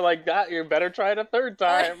row, and you're like, that. You better try it a third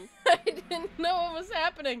time. I didn't know what was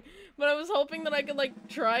happening, but I was hoping that I could, like,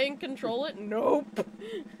 try and control it. Nope.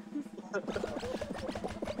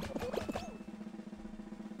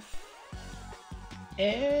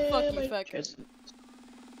 Fuck you, Feck.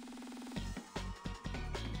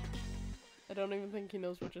 I don't even think he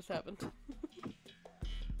knows what just happened.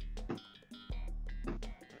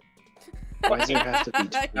 Why does it have to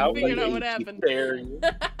be You figured out what happened. Dare you?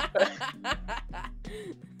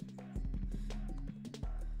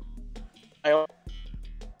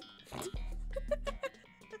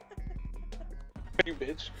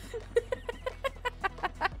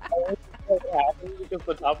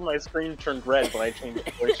 of my screen turned red when I changed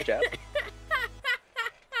the voice chat.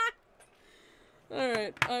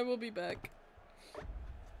 Alright, I will be back.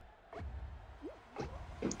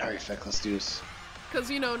 Alright, Feck, let's do this.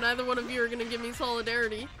 Because, you know, neither one of you are gonna give me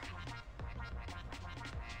solidarity.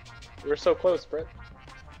 We're so close, Brett.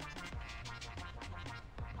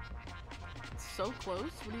 So close?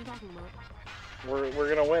 What are you talking about?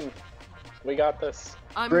 We're gonna win. We got this.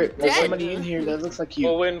 I'm Britt, there's dead! somebody in here that looks like you.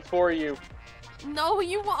 We'll win for you. No,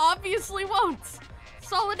 you obviously won't!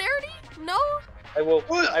 Solidarity? No? I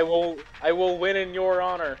will win in your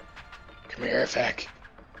honor. Come here, Feck.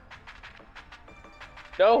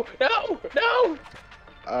 No, no, no!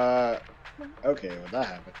 Okay, well that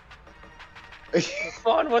happened.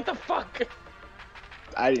 Vaughn, what the fuck?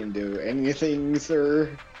 I didn't do anything,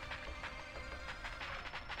 sir.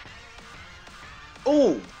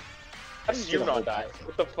 Oh! How did you not die?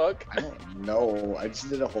 What the fuck? I don't know. I just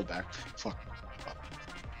did a whole back. Fuck.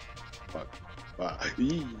 Fuck.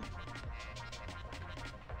 Eee.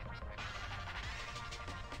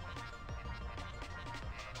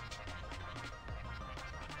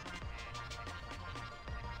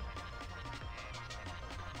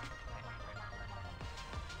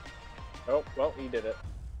 Oh, well, he did it.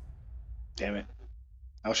 Damn it.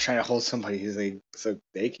 I was trying to hold somebody so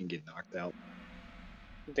they can get knocked out.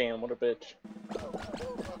 Damn, what a bitch.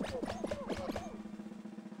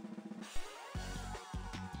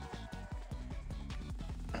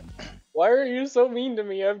 Why are you so mean to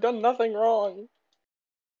me? I've done nothing wrong.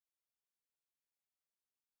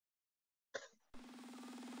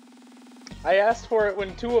 I asked for it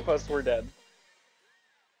when 2 of us were dead.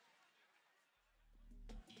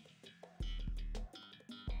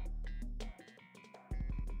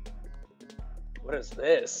 What is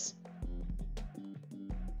this?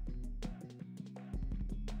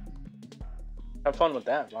 Have fun with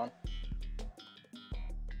that, Vaughn.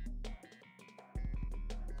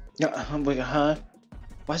 Yeah, I'm like, huh?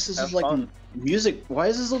 Why is this Have like fun. music? Why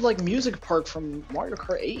is this look like Music Park from Mario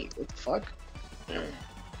Kart 8? What the fuck?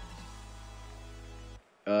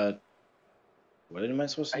 What am I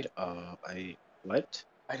supposed to do? What?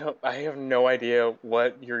 I have no idea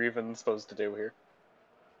what you're even supposed to do here.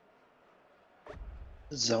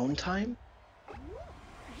 Zone time?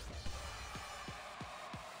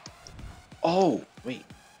 Oh, wait.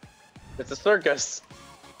 It's a circus.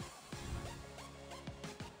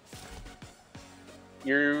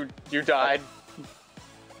 You died.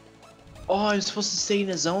 Oh, I'm supposed to stay in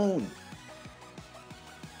a zone.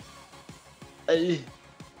 Okay.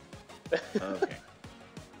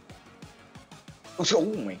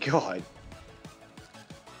 Oh my god.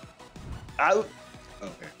 Out.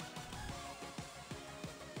 Okay.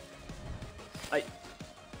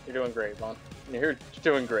 You're doing great, Vaughn. You're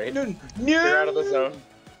doing great. No, You're out of the zone.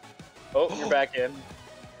 Oh, you're back in.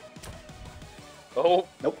 Oh.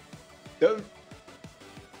 Nope. No.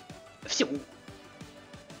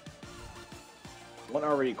 One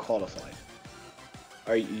already qualified.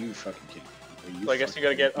 Are you fucking kidding me? Are you So I guess you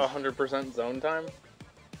gotta get fucking 100% zone time?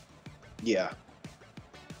 Yeah.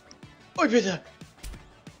 Oh, bitte!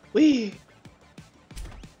 Wee!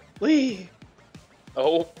 Wee!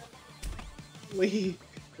 Oh. Wee!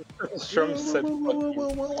 Strum said fuck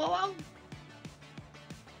you.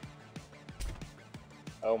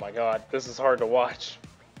 Oh my god, this is hard to watch.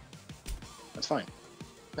 That's fine.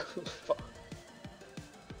 Fuck.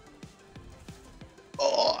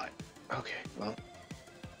 Oh! Okay, well.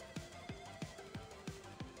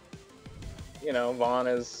 You know, Vaughn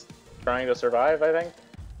is trying to survive, I think.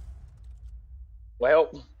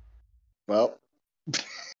 Well. Well.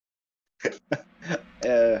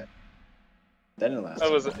 That didn't last.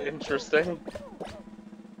 That was interesting.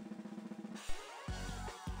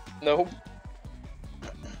 Nope.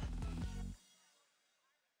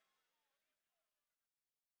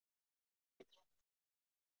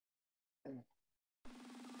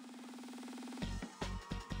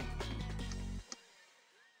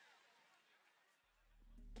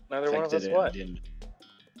 Neither one of us what? I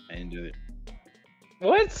didn't do it.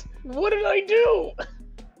 What? What did I do?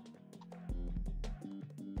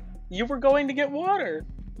 You were going to get water.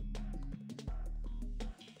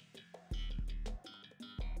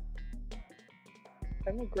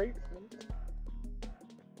 I'm a great friend.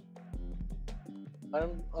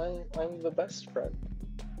 I'm the best friend.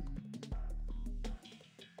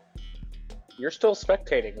 You're still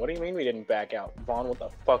spectating. What do you mean we didn't back out? Vaughn, what the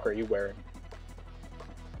fuck are you wearing?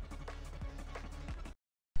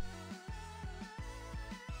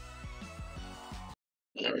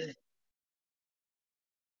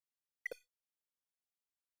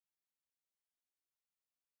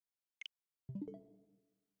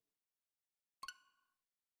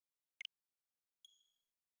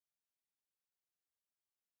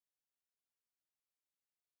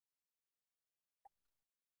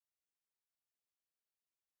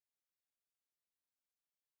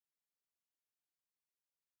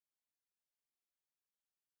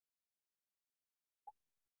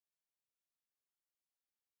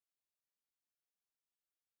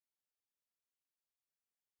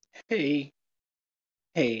 Hey,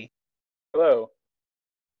 hey, Hello.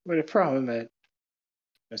 what a problem at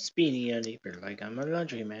a speedy neighbor like I'm a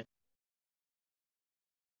laundryman.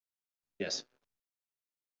 Yes.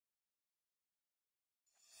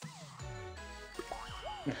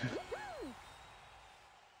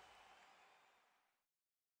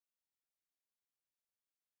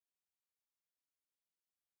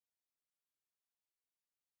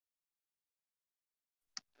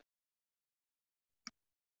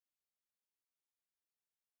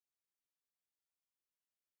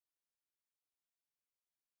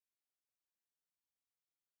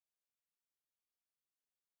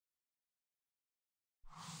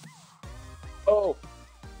 Oh,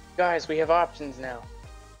 guys, we have options now.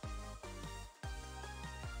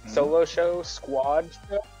 Hmm? Solo show, squad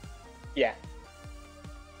show. Yeah.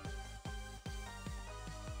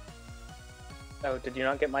 Oh, did you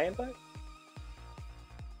not get my invite?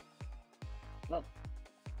 No.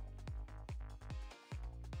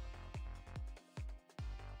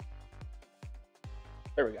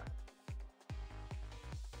 There we go.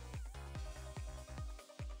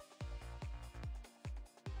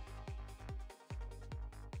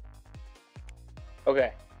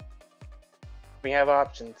 Okay. We have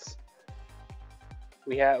options.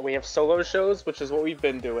 We have solo shows, which is what we've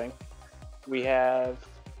been doing. We have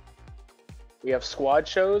squad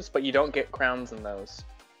shows, but you don't get crowns in those.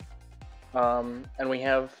 And we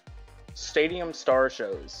have stadium star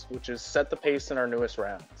shows, which is set the pace in our newest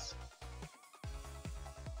rounds.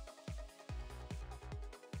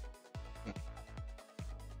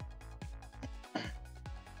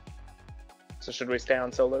 So should we stay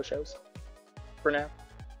on solo shows for now?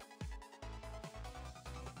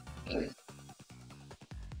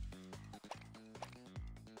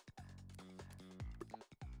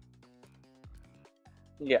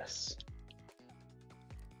 Yes.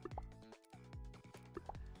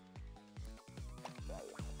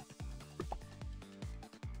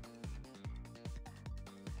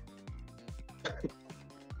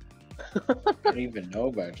 I don't even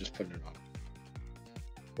know, but I just put it on.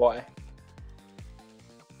 Why?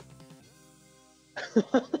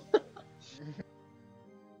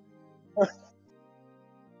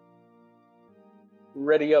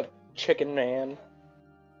 Ready up, chicken man.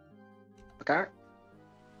 Okay.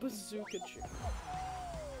 Bazooka chicken.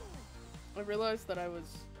 I realized that I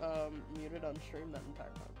was muted on stream that entire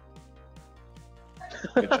time.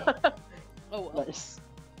 Good job. Oh well. Nice.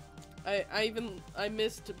 I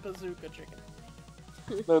missed bazooka chicken.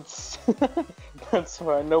 That's that's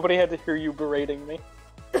fine. Nobody had to hear you berating me.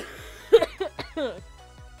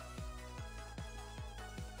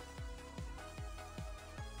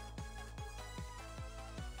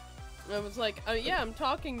 I was like, oh yeah, I'm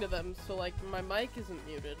talking to them, so like my mic isn't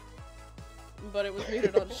muted. But it was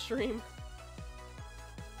muted on stream.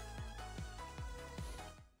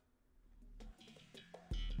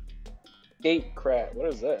 Gate crat. What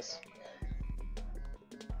is this?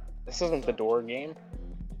 This isn't the door game.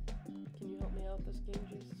 Can you help me out this game,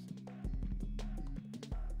 Jesus?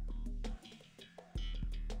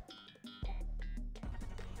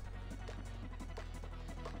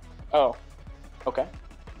 Oh. Okay.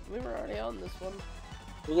 We were already on this one.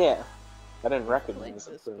 Yeah. I didn't Like recognize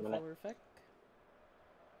it this for a minute. before, Feck.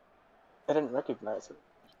 I didn't recognize it.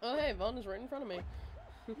 Oh hey, Vaughn is right in front of me.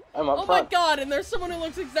 I'm up Oh front. my god, and there's someone who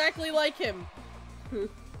looks exactly like him! Oh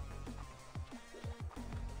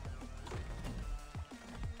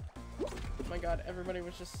my god, everybody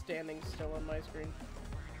was just standing still on my screen.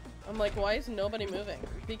 I'm like, why is nobody moving?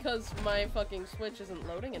 Because my fucking Switch isn't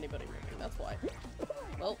loading anybody moving, that's why.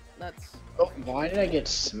 Well, that's... Oh, why did I get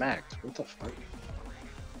smacked? What the fuck?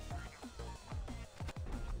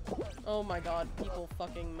 Oh my god, people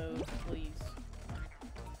fucking move, please.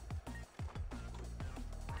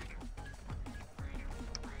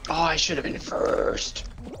 Oh, I should have been first.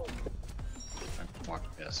 I'm fucking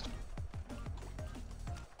pissed.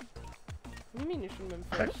 What do you mean you shouldn't have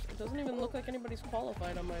been first? It doesn't even look like anybody's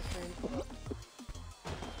qualified on my screen.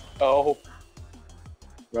 Oh.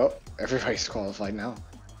 Well, everybody's qualified now.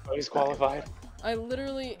 He's qualified. I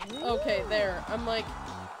literally... Okay, there. I'm like...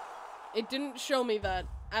 It didn't show me that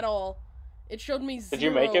at all. It showed me 0 Did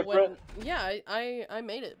you make it, when... Britt? Yeah, I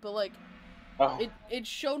made it, but like... Oh. It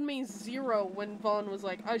showed me 0 when Vaughn was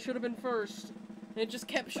like, I should have been first. And it just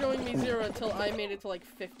kept showing me 0 until I made it to like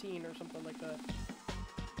 15 or something like that.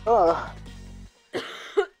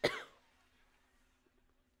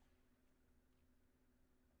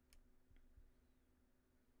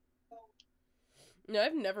 No,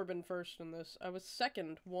 I've never been first in this. I was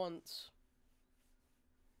second once.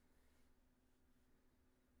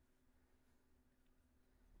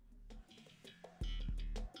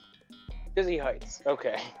 Dizzy Heights.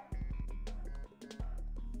 Okay.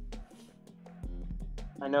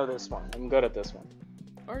 I know this one. I'm good at this one.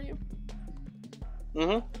 Are you?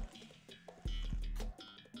 Mm-hmm.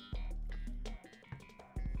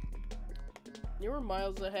 You were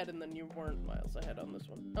miles ahead, and then you weren't miles ahead on this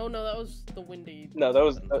one. Oh no, that was the windy. No, that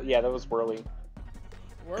was yeah, that was Whirly.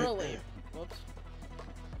 Whirly. Whoops.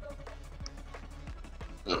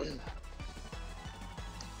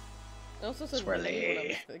 I also said windy when I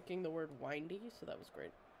was thinking the word windy, so that was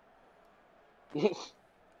great.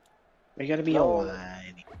 You gotta be a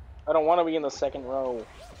whiny. I don't want to be in the second row.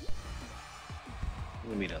 I'm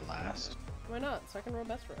gonna be the last. Why not? Second row,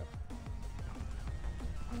 best row.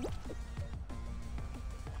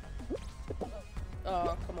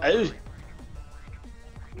 Oh, come on.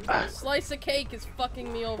 A slice of cake is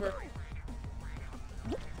fucking me over.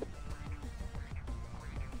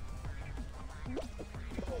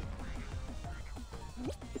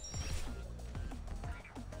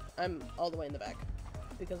 I'm all the way in the back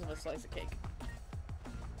because of a slice of cake.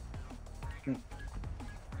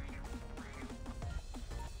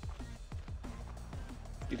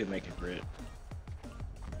 You can make it, Brit.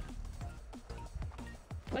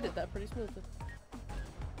 I did that pretty smoothly.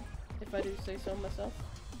 If I do say so myself.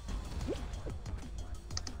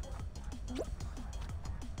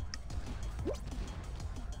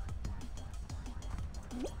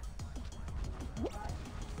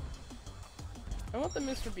 I want the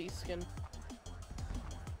Mr. Beast skin.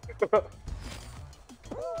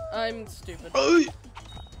 I'm stupid.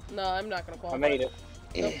 No, I'm not gonna qualify. I made it.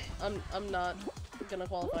 Nope, I'm not gonna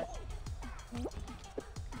qualify.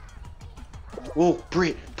 Whoa,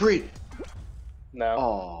 Brit! No.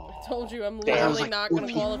 Oh. I told you I'm literally like, not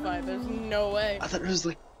gonna qualify. There's no way. I thought there was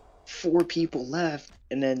like 4 people left,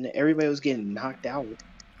 and then everybody was getting knocked out.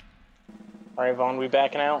 Alright, Vaughn, we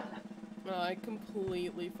backing out? No, I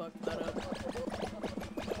completely fucked that up.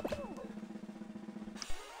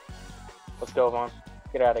 Let's go, Vaughn.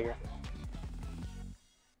 Get out of here.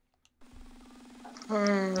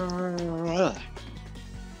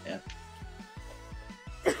 Yeah.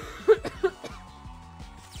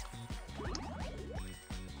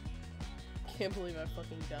 Can't believe I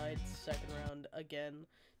fucking died second round again.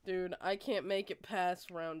 Dude, I can't make it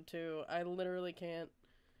past round 2. I literally can't.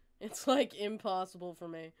 It's like impossible for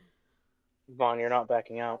me. Vaughn, you're not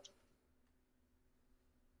backing out.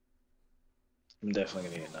 I'm definitely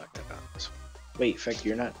gonna get knocked out this one. Wait, Feck,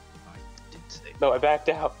 you're not. Oh, you didn't say. No, I backed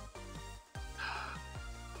out.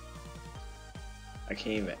 I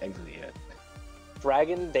can't even exit yet.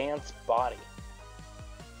 Dragon Dance Body.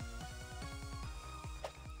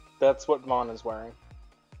 That's what Vaughn is wearing.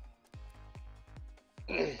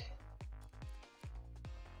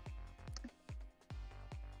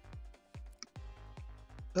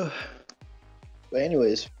 But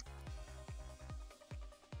anyways,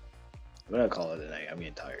 I'm gonna call it a night. I'm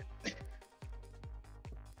getting tired.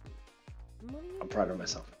 I'm proud of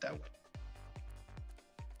myself with that one.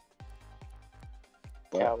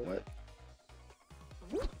 Yeah. What?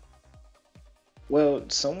 Well,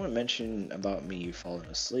 someone mentioned about me falling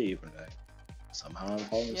asleep, and somehow I'm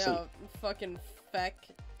falling asleep. Yeah, fucking feck.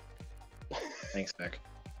 Thanks, Beck.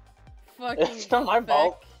 Fucking It's not my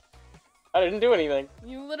fault. I didn't do anything.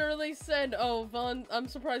 You literally said, oh, Vaughn, I'm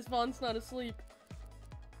surprised Vaughn's not asleep.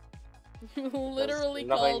 You literally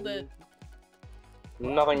called it.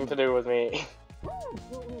 Nothing to do with me.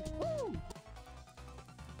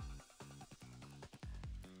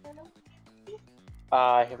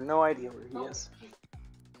 I have no idea where he is.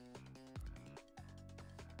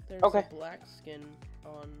 There's Okay. a black skin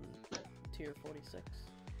on tier 46.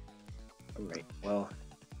 Alright, well,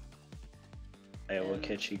 I will And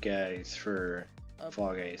catch you guys for a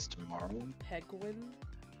Fall Guys tomorrow. Penguin.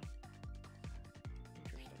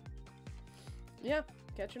 Interesting. Yeah,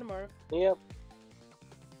 catch you tomorrow. Yep.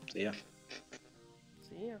 See ya.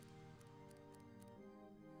 See ya.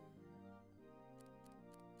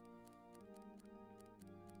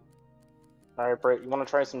 Alright, Britt, you want to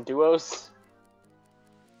try some duos?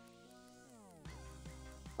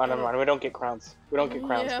 Oh, never mind. We don't get crowns. We don't get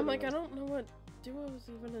crowns. Yeah, for I'm like, I duos. don't know what duos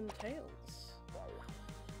even entails.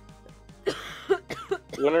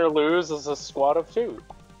 Win or lose is a squad of 2.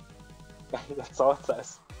 That's all it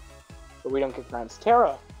says. But we don't get crowns.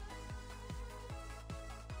 Tara!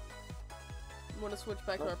 Want to switch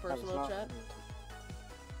back to our personal chat?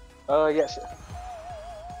 Yeah, sure.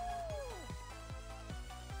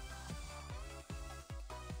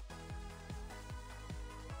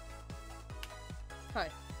 Hi.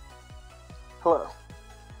 Hello.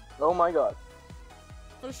 Oh my god.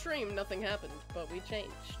 On stream, nothing happened, but we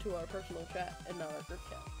changed to our personal chat and not our group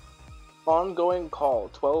chat. Ongoing call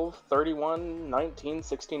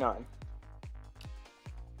 12/31/1969.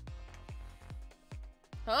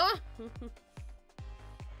 Huh?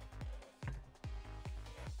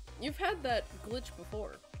 You've had that glitch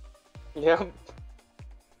before. Yep.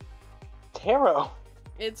 Taro.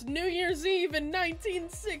 It's New Year's Eve in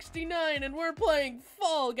 1969 and we're playing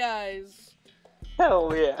Fall Guys.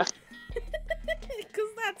 Hell yeah.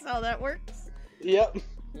 Because that's how that works. Yep.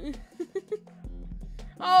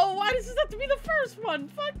 Oh, why does this have to be the first one?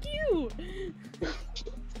 Fuck you!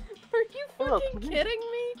 Are you fucking kidding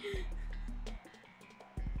me?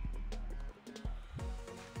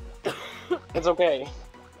 It's okay.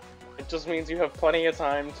 It just means you have plenty of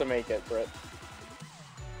time to make it, Britt.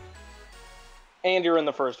 And you're in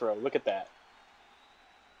the first row. Look at that.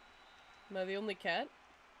 Am I the only cat?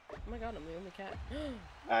 Oh my god, I'm the only cat.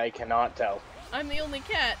 I cannot tell. I'm the only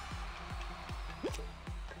cat.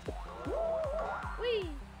 Whee!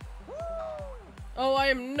 Oh, I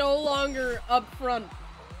am no longer up front.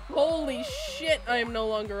 Holy shit, I am no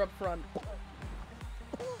longer up front.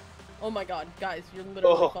 Oh my god, guys, you're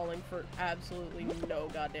literally falling for absolutely no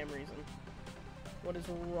goddamn reason. What is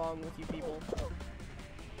wrong with you people?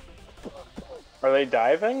 Are they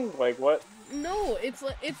diving? Like what? No, it's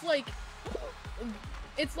like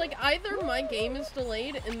either my game is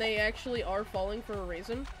delayed and they actually are falling for a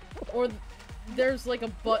reason, or there's like a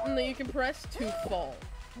button that you can press to fall.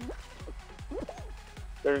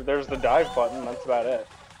 There's the dive button. That's about it.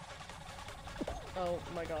 Oh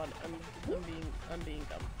my god, I'm being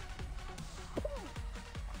dumb.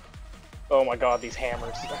 Oh my god, these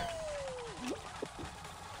hammers.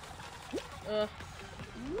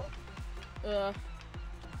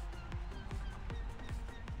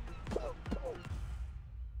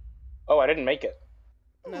 Oh, I didn't make it.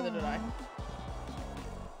 Neither did I.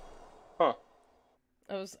 Huh.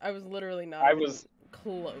 I was literally not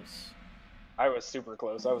close. I was super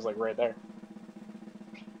close. I was like right there.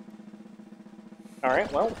 Alright,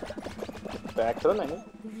 well, back to the menu.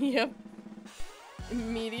 Yep.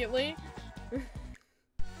 Immediately.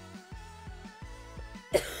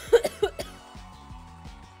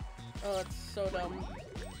 Oh, that's so dumb.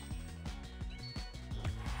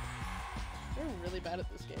 They're really bad at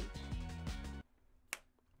this game.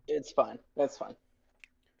 It's fine. That's fine.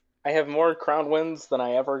 I have more crown wins than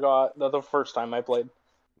I ever got the first time I played.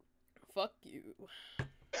 Fuck you.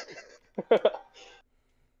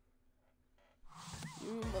 You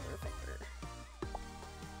motherfucker.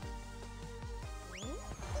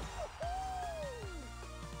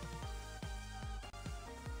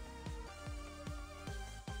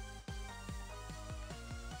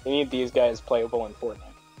 We need these guys playable in Fortnite.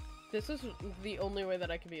 This is the only way that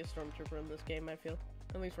I can be a stormtrooper in this game, I feel.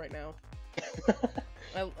 At least right now.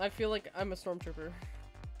 I feel like I'm a stormtrooper.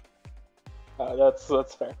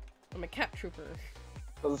 That's fair. I'm a cat trooper.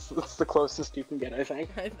 That's the closest you can get, I think.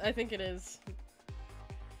 I think it is.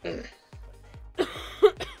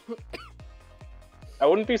 I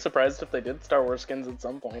wouldn't be surprised if they did Star Wars skins at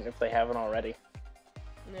some point, if they haven't already.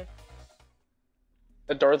 Yeah.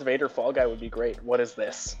 A Darth Vader Fall Guy would be great. What is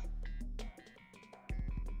this?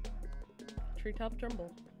 Treetop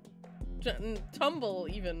Trumble. Tumble,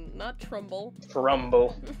 even, not Trumble.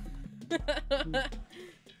 Trumble. I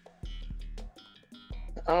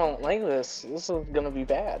don't like this. This is gonna be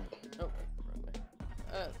bad. Oh, wrong way.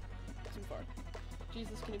 Too far.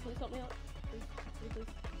 Jesus, can you please help me out? Please, please,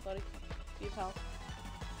 buddy. Be a pal.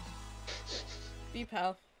 Be a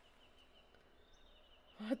pal.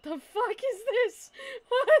 What the fuck is this?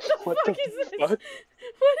 What the fuck is this? Fuck?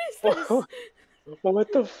 What is this?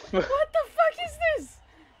 What the fuck? What the fuck is this?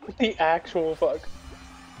 The actual fuck.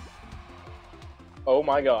 Oh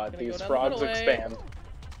my god, Gonna these go frogs the middle way. expand.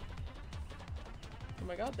 Oh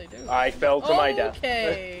my god, they do. I fell to my death.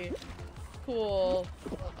 Okay. Cool.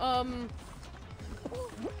 You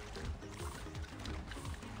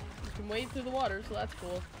can wade through the water, so that's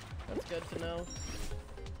cool. That's good to know.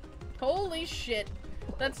 Holy shit.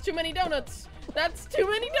 That's too many donuts. That's too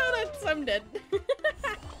many donuts. I'm dead.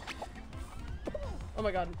 Oh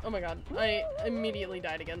my god. Oh my god. I immediately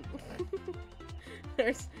died again.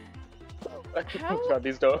 There's... How? God,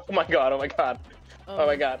 these donuts. Oh my god, oh my god. Oh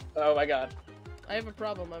my god, oh my god. I have a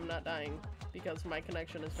problem. I'm not dying because my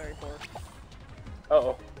connection is very poor.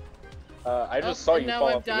 Uh-oh. I just saw you now fall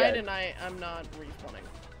I've off the died edge. and I'm not respawning.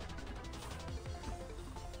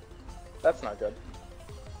 That's not good.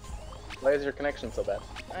 Why is your connection so bad?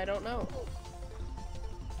 I don't know.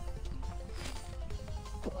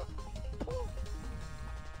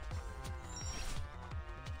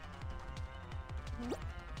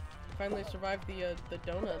 Finally survived the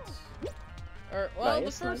donuts. Or, well,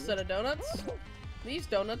 Nice, the first nice. set of donuts. These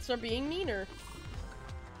donuts are being meaner.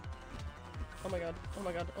 Oh my god, oh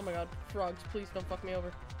my god, oh my god. Frogs, please don't fuck me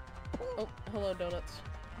over. Oh, hello, donuts.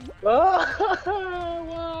 Why?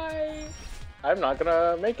 I'm not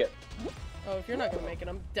gonna make it. Oh, if you're not gonna make it,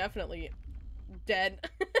 I'm definitely dead.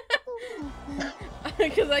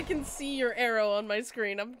 Because I can see your arrow on my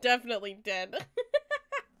screen. I'm definitely dead.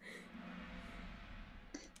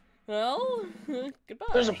 Well, goodbye.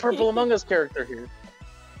 There's a Purple Among Us character here.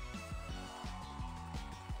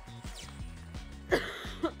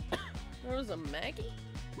 There was a Maggie?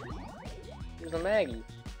 There's a Maggie.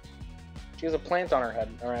 She has a plant on her head.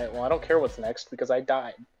 Alright, well I don't care what's next because I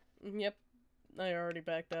died. Yep. I already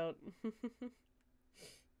backed out.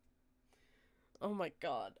 Oh my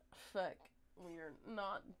god. Feck. We are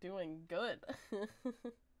not doing good.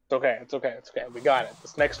 It's okay, it's okay, it's okay. We got it.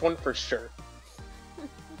 This next one for sure.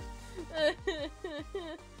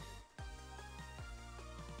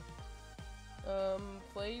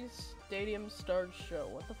 Play Stadium Stars Show.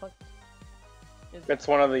 What the fuck is It's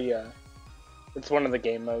one of the it's one of the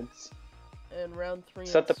game modes. And round 3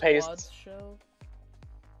 Set the pace. Squads Show.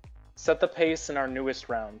 Set the pace in our newest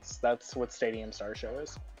rounds. That's what Stadium Star Show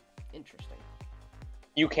is. Interesting.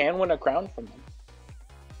 You can win a crown from them.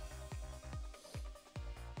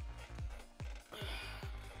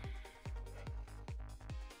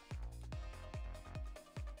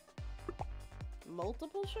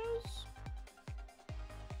 Multiple shows?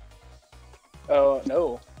 Oh,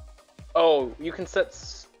 no. Oh, you can set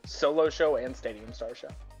solo show and Stadium Star Show.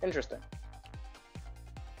 Interesting.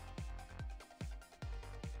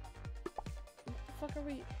 What the fuck are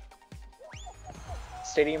we?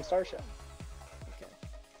 Stadium Star Show. Okay.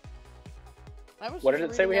 I was What did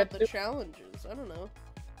it say we reading had out to the do? challenges. I don't know.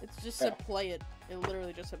 It's just said play it. It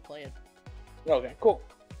literally just said play it. Okay, cool.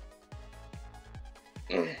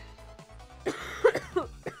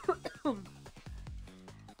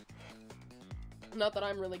 Not that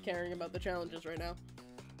I'm really caring about the challenges right now.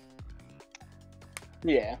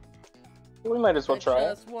 Yeah. We might as well try I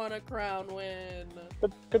it. just want a crown win.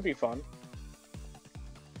 Could be fun.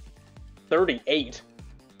 38.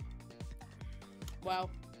 Wow.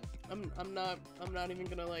 I'm not even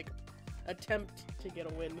gonna like attempt to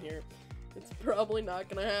get a win here. It's probably not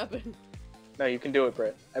gonna happen. No, you can do it,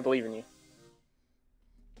 Britt. I believe in you.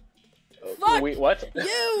 Fuck! Wait, what?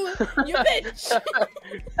 You bitch!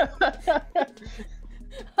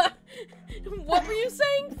 What were you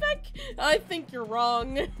saying, Feck? I think you're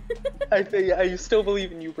wrong. I still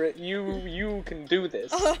believe in you, Britt. You can do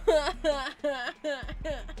this.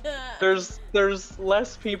 There's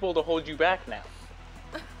less people to hold you back now.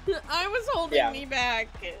 I was holding me back.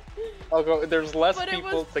 I'll go. There's less But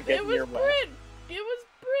people to get in your way. It was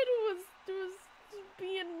Brit who was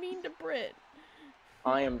being mean to Brit.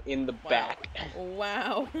 I am in the back.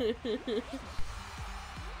 Wow.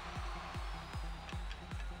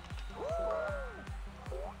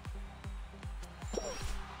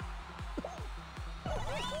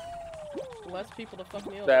 Less people to fuck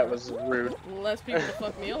me over. That was rude. Less people to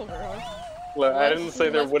fuck me over, huh? Look, I didn't say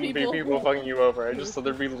there wouldn't people. be people fucking you over. I just said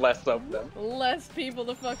there'd be less of them. Less people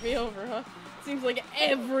to fuck me over, huh? Seems like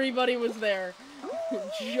everybody was there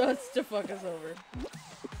just to fuck us over.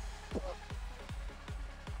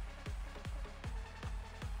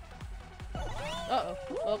 Uh-oh.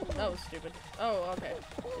 Oh, that was stupid. Oh, okay.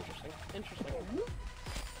 Interesting. Interesting.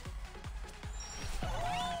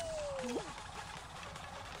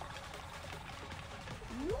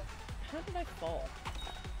 How did I fall?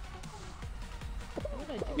 What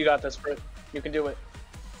did I do? You got this, Britt. You can do it.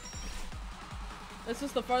 This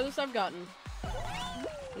is the farthest I've gotten.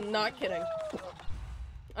 Not kidding.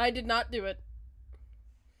 I did not do it.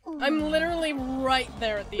 I'm literally right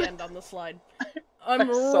there at the end on the slide. I'm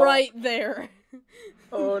right there.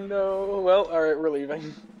 Oh no. Well, alright, we're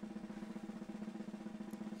leaving.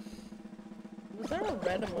 Was there a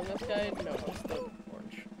red Among Us guy? No, just the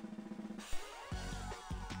orange.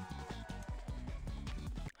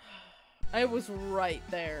 I was right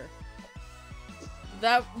there.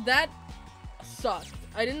 That sucked.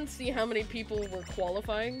 I didn't see how many people were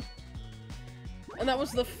qualifying. And that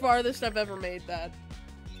was the farthest I've ever made that.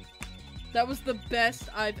 That was the best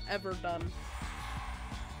I've ever done.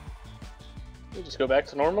 We'll just go back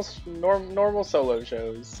to normal solo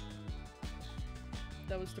shows.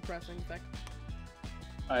 That was depressing, in fact.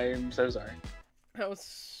 I'm so sorry. That was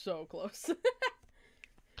so close.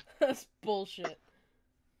 That's bullshit.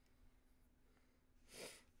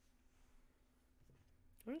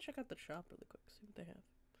 I'm gonna check out the shop really quick, see what they have.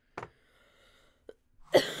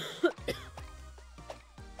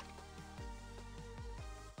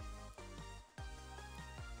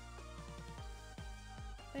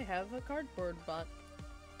 They have a cardboard bot.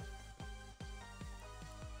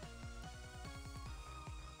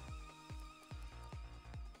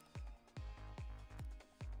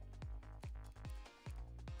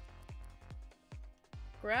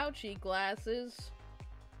 Grouchy glasses.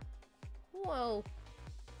 Whoa.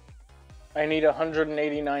 I need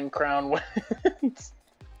 189 crown wins.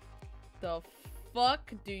 The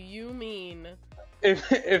fuck do you mean?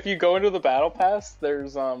 If you go into the battle pass,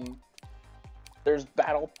 there's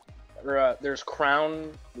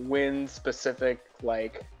crown win specific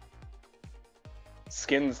like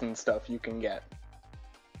skins and stuff you can get.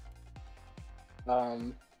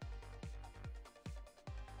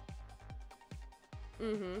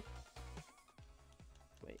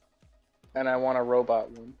 Wait. And I want a robot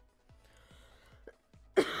one.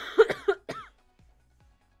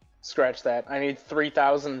 Scratch that. I need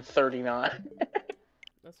 3,039.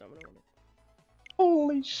 That's not what I wanted.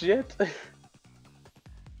 Holy shit.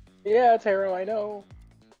 Yeah, Taro, I know.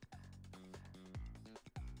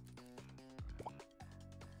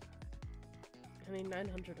 I need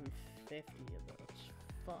 950 of those.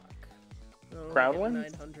 Fuck. No, Crown get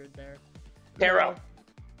wins? 900 there. Taro!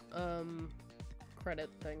 No. Credit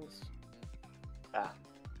things. Ah.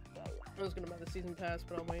 I was gonna buy the season pass,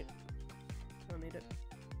 but I'll wait. I don't need it.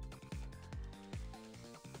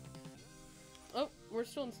 Oh, we're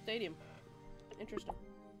still in Stadium. Interesting.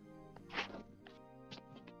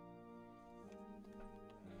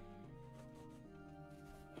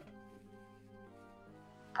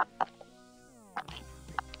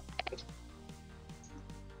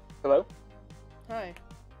 Hello? Hi.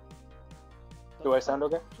 Do I sound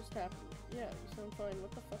okay? What just happened? Yeah, you sound fine.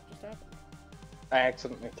 What the fuck just happened? I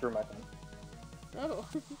accidentally threw my phone. Oh.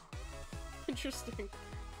 Interesting.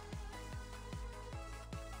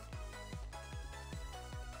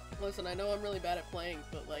 Listen, I know I'm really bad at playing,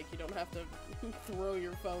 but like, you don't have to throw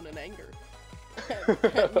your phone in anger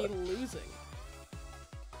at me losing.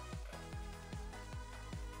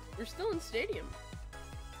 You're still in Stadium.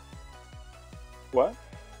 What?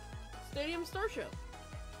 Stadium Star Show.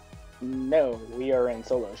 No, we are in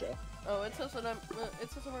solo show. Oh, it says that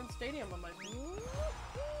it says we're in Stadium on my phone.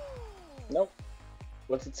 Nope.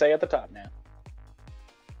 What's it say at the top now?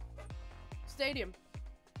 Stadium.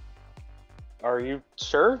 Are you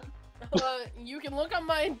sure? You can look on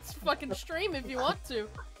my fucking stream if you want to.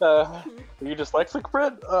 Are you dyslexic,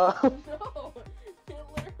 Brett? No, it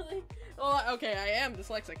literally. Well, okay, I am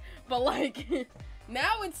dyslexic, but like,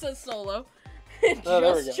 now it says solo. It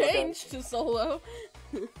just changed to solo.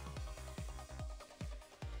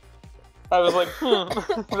 I was like,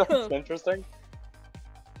 that's interesting.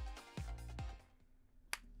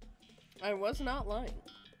 I was not lying.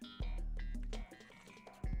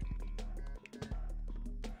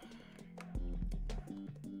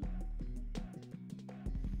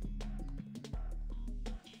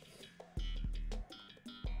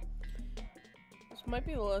 This might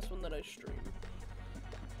be the last one that I stream.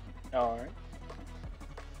 Alright.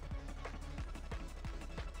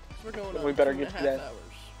 We're going on We better 2.5 get to that. hours.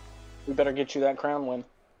 We better get you that crown win.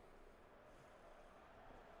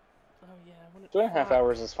 Oh yeah, I want 2.5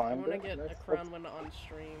 hours is I fine. want to but get a crown win on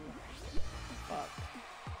stream. Fuck.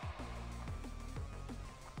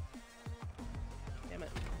 Damn it.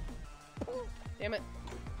 Damn it.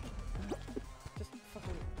 Just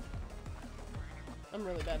fucking... I'm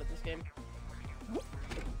really bad at this game.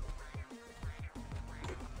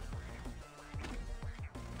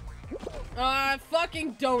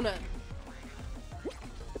 Fucking donut!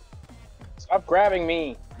 Stop grabbing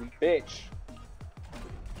me, you bitch.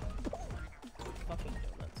 Fucking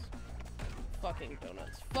donuts. Fucking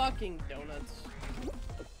donuts. Fucking donuts.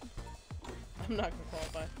 I'm not gonna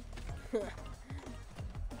qualify.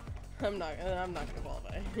 I'm not gonna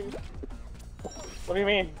qualify. What do you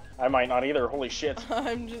mean? I might not either, holy shit.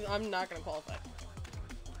 I'm not gonna qualify.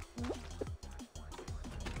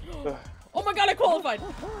 Oh my god, I qualified!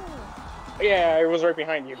 Yeah, I was right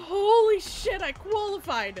behind you. Holy shit, I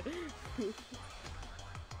qualified!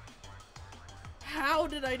 How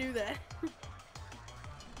did I do that?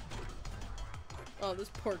 Oh, this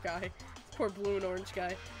poor guy. This poor blue and orange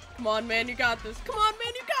guy. Come on, man, you got this. Come on,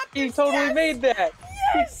 man, you got this! You totally yes! made that!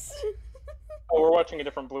 Yes! Oh, we're watching a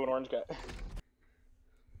different blue and orange guy.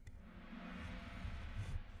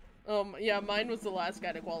 Yeah, mine was the last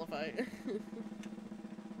guy to qualify.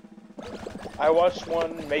 I watched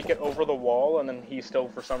one make it over the wall, and then he still,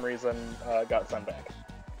 for some reason, got sent back.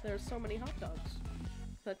 There's so many hot dogs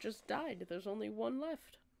that just died. There's only one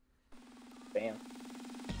left. Damn.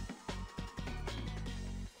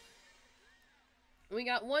 We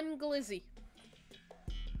got one glizzy.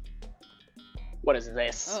 What is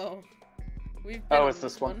this? Oh. We've been Oh, on it's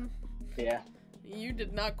this one. Yeah. You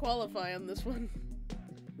did not qualify on this one.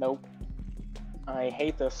 Nope. I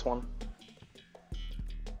hate this one.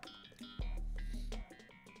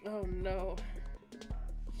 Oh no.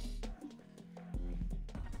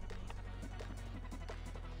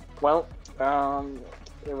 Well,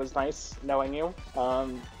 it was nice knowing you.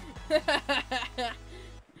 What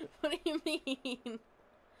do you mean?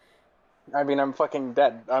 I mean, I'm fucking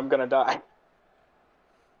dead. I'm gonna die.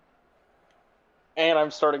 And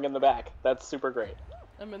I'm starting in the back. That's super great.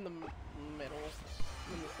 I'm in the middle. I'm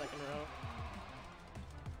in the second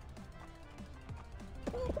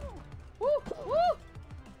row. Woo! Woo!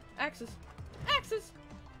 Axes! Axes!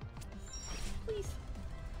 Please!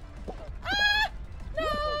 Ah! No!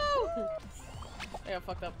 I got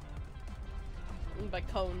fucked up. By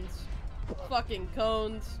cones. Fucking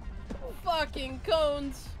cones. Fucking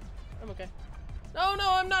cones! I'm okay. No,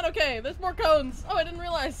 no, I'm not okay! There's more cones! Oh, I didn't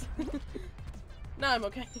realize! Now I'm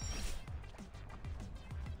okay.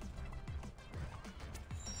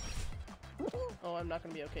 Oh, I'm not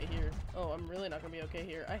gonna be okay here. Oh, I'm really not gonna be okay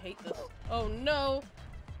here. I hate this. Oh, no!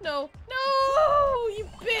 No! No! You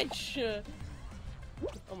bitch!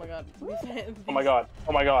 Oh my god. Oh my god.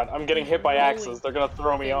 Oh my god. I'm getting hit by axes. They're gonna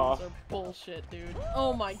throw me off. Are bullshit, dude.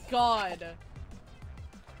 Oh my god!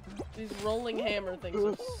 These rolling hammer things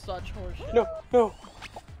are such horseshit. No, no.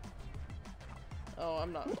 Oh,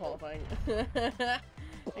 I'm not qualifying. I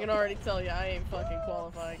can already tell you, I ain't fucking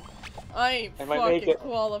qualifying. I ain't fucking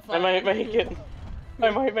qualifying. I might make it. I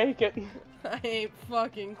might make it. I ain't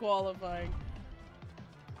fucking qualifying.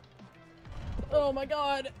 Oh my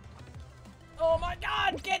god! Oh my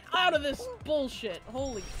god! Get out of this bullshit!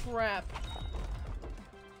 Holy crap.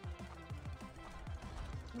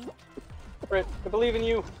 Britt, I believe in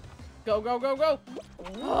you. Go, go, go, go!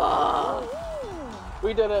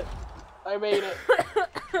 We did it. I made it.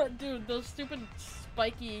 Dude, those stupid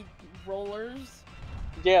spiky rollers.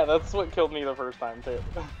 Yeah, that's what killed me the first time, too.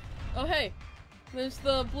 Oh, hey. There's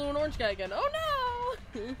the blue and orange guy again. Oh,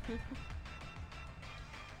 no!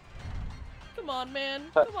 Come on,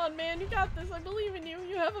 man. Come on, man. You got this. I believe in you.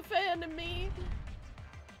 You have a fan in me.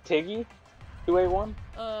 Tiggy? 2A1?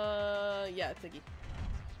 Yeah, Tiggy.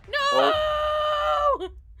 No! Oh.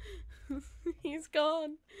 He's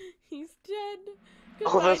gone. He's dead.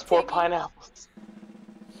 Goodbye, Oh, those poor Tiggy. pineapples.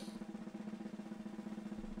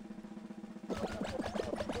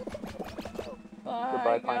 Bye,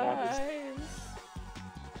 Goodbye, pineapples. guys.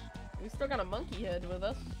 We still got a monkey head with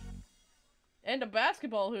us. And a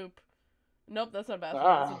basketball hoop. Nope, that's not a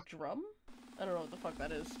basketball. That's a drum? I don't know what the fuck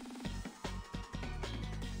that is.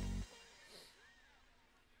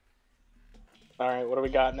 Alright, what do we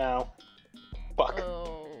got now? Fuck.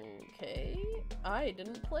 Okay. I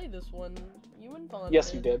didn't play this one. You and Vaughn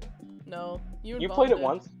Yes, you did. No, you and You Vaughn played it did.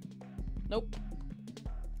 once. Nope.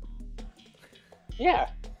 Yeah.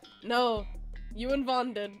 No, you and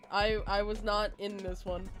Vaughn did. I was not in this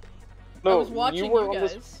one. No, I was watching you were you on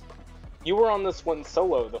guys. this. You were on this one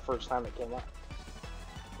solo the first time it came out.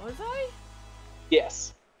 Was I?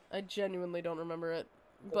 Yes. I genuinely don't remember it.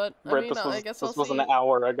 But, Britt, I mean, I guess I'll this was see. an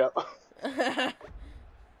hour ago. Dude,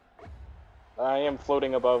 I am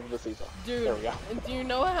floating above the seesaw. There we go. do you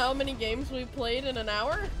know how many games we played in an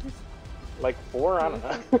hour? Like 4? I don't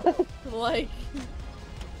know. Like...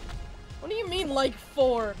 What do you mean, like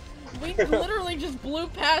 4? We literally just blew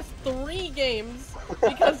past 3 games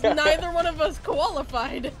because neither one of us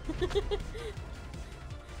qualified.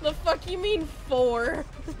 The fuck you mean 4?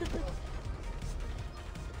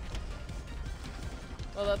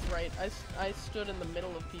 Oh, that's right. I stood in the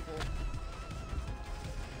middle of people.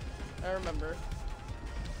 I remember.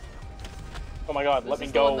 Oh my god, This let me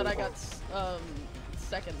is go. the one that I got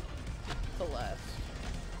second to last.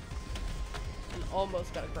 And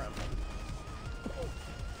almost got a crown.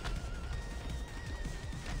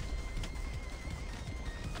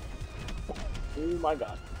 Oh my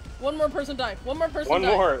god. One more person die. One more person One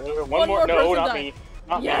die. more. One more. No, person not die. me.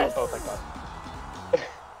 Not Yes! me. Oh, thank god.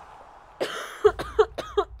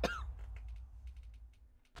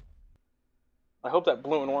 I hope that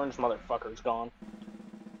blue and orange motherfucker's gone.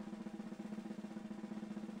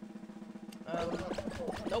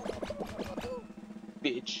 Nope.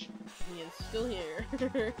 Bitch. He is still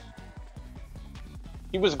here.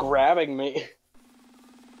 He was grabbing me.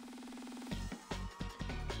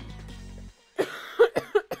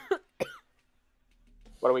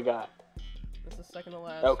 What do we got? This is second to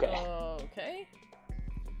last. Okay. Okay.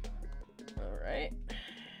 Alright.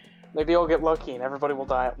 Maybe I'll get lucky and everybody will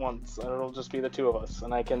die at once, and it'll just be the two of us,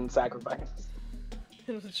 and I can sacrifice.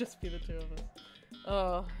 It'll just be the two of us.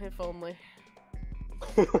 Oh, if only.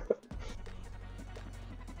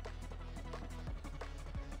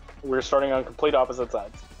 We're starting on complete opposite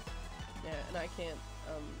sides. Yeah, and I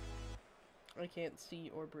can't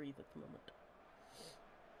see or breathe at the moment.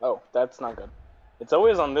 Oh, that's not good. It's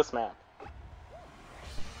always on this map.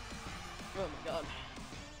 Oh my god.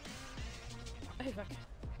 Hey, Beck.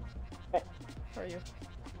 Hey. How are you?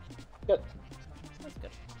 Good. That's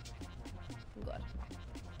good. I'm glad.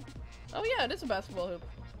 Oh yeah, it is a basketball hoop.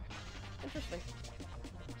 Interesting.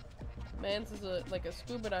 Mans is like a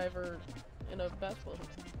scuba diver in a basketball hoop.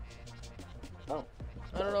 Oh.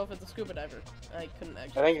 I don't know if it's a scuba diver. I couldn't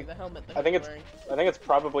actually see the helmet that he was wearing. I think it's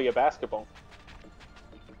probably a basketball.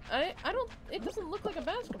 I don't. It doesn't look like a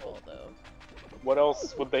basketball though. What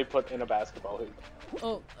else would they put in a basketball hoop?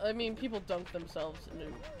 Oh, I mean, people dunk themselves in a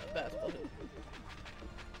basketball hoop.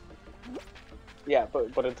 Yeah,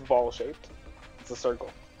 but it's ball shaped. It's a circle.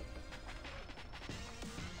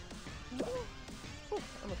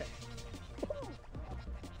 I'm okay.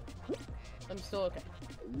 I'm still okay.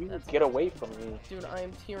 Get away from me. Dude, I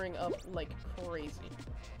am tearing up like crazy.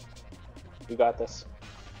 You got this.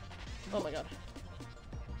 Oh my god.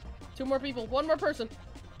 2 more people. 1 more person.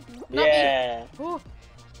 Not yeah. Me. Ooh.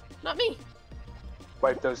 Not me.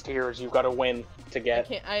 Wipe those tears. You've got to win to get.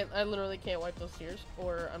 I literally can't wipe those tears,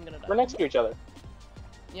 or I'm gonna die. We're next to each other.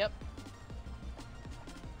 Yep.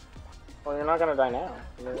 Well, you're not gonna die now.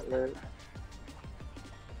 Yeah,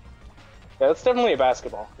 that's definitely a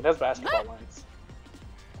basketball. It has basketball lines.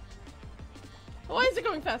 Why is it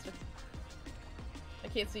going faster? I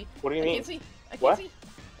can't see. What do you mean? I can't see. I can't What? see.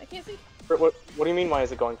 I can't see. What do you mean? Why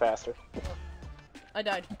is it going faster? I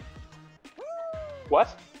died.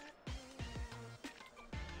 What?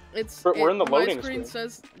 We're in the loading my screen. screen.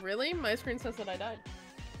 Says really? My screen says that I died.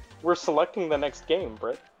 We're selecting the next game,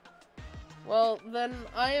 Britt. Well, then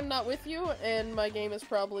I am not with you, and my game is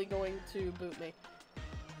probably going to boot me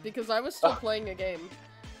because I was still playing a game.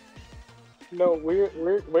 No,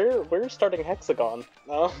 we're starting Hexagon.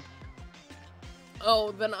 Oh,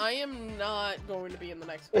 then I am not going to be in the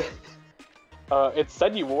next game. It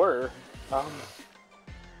said you were.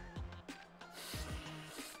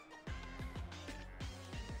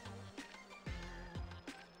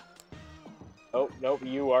 Oh, nope,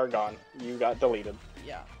 you are gone. You got deleted.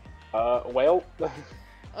 Yeah. Well...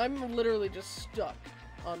 I'm literally just stuck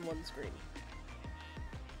on one screen.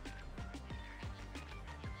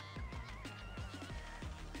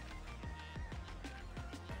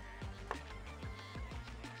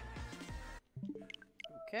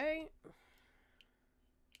 Okay.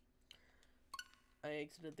 I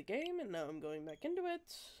exited the game, and now I'm going back into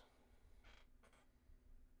it.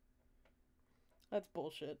 That's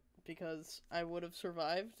bullshit, because I would have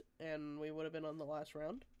survived, and we would have been on the last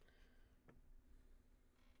round.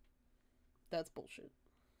 That's bullshit.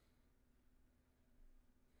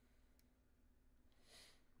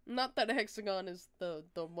 Not that Hexagon is the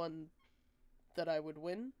one that I would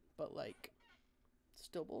win, but, like,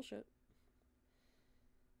 still bullshit.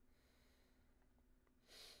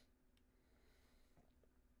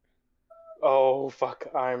 Oh, fuck.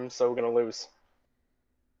 I'm so gonna lose.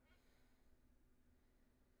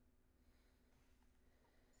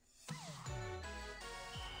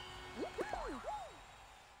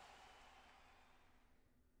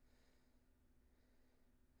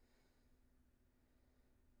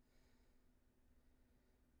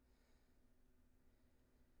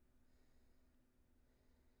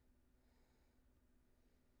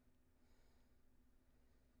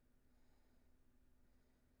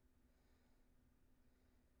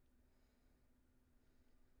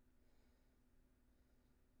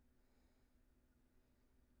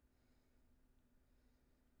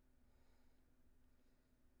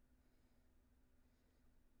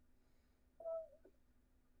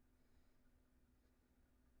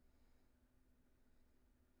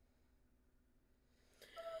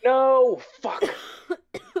 No! Fuck!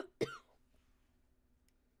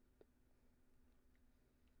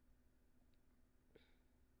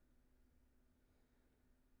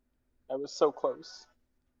 I was so close.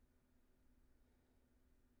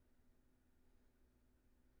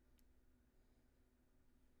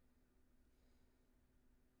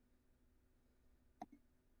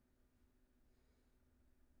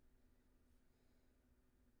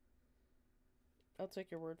 I'll take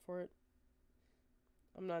your word for it.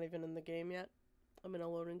 I'm not even in the game yet. I'm in a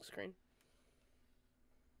loading screen.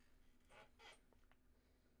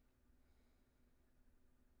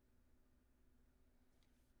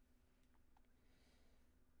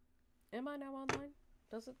 Am I now online?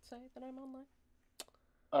 Does it say that I'm online?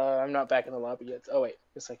 I'm not back in the lobby yet. Oh, wait.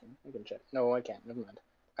 A second. I can check. No, I can't. Never mind.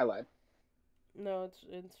 I lied. No,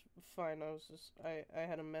 it's fine. I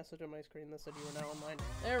had a message on my screen that said you were now online.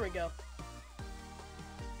 There we go.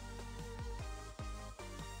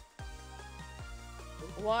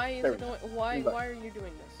 Why is There it we go. going? Why are you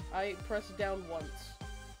doing this? I pressed down once.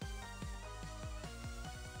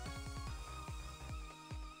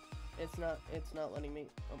 It's not letting me.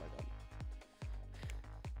 Oh my god.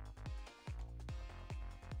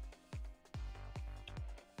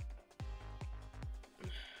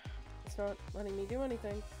 It's not letting me do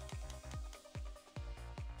anything.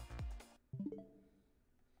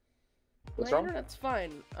 What's My wrong? internet's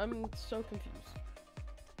fine. I'm so confused.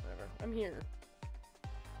 Whatever. I'm here.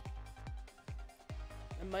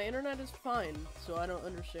 And my internet is fine, so I don't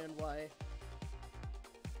understand why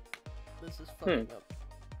this is fucking up.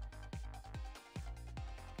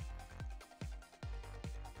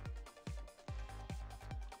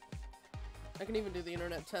 I can even do the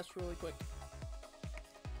internet test really quick.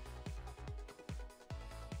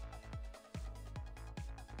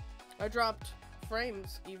 I dropped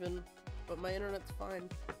frames even, but my internet's fine,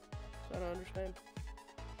 so I don't understand.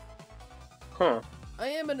 Huh. I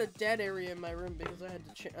am in a dead area in my room because I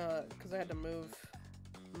had to move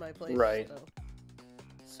my place. Right.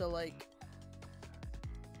 So like,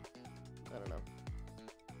 I don't know.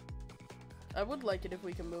 I would like it if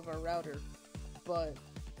we can move our router, but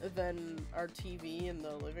then our TV in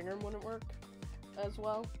the living room wouldn't work as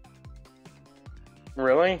well.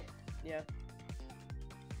 Really? Yeah,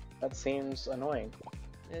 That seems annoying.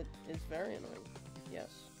 it is very annoying. Yes.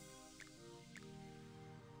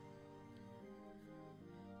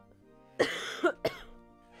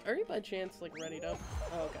 Are you by chance like readied up?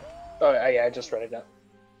 Oh, okay. Oh, yeah, I just read it out.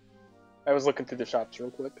 I was looking through the shops real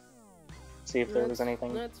quick. See if there was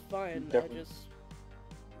anything. That's fine. different. I just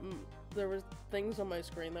there was things on my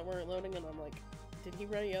screen that weren't loading, and I'm like, did he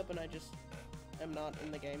ready up? And I just am not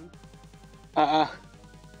in the game.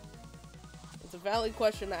 It's a valid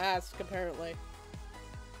question to ask, apparently.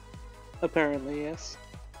 Apparently, yes.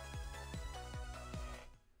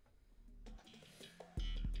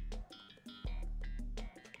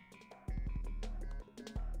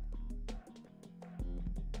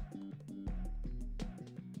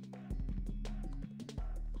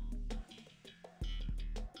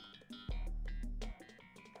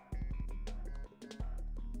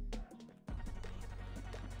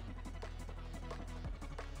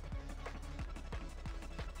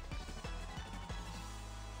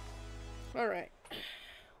 Alright.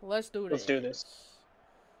 Let's do this. Let's do this.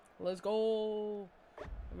 Let's go.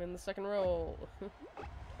 I'm in the second row.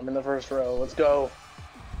 I'm in the first row. Let's go.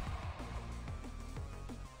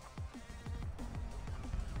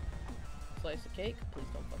 Slice of cake. Please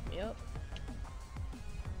don't fuck me up.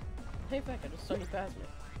 Hey, fuck, I just saw you pass me.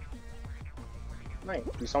 Right.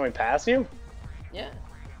 You saw me pass you? Yeah.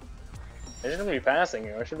 I shouldn't be passing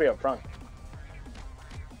you. I should be up front.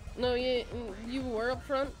 No, you were up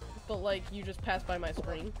front, but like, you just passed by my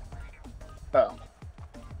screen. Oh.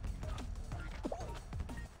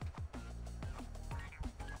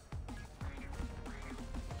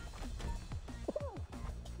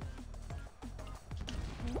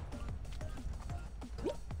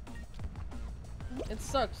 It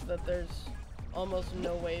sucks that there's almost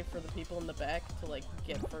no way for the people in the back to like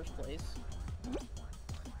get first place.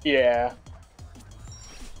 Yeah.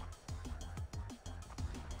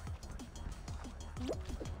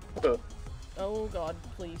 Ugh. Oh god,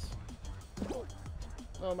 please.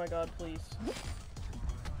 Oh my god, please.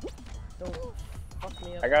 Don't fuck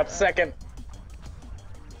me up. I got second.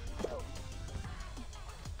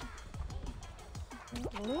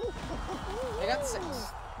 I got 6.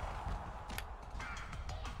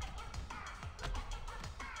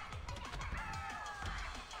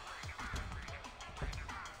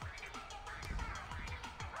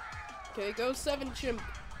 Okay, go 7, chimp.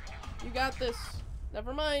 You got this.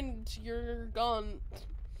 Never mind, you're gone.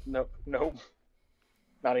 No, nope.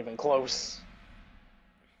 Not even close.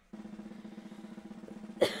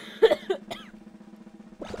 Oh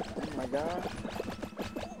my god.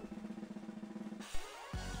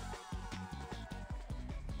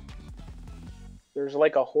 There's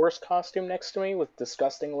like a horse costume next to me with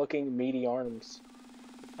disgusting looking meaty arms.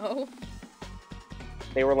 Oh?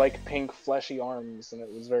 They were like pink fleshy arms and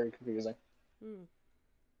it was very confusing. Hmm.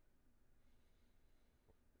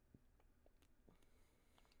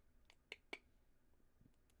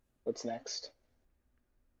 What's next?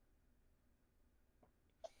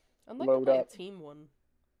 I'd like Load to play up. a team one.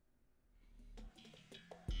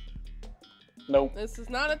 Nope. This is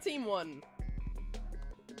not a team one.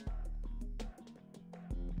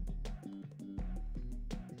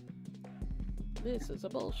 This is a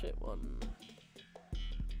bullshit one.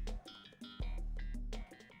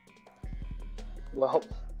 Well,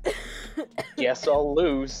 guess I'll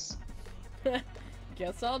lose.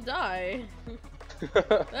 Guess I'll die.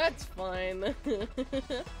 That's fine.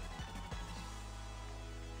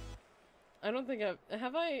 I don't think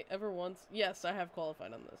have I ever once? Yes, I have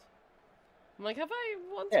qualified on this. I'm like, have I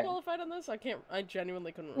once qualified on this? I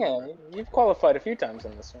genuinely couldn't remember. Yeah, you've qualified a few times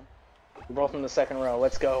in this one. You're both in the second row.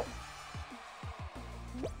 Let's go.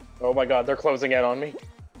 Oh my god, they're closing in on me.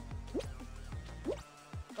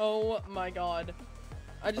 Oh my god.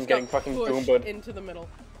 I just getting got fucking pushed Goomba'd. into the middle.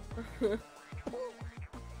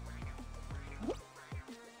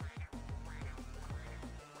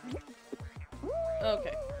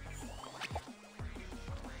 Okay.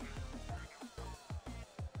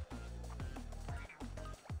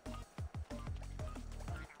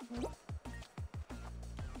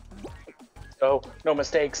 Oh, no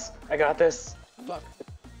mistakes. I got this. Fuck.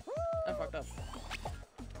 I fucked up.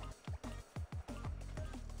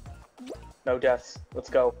 No deaths.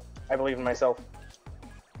 Let's go. I believe in myself.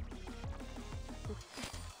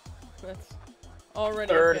 That's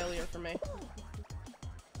already Third. a failure for me.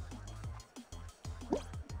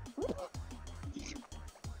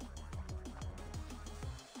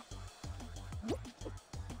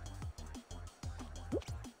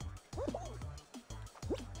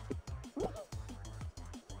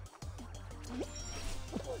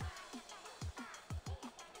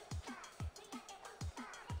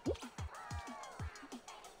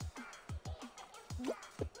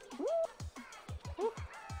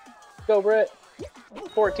 Go, Britt.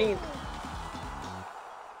 14th.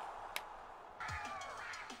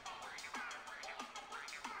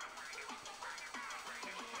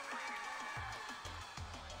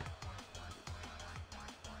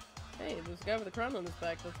 Hey, there's a guy with a crown on his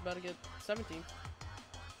back that's about to get 17th.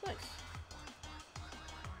 Nice.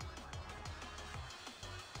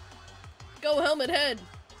 Go, Helmet Head!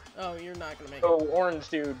 Oh, you're not gonna make it. Oh, orange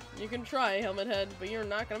dude. You can try, Helmet Head, but you're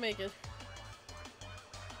not gonna make it.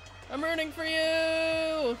 I'm rooting for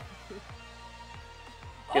you!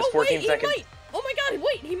 He has 14 seconds. He might! Oh my god,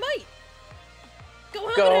 wait, he might! Go,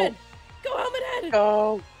 Helmet Go. Head! Go, Helmet Head!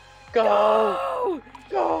 Go! Go! Go!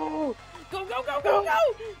 Go! Go, go, go, go,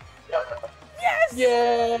 go! Yes!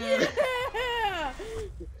 Yeah! Yeah!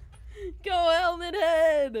 Go, Helmet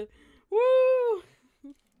Head! Woo!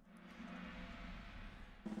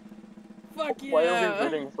 Fuck yeah! Why are we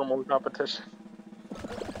rooting for more competition?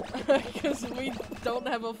 Because we don't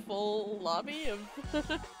have a full lobby of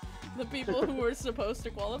the people who were supposed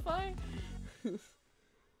to qualify.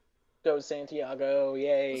 Go Santiago,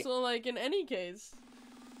 yay. So, like, in any case,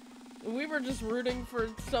 we were just rooting for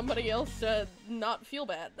somebody else to not feel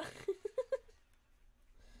bad.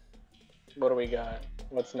 What do we got?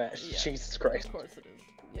 What's next? Yeah. Jesus Christ. Of course it is.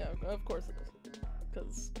 Yeah, of course it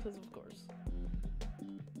is. Because of course.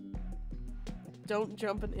 Don't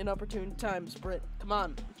jump in inopportune times, Britt. Come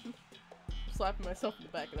on. Slapping myself in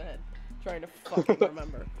the back of the head. Trying to fucking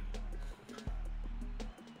remember.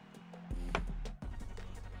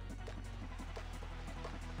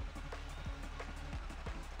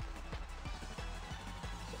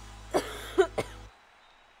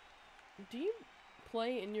 Do you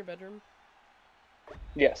play in your bedroom?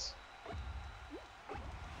 Yes.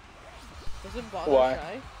 Does it bother Why?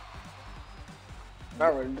 Shy?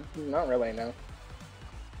 Not really, no.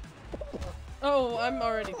 Oh, I'm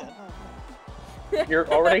already dead. You're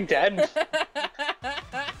already dead?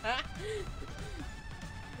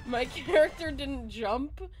 My character didn't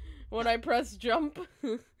jump when I pressed jump,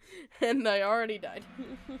 and I already died.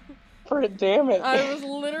 Damn it. I was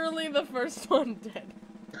literally the first one dead.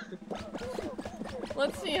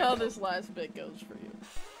 Let's see how this last bit goes for you.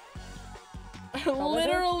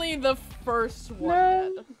 Literally the first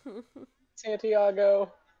one dead.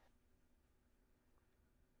 Santiago.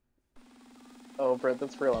 Oh, Britt,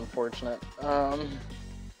 that's real unfortunate.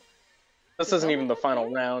 This isn't even the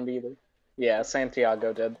final round either. Yeah,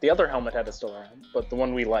 Santiago did. The other helmet head is still around, but the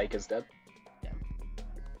one we like is dead. Yeah.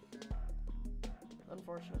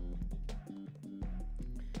 Unfortunate.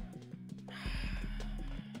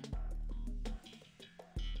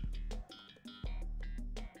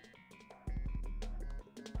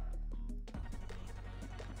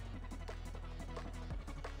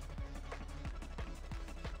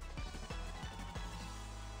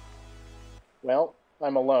 Well,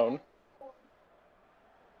 I'm alone.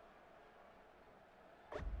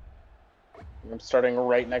 I'm starting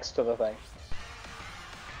right next to the thing.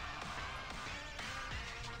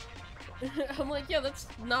 I'm like, yeah, that's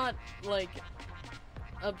not, like,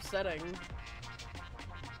 upsetting.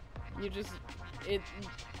 You just,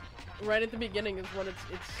 right at the beginning is when it's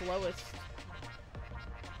slowest.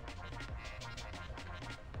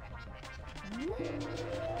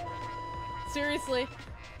 Seriously.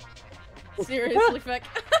 Seriously, Feck.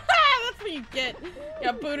 That's what you get.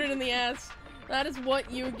 Got booted in the ass. That is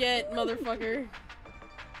what you get, motherfucker.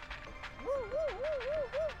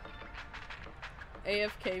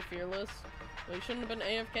 AFK fearless. Well, you shouldn't have been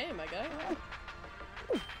AFK, my guy.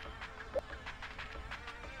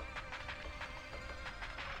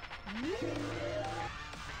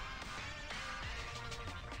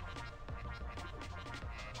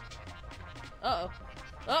 Uh-oh.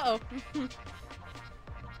 Uh-oh.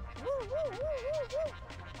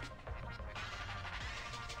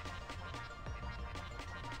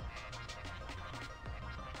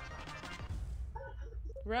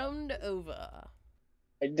 Round over.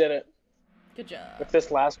 I did it. Good job. If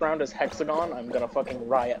this last round is hexagon, I'm gonna fucking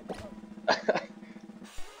riot.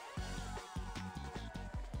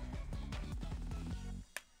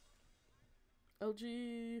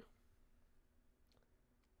 LG.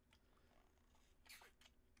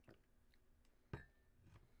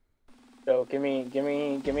 So give me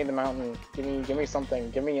the mountain. Give me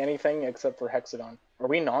something. Give me anything except for hexagon. Are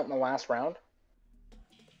we not in the last round?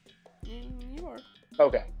 You are.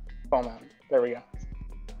 Okay. Fall mountain. There we go.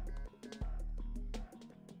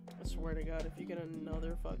 I swear to God, if you get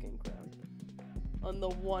another fucking crown on the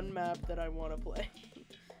one map that I want to play.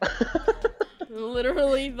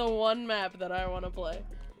 Literally the one map that I want to play.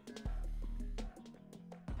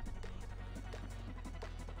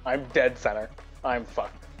 I'm dead center. I'm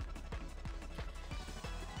fucked.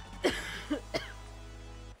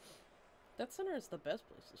 That center is the best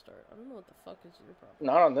place to start. I don't know what the fuck is your problem.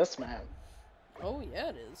 Not on this map. Oh yeah,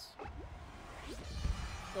 it is.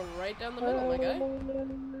 Go right down the middle, my guy.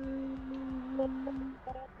 I'm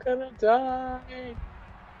gonna die.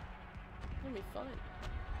 You'll be fine.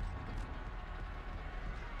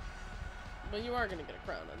 But you are gonna get a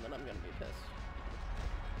crown, and then I'm gonna be pissed.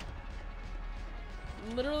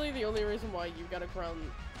 Literally, the only reason why you got a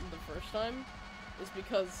crown the first time is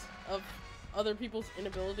because of other people's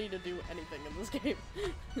inability to do anything in this game.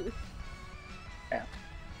 Yeah.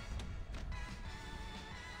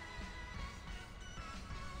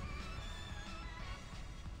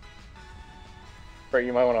 Right,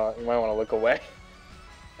 you might wanna look away.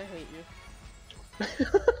 I hate you.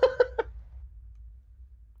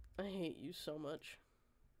 I hate you so much.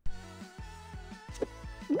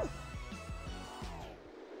 You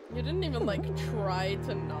didn't even, like, try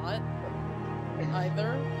to not,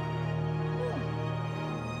 either.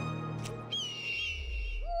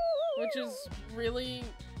 Which is really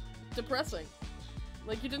depressing.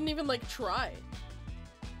 Like, you didn't even, like, try.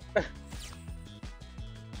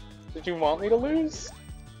 Did you want me to lose?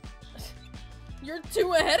 You're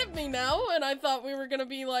 2 ahead of me now, and I thought we were gonna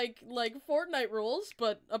be like Fortnite rules,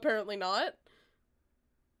 but apparently not.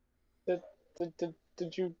 Did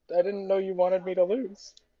you? I didn't know you wanted me to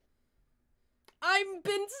lose. I've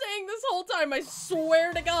been saying this whole time, I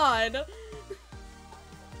swear to God.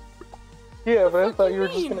 Yeah, but I thought you were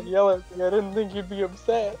just gonna yell at me. I didn't think you'd be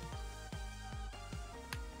upset.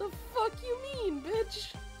 The fuck you mean,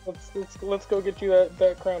 bitch? Let's go get you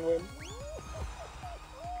that crown win.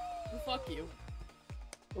 Fuck you.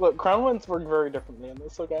 Look, crown wins work very differently in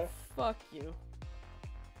this, okay? Fuck you.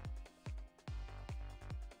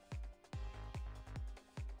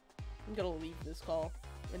 I'm gonna leave this call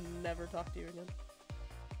and never talk to you again.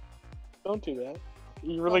 Don't do that.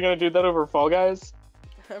 You really gonna do that over Fall Guys?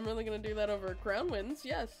 I'm really gonna do that over crown wins,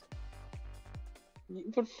 yes.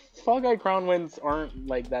 But Fall Guy crown wins aren't,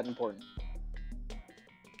 like, that important.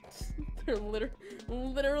 They're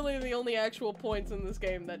literally the only actual points in this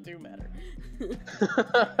game that do matter.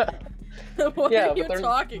 What are you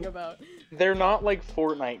talking about? They're not like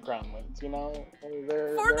Fortnite crown wins, you know?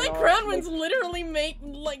 Fortnite crown wins literally make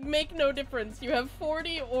no difference. You have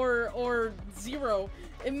 40 or 0.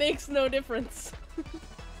 It makes no difference.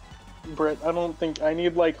 Britt, I don't think I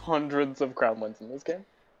need like hundreds of crown wins in this game.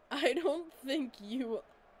 I don't think you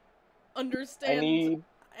understand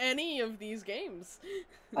any of these games.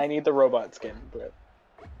 I need the robot skin, Britt.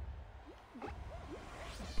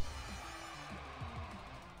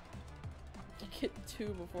 I get 2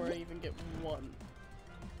 before I even get 1.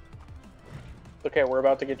 Okay, we're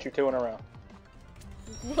about to get you 2 in a row.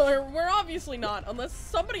 We're obviously not. Unless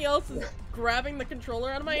somebody else is grabbing the controller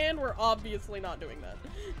out of my hand, we're obviously not doing that.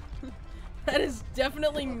 That is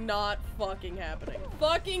definitely not fucking happening.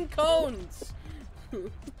 Fucking cones! I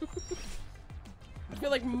feel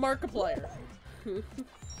like Markiplier.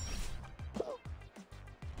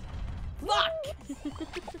 Fuck!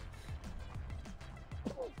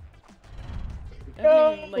 I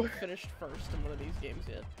haven't even, like, finished first in one of these games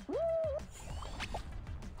yet.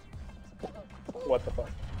 What the fuck?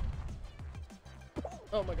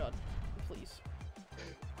 Oh my god. Please.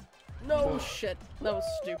 No shit. That was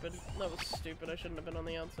stupid. That was stupid. I shouldn't have been on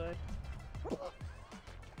the outside.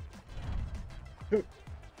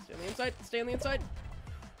 Stay on the inside. Stay on the inside.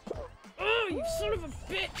 Oh, you son of a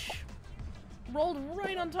bitch! Rolled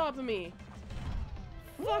right on top of me.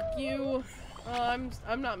 Fuck you. I'm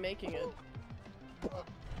not making it.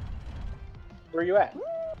 Where are you at?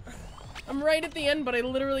 I'm right at the end, but I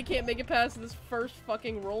literally can't make it past this first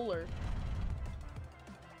fucking roller.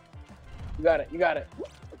 You got it. You got it.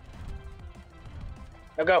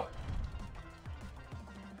 Now go.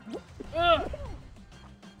 Ugh.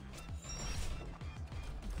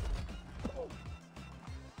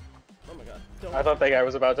 Oh my god. Don't, I thought that guy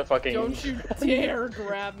was about to fucking... don't you dare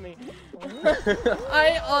grab me.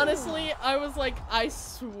 I honestly, I was like, I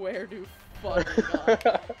swear to fucking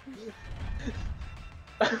god.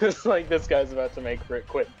 It's like, this guy's about to make Rick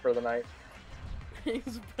quit for the night.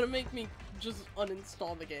 He's gonna make me just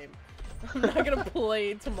uninstall the game. I'm not gonna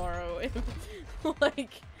play tomorrow.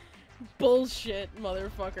 Like, bullshit,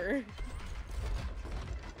 motherfucker.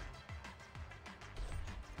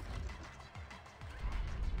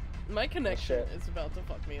 My connection is about to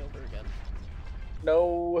fuck me over again.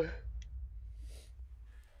 No.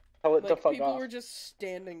 Tell it to fuck off. People were just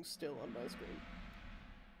standing still on my screen.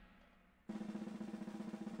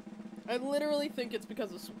 I literally think it's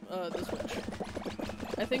because of the Switch.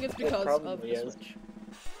 I think it's because of the Switch.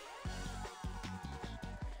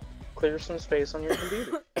 Clear some space on your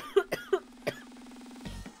computer.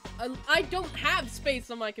 I don't have space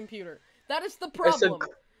on my computer. That is the problem.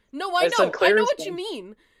 No, I know what you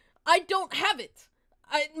mean. I don't have it.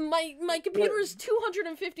 My computer is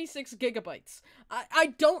 256 gigabytes.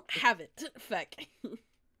 I don't have it, Feck.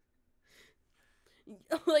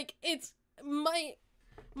 Like, it's my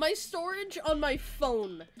storage on my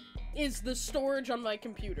phone is the storage on my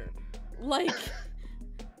computer. Like,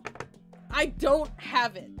 I don't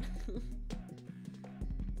have it.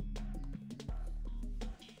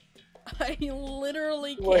 I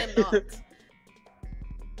literally cannot.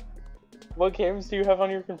 What games do you have on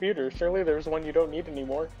your computer? Surely there's one you don't need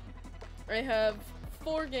anymore. I have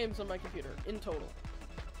 4 games on my computer in total.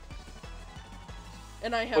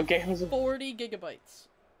 And I have 40 gigabytes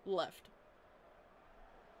left.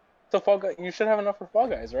 So Fall Guys, you should have enough for Fall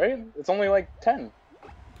Guys, right? It's only like 10.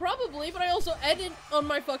 Probably, but I also edit on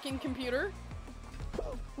my fucking computer.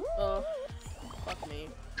 Fuck me.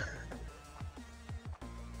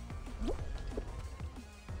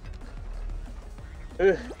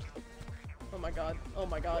 Ugh. Oh my god. Oh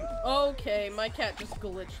my god. Okay, my cat just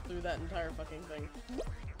glitched through that entire fucking thing.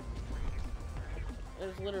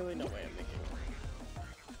 There's literally no way I'm making it.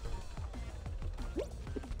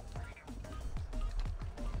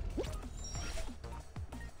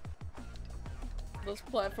 Those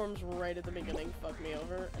platforms right at the beginning fucked me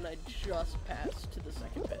over, and I just passed to the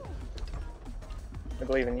second bit. I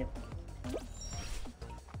believe in you.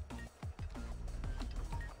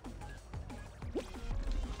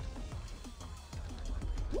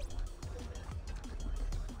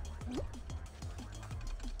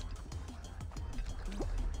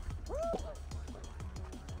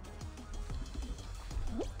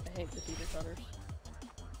 I hate the teeter cutters.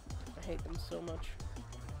 I hate them so much.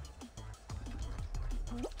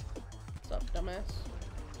 What's up, dumbass?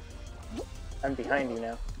 I'm behind you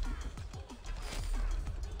now.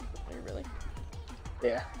 Are you really?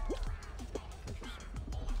 Yeah. Interesting.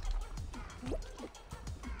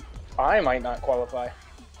 I might not qualify.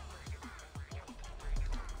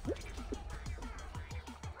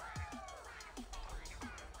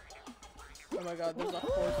 Oh my god, there's a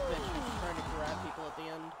horse bitch who's trying to grab people at the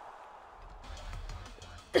end.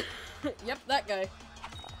 Yep, that guy.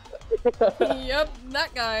 Yep,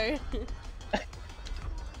 that guy.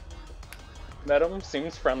 Met him,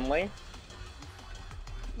 seems friendly.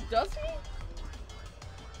 Does he?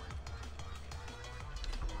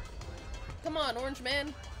 Come on, orange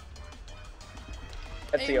man.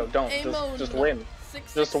 Ezio, don't. Just win.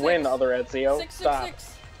 Just win, other Ezio.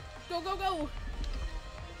 666. Go, go, go.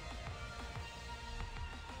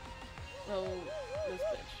 Oh, this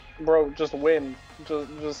bitch. Bro, just win.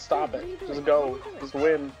 Just stop it. Just go. Just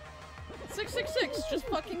win. 666, just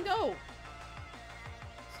fucking go.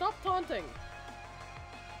 Stop taunting.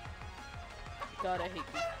 God, I hate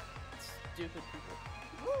these stupid people.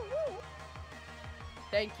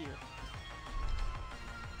 Thank you.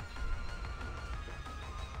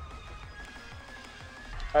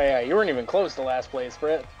 Oh yeah, you weren't even close to last place,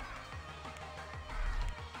 Britt.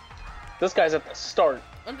 This guy's at the start.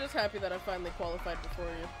 I'm just happy that I finally qualified before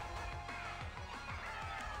you.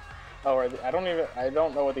 Oh, I don't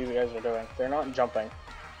know what these guys are doing. They're not jumping.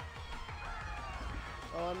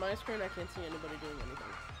 Oh, on my screen I can't see anybody doing anything.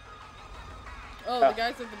 Oh, the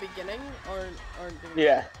guys at the beginning aren't doing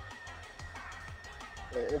Yeah.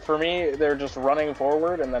 For me, they're just running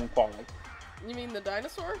forward and then falling. that. You mean the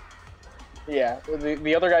dinosaur? Yeah,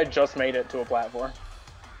 the other guy just made it to a platform.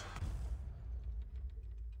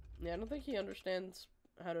 Yeah, I don't think he understands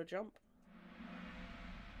how to jump.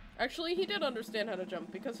 Actually, he did understand how to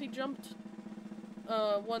jump because he jumped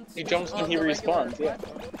once. He jumps on and he the regular respawns, yeah.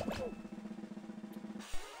 platform.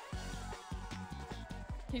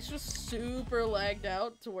 He's just super lagged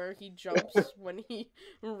out to where he jumps when he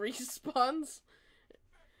respawns.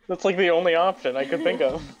 That's like the only option I could think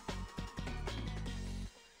of.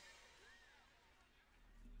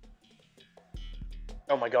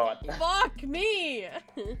 Oh my god. Fuck me!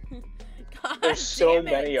 God There's so damn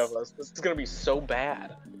many it. of us. This is gonna be so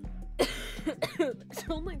bad. There's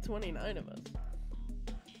only 29 of us.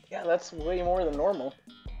 Yeah, that's way more than normal.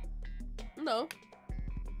 No,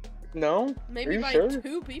 No? maybe Are you by sure?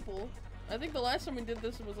 2 people. I think the last time we did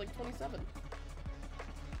this was like 27.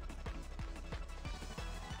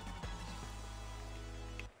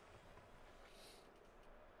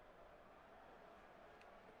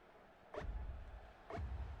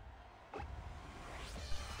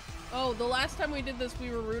 Oh, the last time we did this, we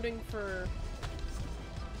were rooting for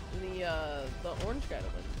the orange guy to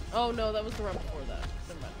win. Oh no, that was the round before that.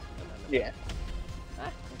 Never mind. Yeah.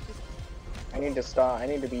 Ah, I need to stop. I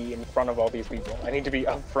need to be in front of all these people. I need to be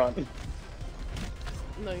up front.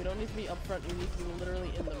 no, you don't need to be up front. You need to be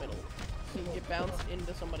literally in the middle, so you can get bounced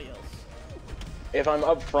into somebody else. If I'm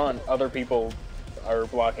up front, other people are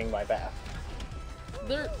blocking my path.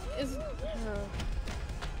 There is.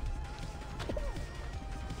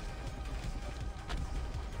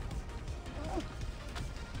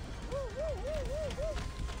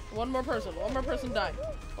 One more person die.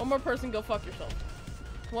 One more person go fuck yourself.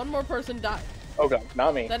 One more person die. Oh god,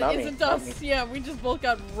 not me. That not isn't me, not us. Yeah, we just both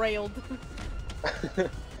got railed. me.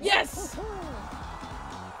 Yes!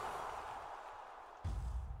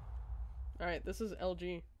 Alright, this is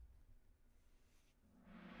LG.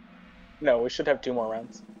 No, we should have 2 more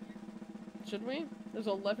rounds. Should we? There's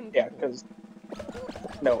 11 people. Yeah, because...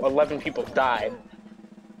 No, 11 people died.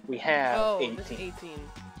 We have 18. There's 18.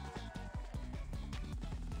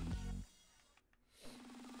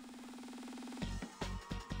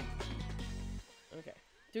 Okay.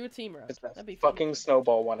 Do a team round. It's that That'd be fun. fucking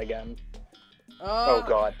snowball one again. Oh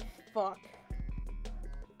god. Fuck.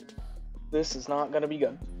 This is not gonna be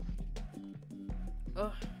good.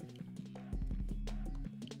 Ugh.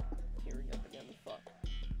 Tearing up again. Fuck.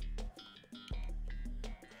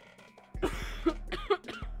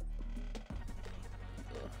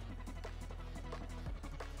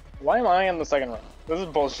 Why am I in the second round? This is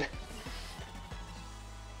bullshit.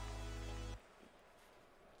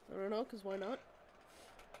 I don't know, cause why not?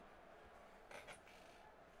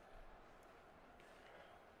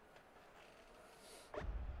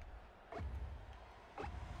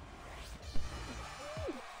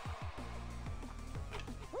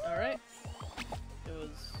 Alright. It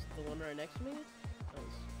was the one right next to me. That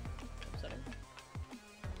was upsetting.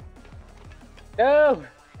 No!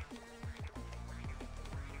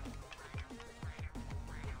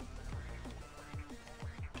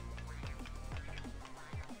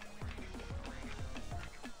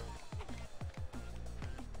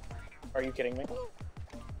 Are you kidding me?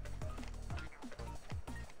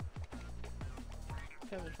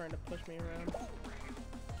 Guys are trying to push me around.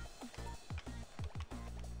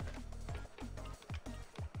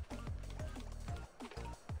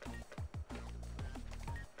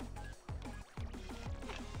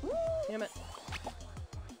 Damn it.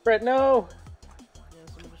 Brett, no!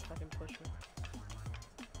 Yeah, someone just fucking pushed me.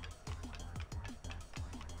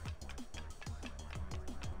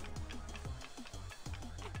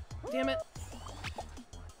 Damn it.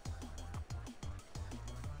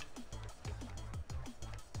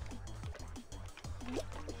 Oh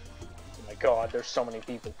my god, there's so many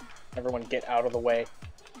people. Everyone get out of the way.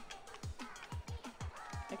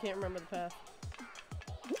 I can't remember the path.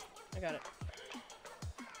 I got it.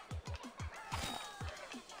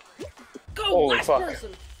 Go! Holy Last fuck.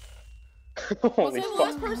 person! Holy Was it the fuck.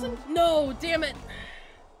 last person? No, damn it!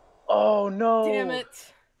 Oh no! Damn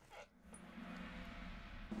it!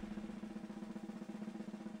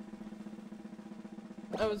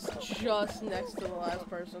 I was just next to the last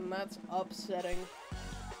person. That's upsetting.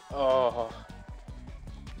 Oh.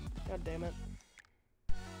 God damn it.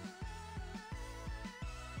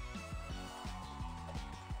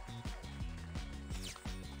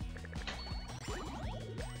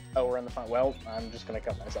 Oh, we're in the front. Well, I'm just gonna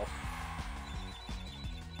cut myself.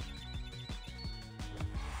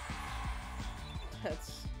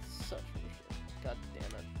 That's such bullshit. God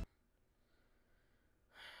damn it.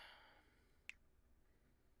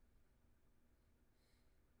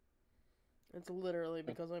 It's literally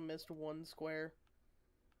because I missed one square.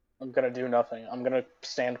 I'm gonna do nothing. I'm gonna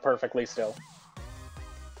stand perfectly still.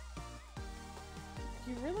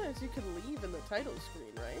 You realize you could leave in the title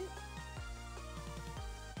screen, right?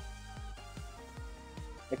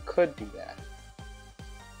 I could do that.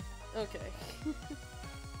 Okay.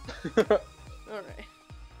 Alright.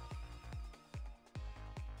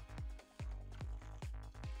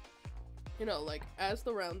 You know, like, as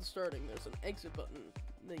the round's starting, there's an exit button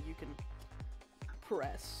that you can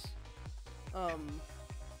press.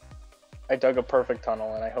 I dug a perfect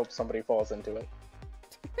tunnel, and I hope somebody falls into it.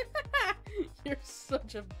 You're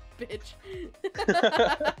such a bitch.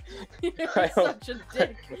 You're such a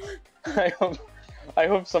dick. I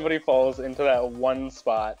hope somebody falls into that one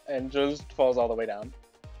spot and just falls all the way down.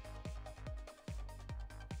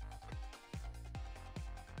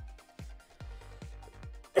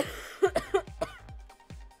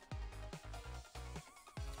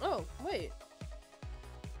 Oh, wait.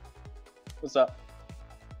 What's up?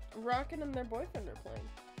 Rocket and their boyfriend are playing.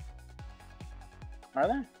 Are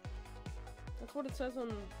they? That's what it says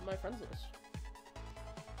on my friends list.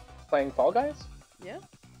 Playing Fall Guys? Yeah?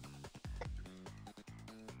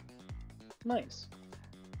 Nice.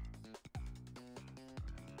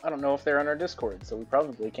 I don't know if they're on our Discord, so we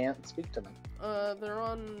probably can't speak to them. They're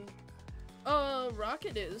on...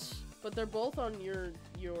 Rocket is, but they're both on your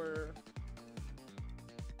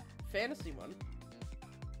fantasy one,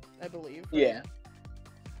 I believe. Right? Yeah.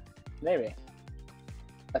 Maybe.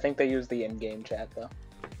 I think they use the in-game chat, though.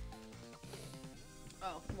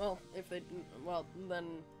 Oh, well, if they... Well, then...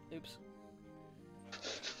 Oops.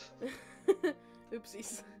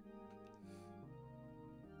 Oopsies.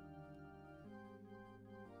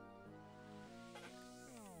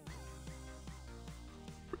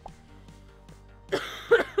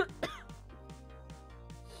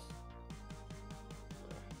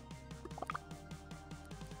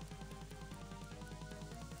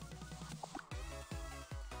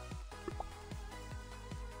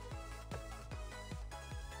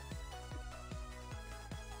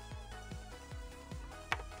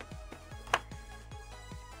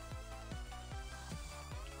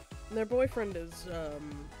 Their boyfriend is,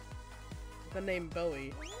 the name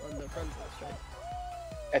Bowie on the friends list, right?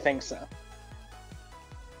 I think so.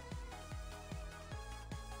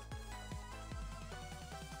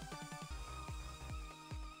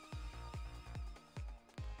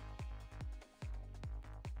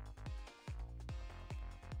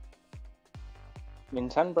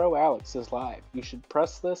 Nintendo Alex is live. You should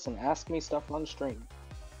press this and ask me stuff on stream.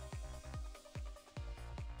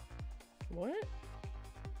 What?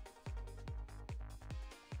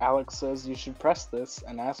 Alex says you should press this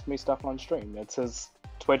and ask me stuff on stream. It's his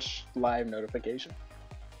Twitch live notification.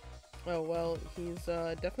 Oh, well, he's,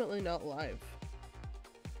 definitely not live.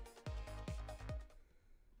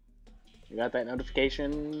 You got that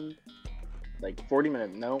notification like 40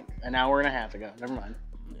 minutes, no, an hour and a half ago. Never mind.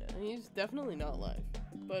 Yeah, he's definitely not live.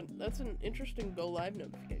 But that's an interesting go live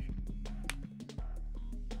notification.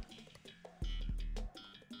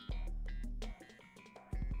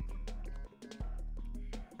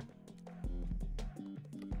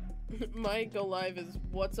 My go live is,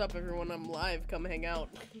 what's up everyone, I'm live, come hang out.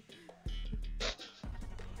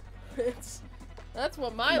 That's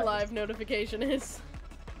what my Nice. live notification is.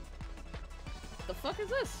 The fuck is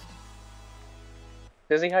this?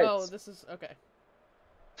 Dizzy Heights. Oh, this is, okay.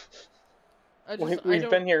 We've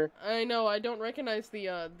been here. I know, I don't recognize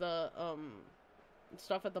the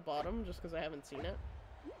stuff at the bottom, just because I haven't seen it.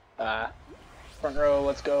 Front row,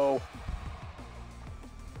 let's go.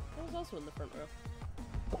 I was also in the front row.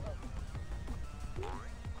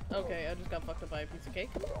 Okay, I just got fucked up by a piece of cake.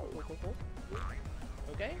 Cool, cool, cool.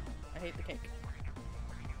 Okay, I hate the cake.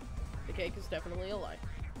 The cake is definitely a lie.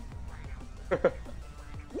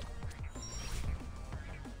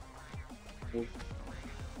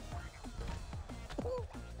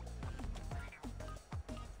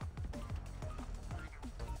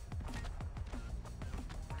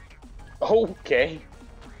 Okay.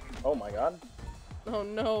 Oh my god. Oh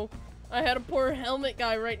no. I had a poor helmet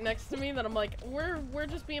guy right next to me that I'm like, we're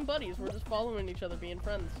just being buddies. We're just following each other, being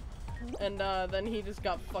friends. And then he just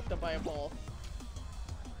got fucked up by a ball.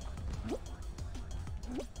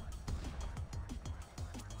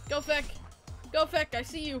 Go Feck! Go Feck, I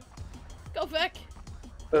see you! Go Feck!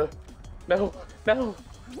 No, no,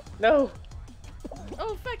 no!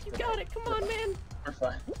 Oh Feck, you got it! Come on, man! We're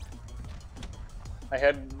fine. I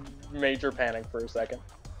had major panic for a second.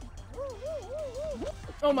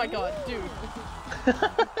 Oh my god, dude.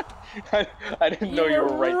 I didn't know you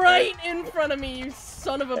were right in front of me, you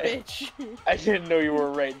son of a bitch. I didn't know you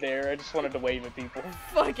were right there. I just wanted to wave at people.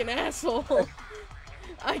 Fucking asshole.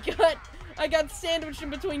 I got sandwiched in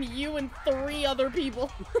between you and 3 other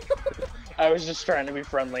people. I was just trying to be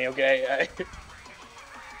friendly, okay?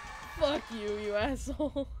 Fuck you, you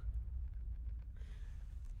asshole.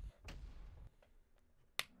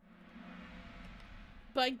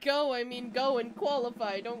 By go, I mean go and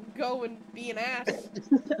qualify. Don't go and be an ass.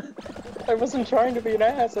 I wasn't trying to be an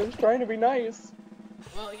ass. I was trying to be nice.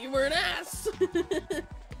 Well, you were an ass.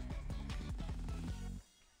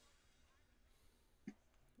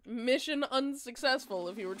 Mission unsuccessful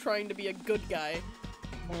if you were trying to be a good guy.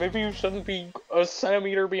 Maybe you shouldn't be a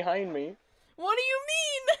centimeter behind me. What do you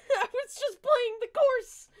mean? I was just playing the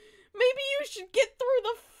course. Maybe you should get through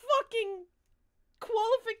the fucking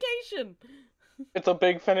qualification. It's a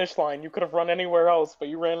big finish line. You could have run anywhere else, but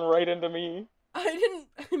you ran right into me. I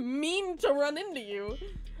didn't mean to run into you.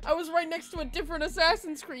 I was right next to a different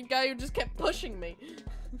Assassin's Creed guy who just kept pushing me.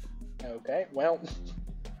 Okay, well.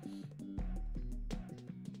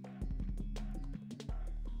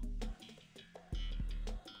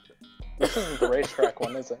 This isn't the racetrack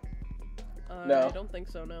one, is it? No. I don't think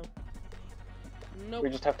so, no. Nope. We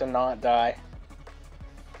just have to not die.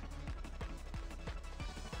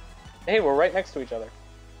 Hey, we're right next to each other.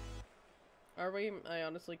 Are we? I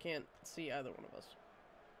honestly can't see either one of us.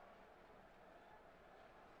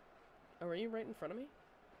 Oh, are you right in front of me?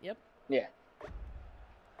 Yep. Yeah.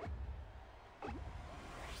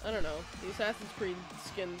 I don't know. The Assassin's Creed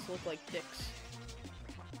skins look like dicks.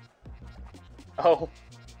 Oh.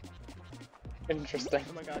 Interesting.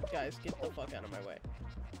 Oh my god, guys, get the fuck out of my way.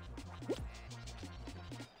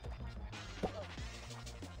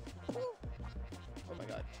 Oh my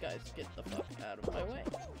god, guys, get the fuck out of my way.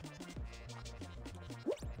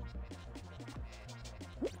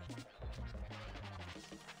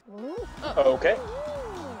 Oh. Okay.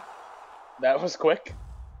 That was quick.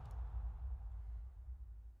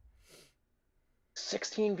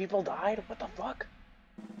 16 people died? What the fuck?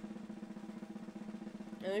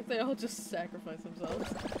 I think they all just sacrifice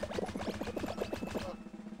themselves.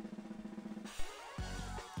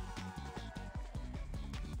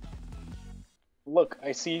 Look,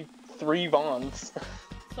 I see 3 Vons.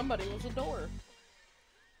 Somebody was a door.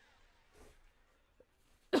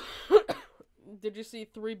 Did you see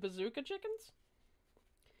 3 bazooka chickens?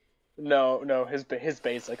 No, his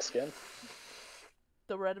basic skin.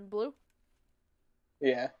 The red and blue?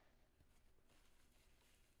 Yeah.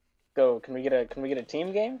 Go. Can we get a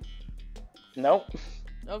team game? Nope.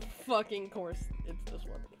 Of fucking course, it's this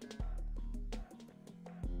one.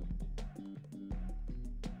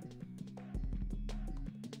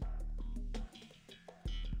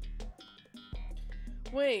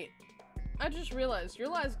 Wait, I just realized your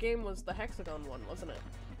last game was the hexagon one, wasn't it?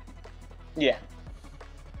 Yeah.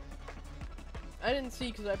 I didn't see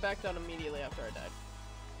because I backed out immediately after I died.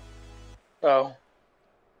 Oh.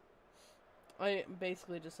 I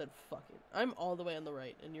basically just said fuck it. I'm all the way on the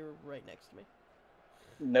right, and you're right next to me.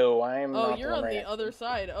 No, I'm not. Oh, you're on right the next other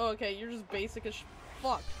side. Oh, okay, you're just basic as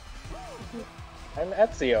fuck. I'm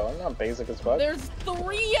Ezio. I'm not basic as fuck. There's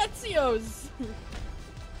 3 Ezios! You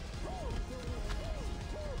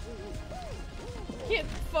can't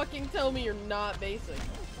fucking tell me you're not basic.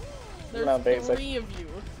 There's not basic. 3 of you.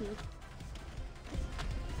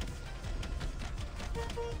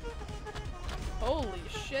 Holy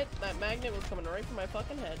shit, that magnet was coming right for my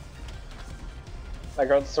fucking head. I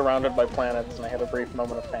got surrounded by planets and I had a brief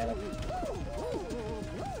moment of panic.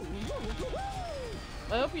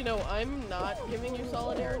 I hope you know I'm not giving you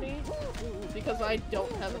solidarity because I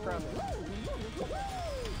don't have a crown.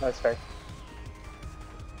 That's fair.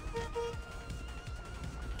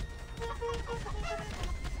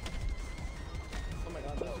 Oh my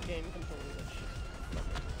god, this game controls that shit.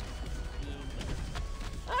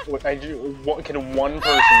 What, can one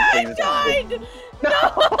person please die?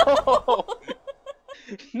 No!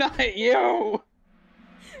 Not you!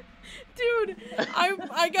 Dude,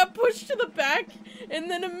 I got pushed to the back and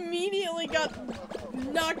then immediately got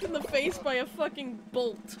knocked in the face by a fucking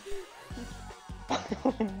bolt.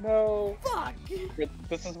 Oh no. Fuck!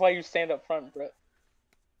 This is why you stand up front, Brett.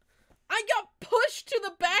 I got pushed to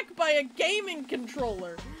the back by a gaming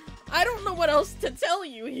controller. I don't know what else to tell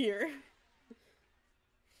you here.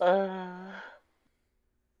 I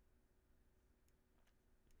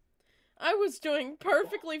was doing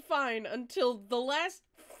perfectly fine until the last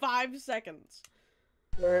 5 seconds.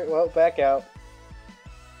 Alright, well, back out.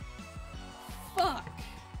 Fuck.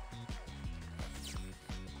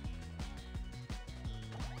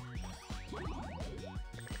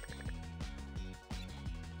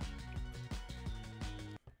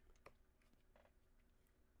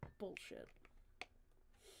 bullshit.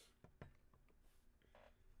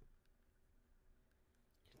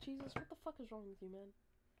 Jesus, what the fuck is wrong with you, man?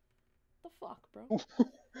 What the fuck,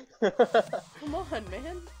 bro? Come on,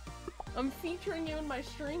 man. I'm featuring you in my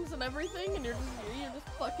streams and everything, and you're just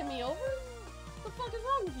fucking me over? What the fuck is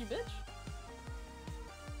wrong with you, bitch?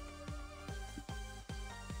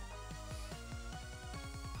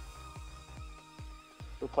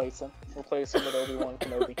 Replace him with Obi-Wan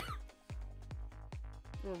Kenobi.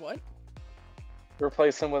 Or what?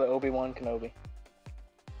 Replace him with Obi-Wan Kenobi.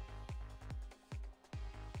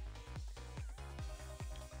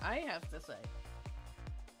 I have to say,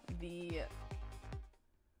 the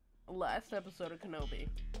last episode of Kenobi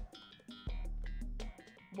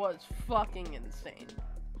was fucking insane.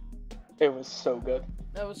 It was so good.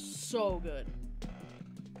 That was so good.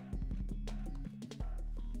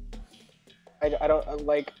 I don't,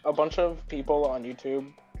 like, a bunch of people on YouTube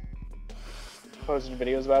posted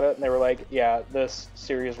videos about it, and they were like, yeah, this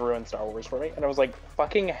series ruined Star Wars for me. And I was like,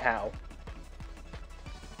 fucking how?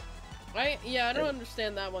 I don't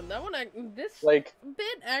understand that one. That one, this Like,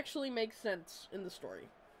 bit actually makes sense in the story.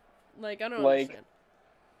 Like, I don't like,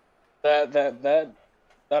 understand.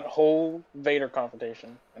 That whole Vader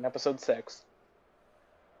confrontation in Episode 6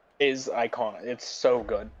 is iconic. It's so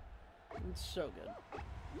good. It's so good.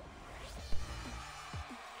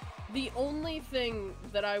 The only thing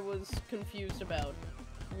that I was confused about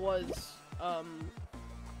was,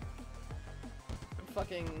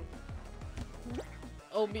 fucking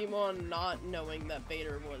Obi-Wan not knowing that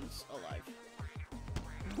Vader was alive.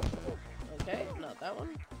 Okay, not that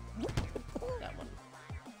one. That one.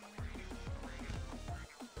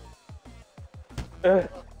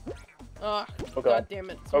 Oh God god. damn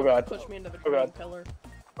it. Oh god. Push me into the Oh green god. pillar.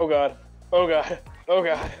 Oh god. Oh god. Oh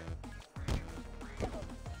god.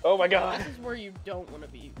 Oh my god. This is where you don't want to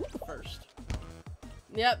be first.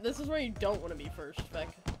 Yeah, this is where you don't want to be first, Beck.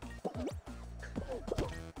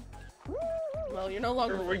 Well, you're no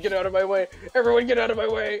longer Everyone first. get out of my way. Everyone get out of my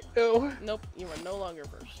way. No. Nope, you are no longer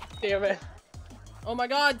first. Damn it. Oh my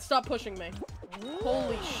god, stop pushing me.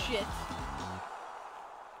 Holy shit.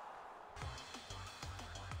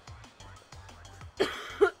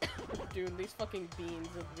 Dude, these fucking beans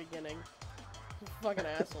at the beginning. Fucking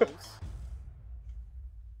assholes.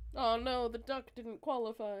 Oh no, the duck didn't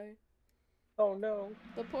qualify. Oh no.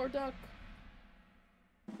 The poor duck.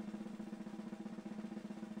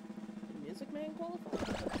 Did Music Man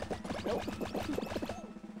qualify? Nope.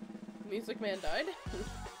 Music Man died?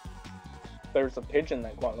 There's a pigeon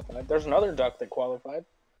that qualified. There's another duck that qualified.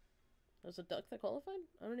 There's a duck that qualified?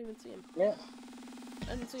 I don't even see him. Yeah.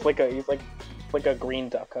 I didn't see It's him. he's like a green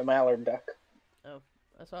duck, a mallard duck. Oh,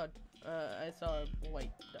 I saw a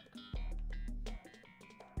white duck.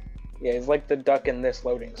 Yeah, he's like the duck in this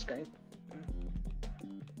loading screen.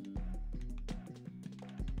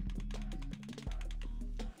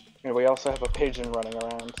 And we also have a pigeon running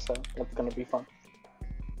around, so that's gonna be fun.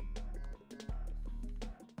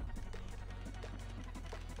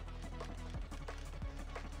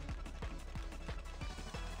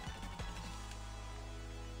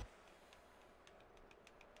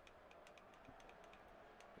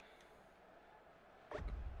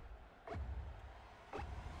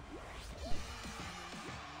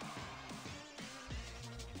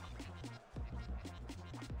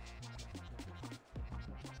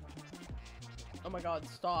 Oh my god,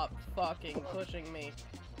 stop fucking pushing me.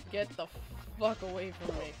 Get the fuck away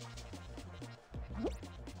from me.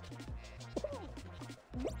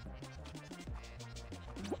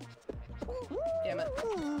 Damn it.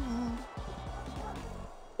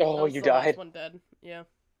 Oh, That was you the last died. one dead. Yeah.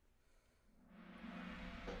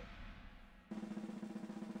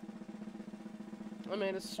 I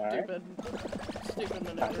made a stupid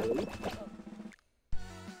maneuver.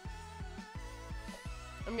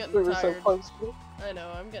 I'm getting We were tired. so close to it. I know,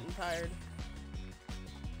 I'm getting tired.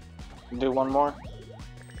 Do one more.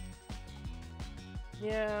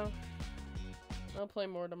 Yeah. I'll play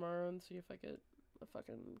more tomorrow and see if I get a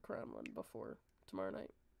fucking crown one before tomorrow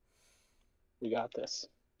night. You got this.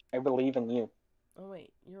 I believe in you. Oh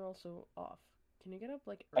wait, you're also off. Can you get up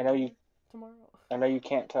like I know early you. tomorrow? I know you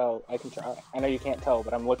can't tell. I can try. I know you can't tell,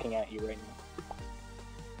 but I'm looking at you right now.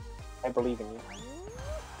 I believe in you.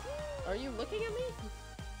 Are you looking at me?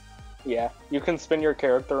 Yeah, you can spin your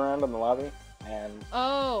character around in the lobby, and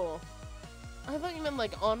Oh. I thought you meant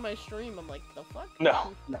like on my stream. I'm like, the fuck?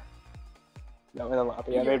 no, in the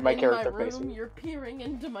lobby. I You're made my in character my face. room, you're peering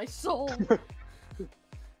into my soul.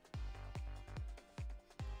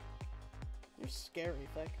 You're scary,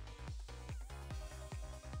 Feck.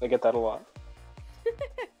 I get that a lot.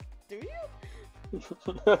 Do you?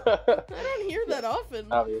 I don't hear that often.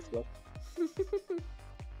 Obviously.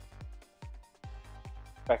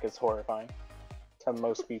 Heck, it's horrifying to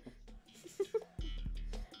most people.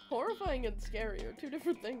 Horrifying and scary are two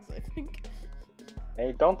different things, I think.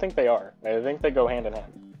 I don't think they are. I think they go hand in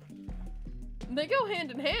hand. They go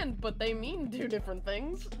hand in hand, but they mean two different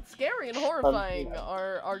things. Scary and horrifying yeah.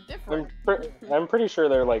 are different. I'm pretty sure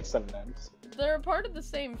they're like synonyms. They're a part of the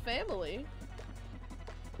same family.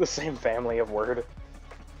 The same family of word.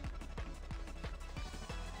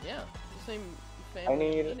 Yeah, the same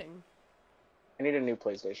family meaning. I need a new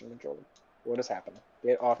PlayStation controller. What is happening?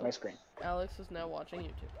 Get off my screen. Alex is now watching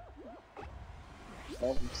YouTube.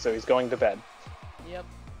 Oh, so he's going to bed. Yep.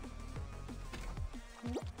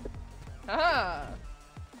 Haha!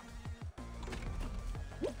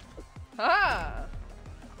 Haha!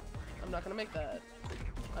 I'm not gonna make that.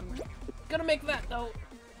 I'm gonna make that though.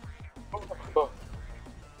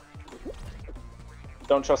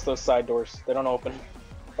 Don't trust those side doors. They don't open.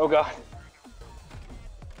 Oh god.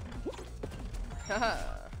 Haha.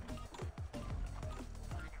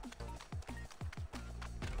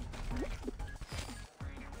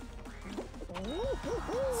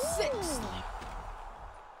 6.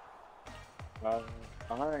 I'm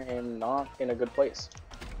not in a good place.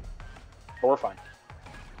 But we're fine.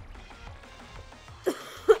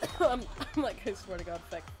 I'm like, I swear to God,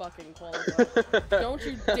 feck fucking qualify. Don't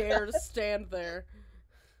you dare to stand there.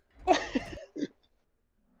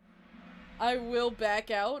 I will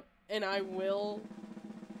back out, and I will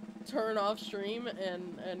turn off stream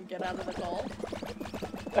and get out of the call.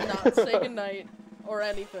 Not say goodnight or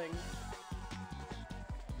anything.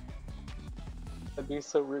 That'd be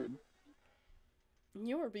so rude.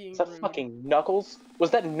 You are being Is that rude. fucking Knuckles?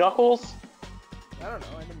 Was that Knuckles? I don't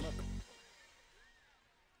know, I didn't look.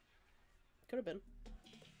 Could have been.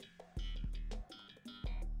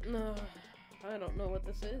 No, I don't know what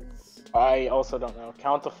this is. I also don't know.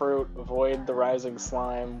 Count the fruit, avoid the rising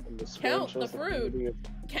slime, and the Count the fruit!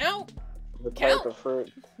 Count! The type of fruit.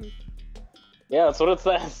 Yeah, that's what it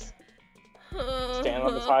says. Stand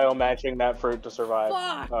on the tile matching that fruit to survive.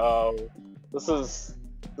 Fuck! Oh, this is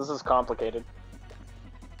complicated.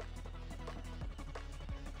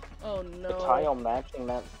 Oh no. The tile matching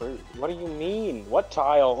that fruit. What do you mean? What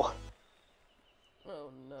tile?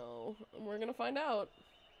 Oh no. We're gonna find out.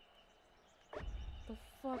 The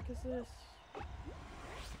fuck is this?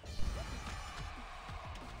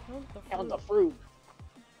 Count the fruit. Count the fruit.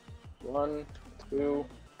 1, 2.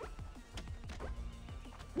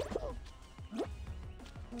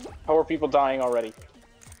 How are people dying already?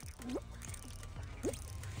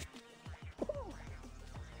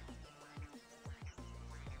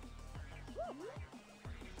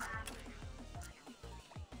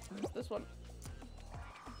 This one.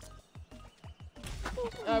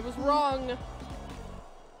 I was wrong.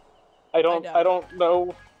 I don't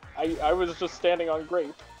know. I was just standing on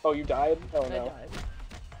grape. Oh, you died? Oh no.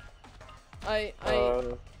 I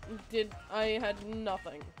died. I had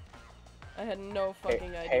nothing. I had no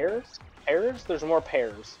fucking idea. Pears? Pears? There's more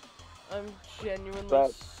pears. I'm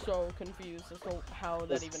genuinely so confused as to how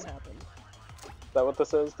that even happened. Is that what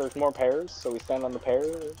this is? There's more pears, so we stand on the pear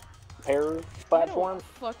platform? I don't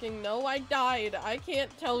fucking know. I died. I can't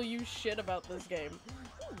tell you shit about this game.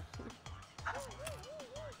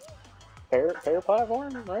 Pear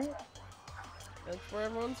platform, right? That's where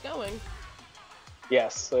everyone's going.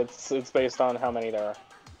 Yes, it's based on how many there are.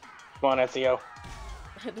 Come on, Ezio.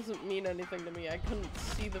 That doesn't mean anything to me. I couldn't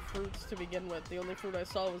see the fruits to begin with. The only fruit I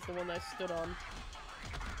saw was the one I stood on.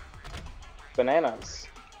 Bananas.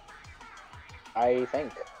 I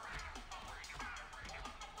think.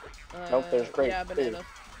 Nope, there's grapes. Yeah, banana.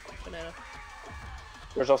 Banana.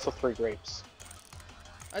 There's also 3 grapes.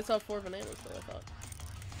 I saw 4 bananas though, I thought.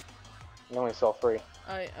 You only saw 3.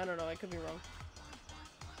 I don't know, I could be wrong.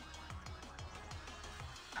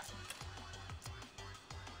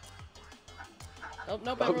 Oh,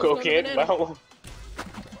 nope, Oh, everyone's go going to kid. banana. Well.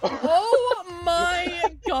 Oh my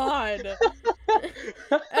god!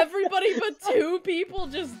 Everybody but 2 people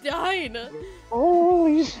just died!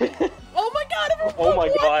 Holy shit! Oh my god, everyone Oh my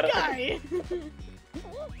but god. 1 guy!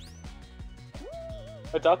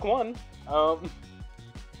 A duck won. Are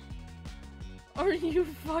you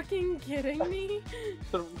fucking kidding me?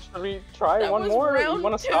 Should we try That one was more? round You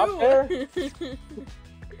want to 2. stop there?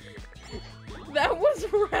 That was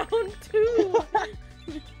round 2!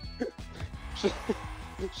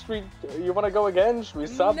 Should we? You want to go again? Should we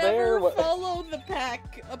stop there? Never follow the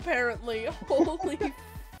pack, apparently. Holy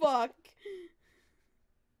fuck.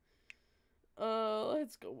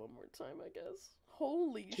 Let's go one more time, I guess.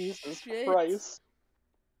 Holy Jesus shit. Christ.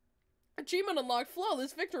 Achievement unlocked,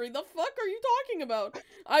 flawless victory. The fuck are you talking about?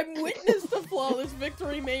 I witnessed a flawless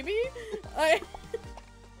victory, maybe? The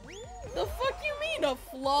fuck you mean a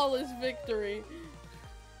flawless victory?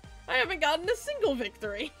 I haven't gotten a single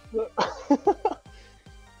victory. What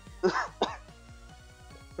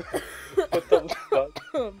the fuck?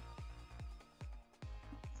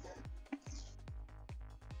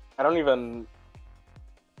 I don't even...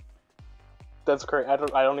 That's crazy. I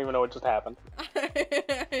don't even know what just happened.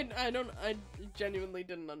 I genuinely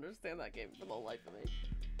didn't understand that game for the life of me.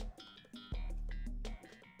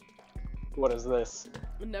 What is this?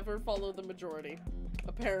 Never follow the majority,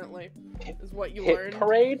 apparently, is what you Hit learned.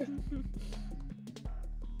 parade?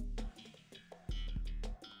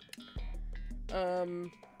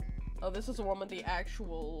 Oh, this is the one with the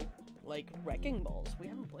actual, like, wrecking balls. We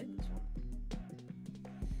haven't played this one.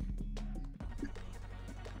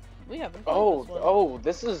 We haven't played this one. Oh,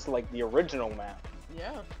 this is like the original map.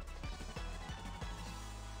 Yeah.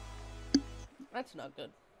 That's not good.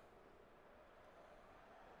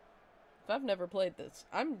 If I've never played this,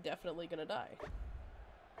 I'm definitely gonna die.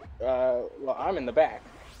 Well, I'm in the back.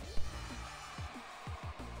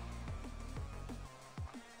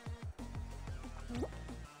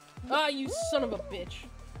 Ah, you son of a bitch.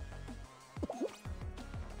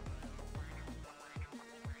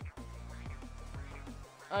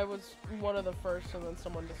 I was one of the first, and then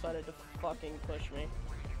someone decided to fucking push me.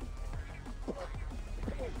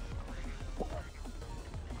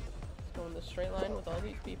 Just go in the straight line with all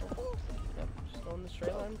these people. Yep, just go in the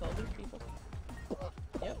straight line with all these people.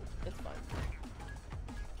 Yep, it's fine.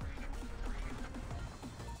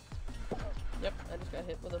 Yep, I just got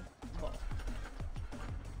hit with a ball.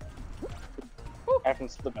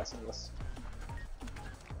 Happens to the best of us.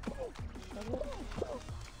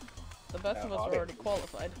 The best of us are already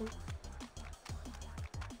qualified.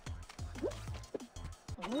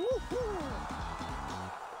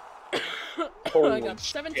 I got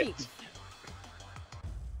 17.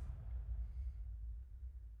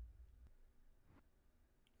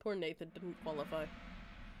 Poor Nathan didn't qualify.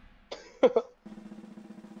 Did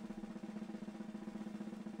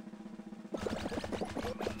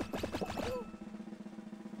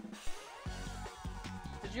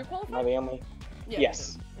you qualify? Am I the only? Yeah,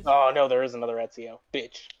 Yes. Oh no, there is another Ezio.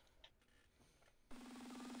 Bitch.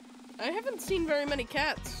 I haven't seen very many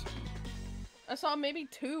cats. I saw maybe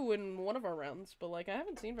 2 in one of our rounds, but like I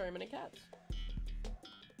haven't seen very many cats.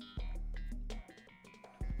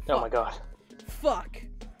 Oh my god. Fuck.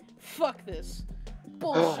 Fuck this.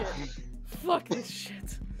 Bullshit. Fuck this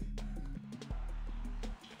shit.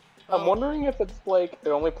 I'm wondering if it's like it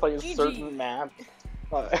only plays GG. certain maps.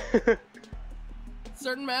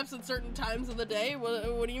 Certain maps at certain times of the day?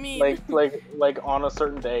 What do you mean? like on a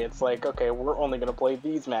certain day, it's like, okay, we're only gonna play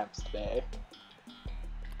these maps today.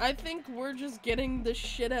 I think we're just getting the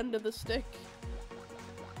shit end of the stick.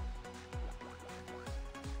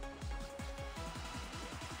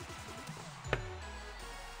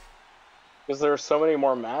 Because there are so many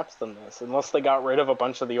more maps than this, unless they got rid of a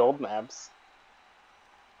bunch of the old maps.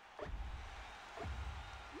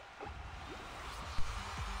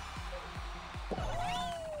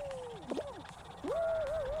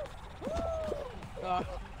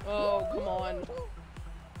 Oh, come on.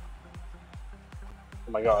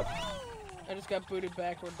 Oh my god. I just got booted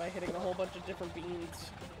backward by hitting a whole bunch of different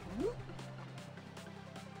beans.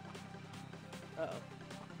 Uh-oh.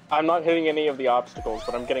 I'm not hitting any of the obstacles,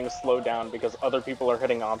 but I'm getting slowed down because other people are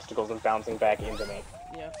hitting obstacles and bouncing back into me.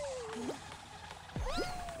 Yeah.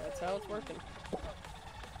 That's how it's working.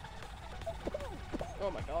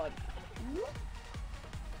 Oh my god.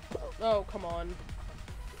 Oh, come on.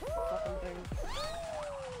 Fucking thing.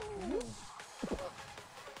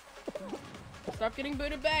 Stop getting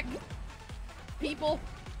booted back! People!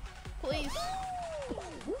 Please!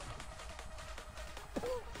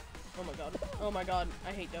 Oh my god. Oh my god.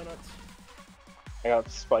 I hate donuts. I got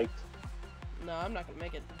spiked. No, I'm not gonna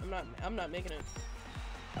make it. I'm not making it.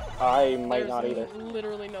 I might There's not either.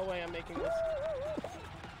 Literally no way I'm making this.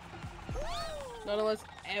 Not unless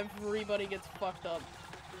everybody gets fucked up.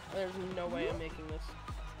 There's no way I'm making this.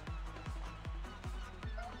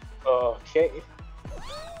 Okay.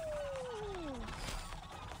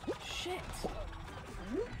 Shit!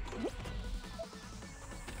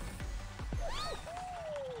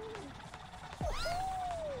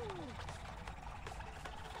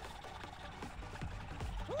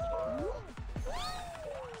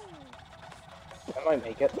 I might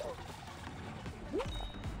make it.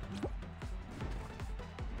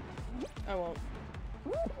 I won't.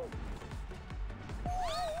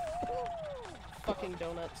 Fucking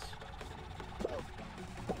donuts.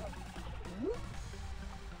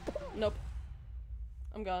 Nope.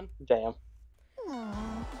 I'm gone. Damn.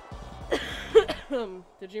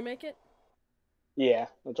 Did you make it? Yeah,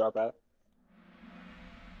 I'll drop out.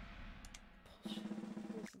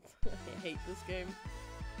 I hate this game.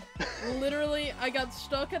 Literally, I got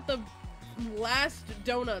stuck at the last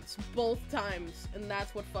donuts both times, and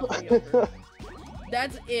that's what fucked me over.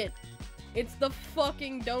 That's it. It's the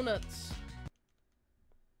fucking donuts.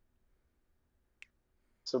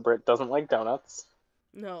 So Britt doesn't like donuts.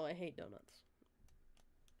 No, I hate donuts.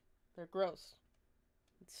 They're gross.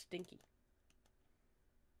 It's stinky.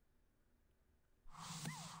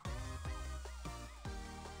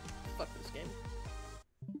 Fuck this game.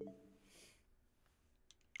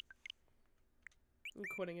 I'm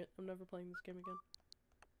quitting it. I'm never playing this game again.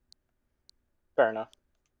 Fair enough.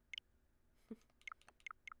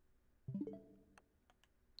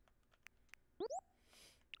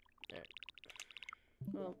 Alright.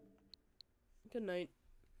 Well, good night.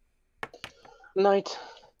 Night.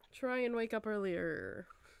 Try and wake up earlier.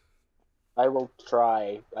 I will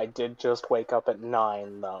try. I did just wake up at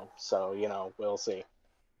 9 though, so you know, we'll see.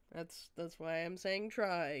 That's why I'm saying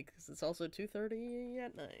try, because it's also 2:30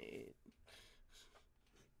 at night.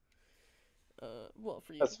 Well,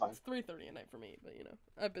 for you, That's fine. It's 3:30 at night for me, but you know,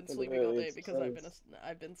 I've been sleeping all day because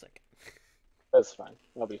I've been sick. That's fine.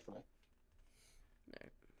 I'll be fine.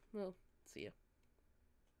 Alright, well, see ya.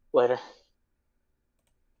 Later.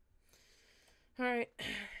 Alright,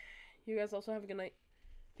 you guys also have a good night.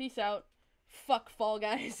 Peace out. Fuck Fall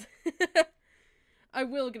Guys. I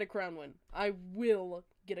will get a crown win. I will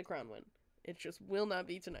get a crown win. It just will not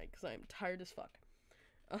be tonight because I am tired as fuck.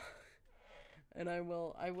 And I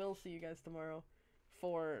will see you guys tomorrow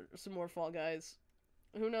for some more Fall Guys.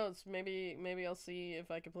 Who knows? Maybe I'll see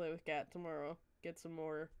if I can play with Kat tomorrow. Get some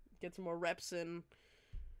more reps in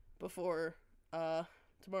before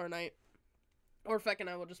tomorrow night. Or Feck and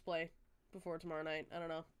I will just play before tomorrow night. I don't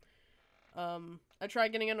know. I tried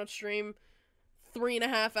getting on a stream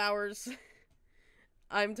 3.5 hours.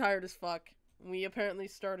 I'm tired as fuck. We apparently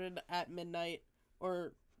started at midnight,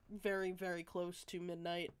 or very, very close to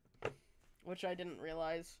midnight, which I didn't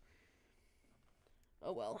realize.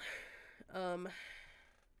 Oh well. I'll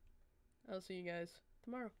see you guys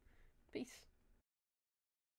tomorrow. Peace.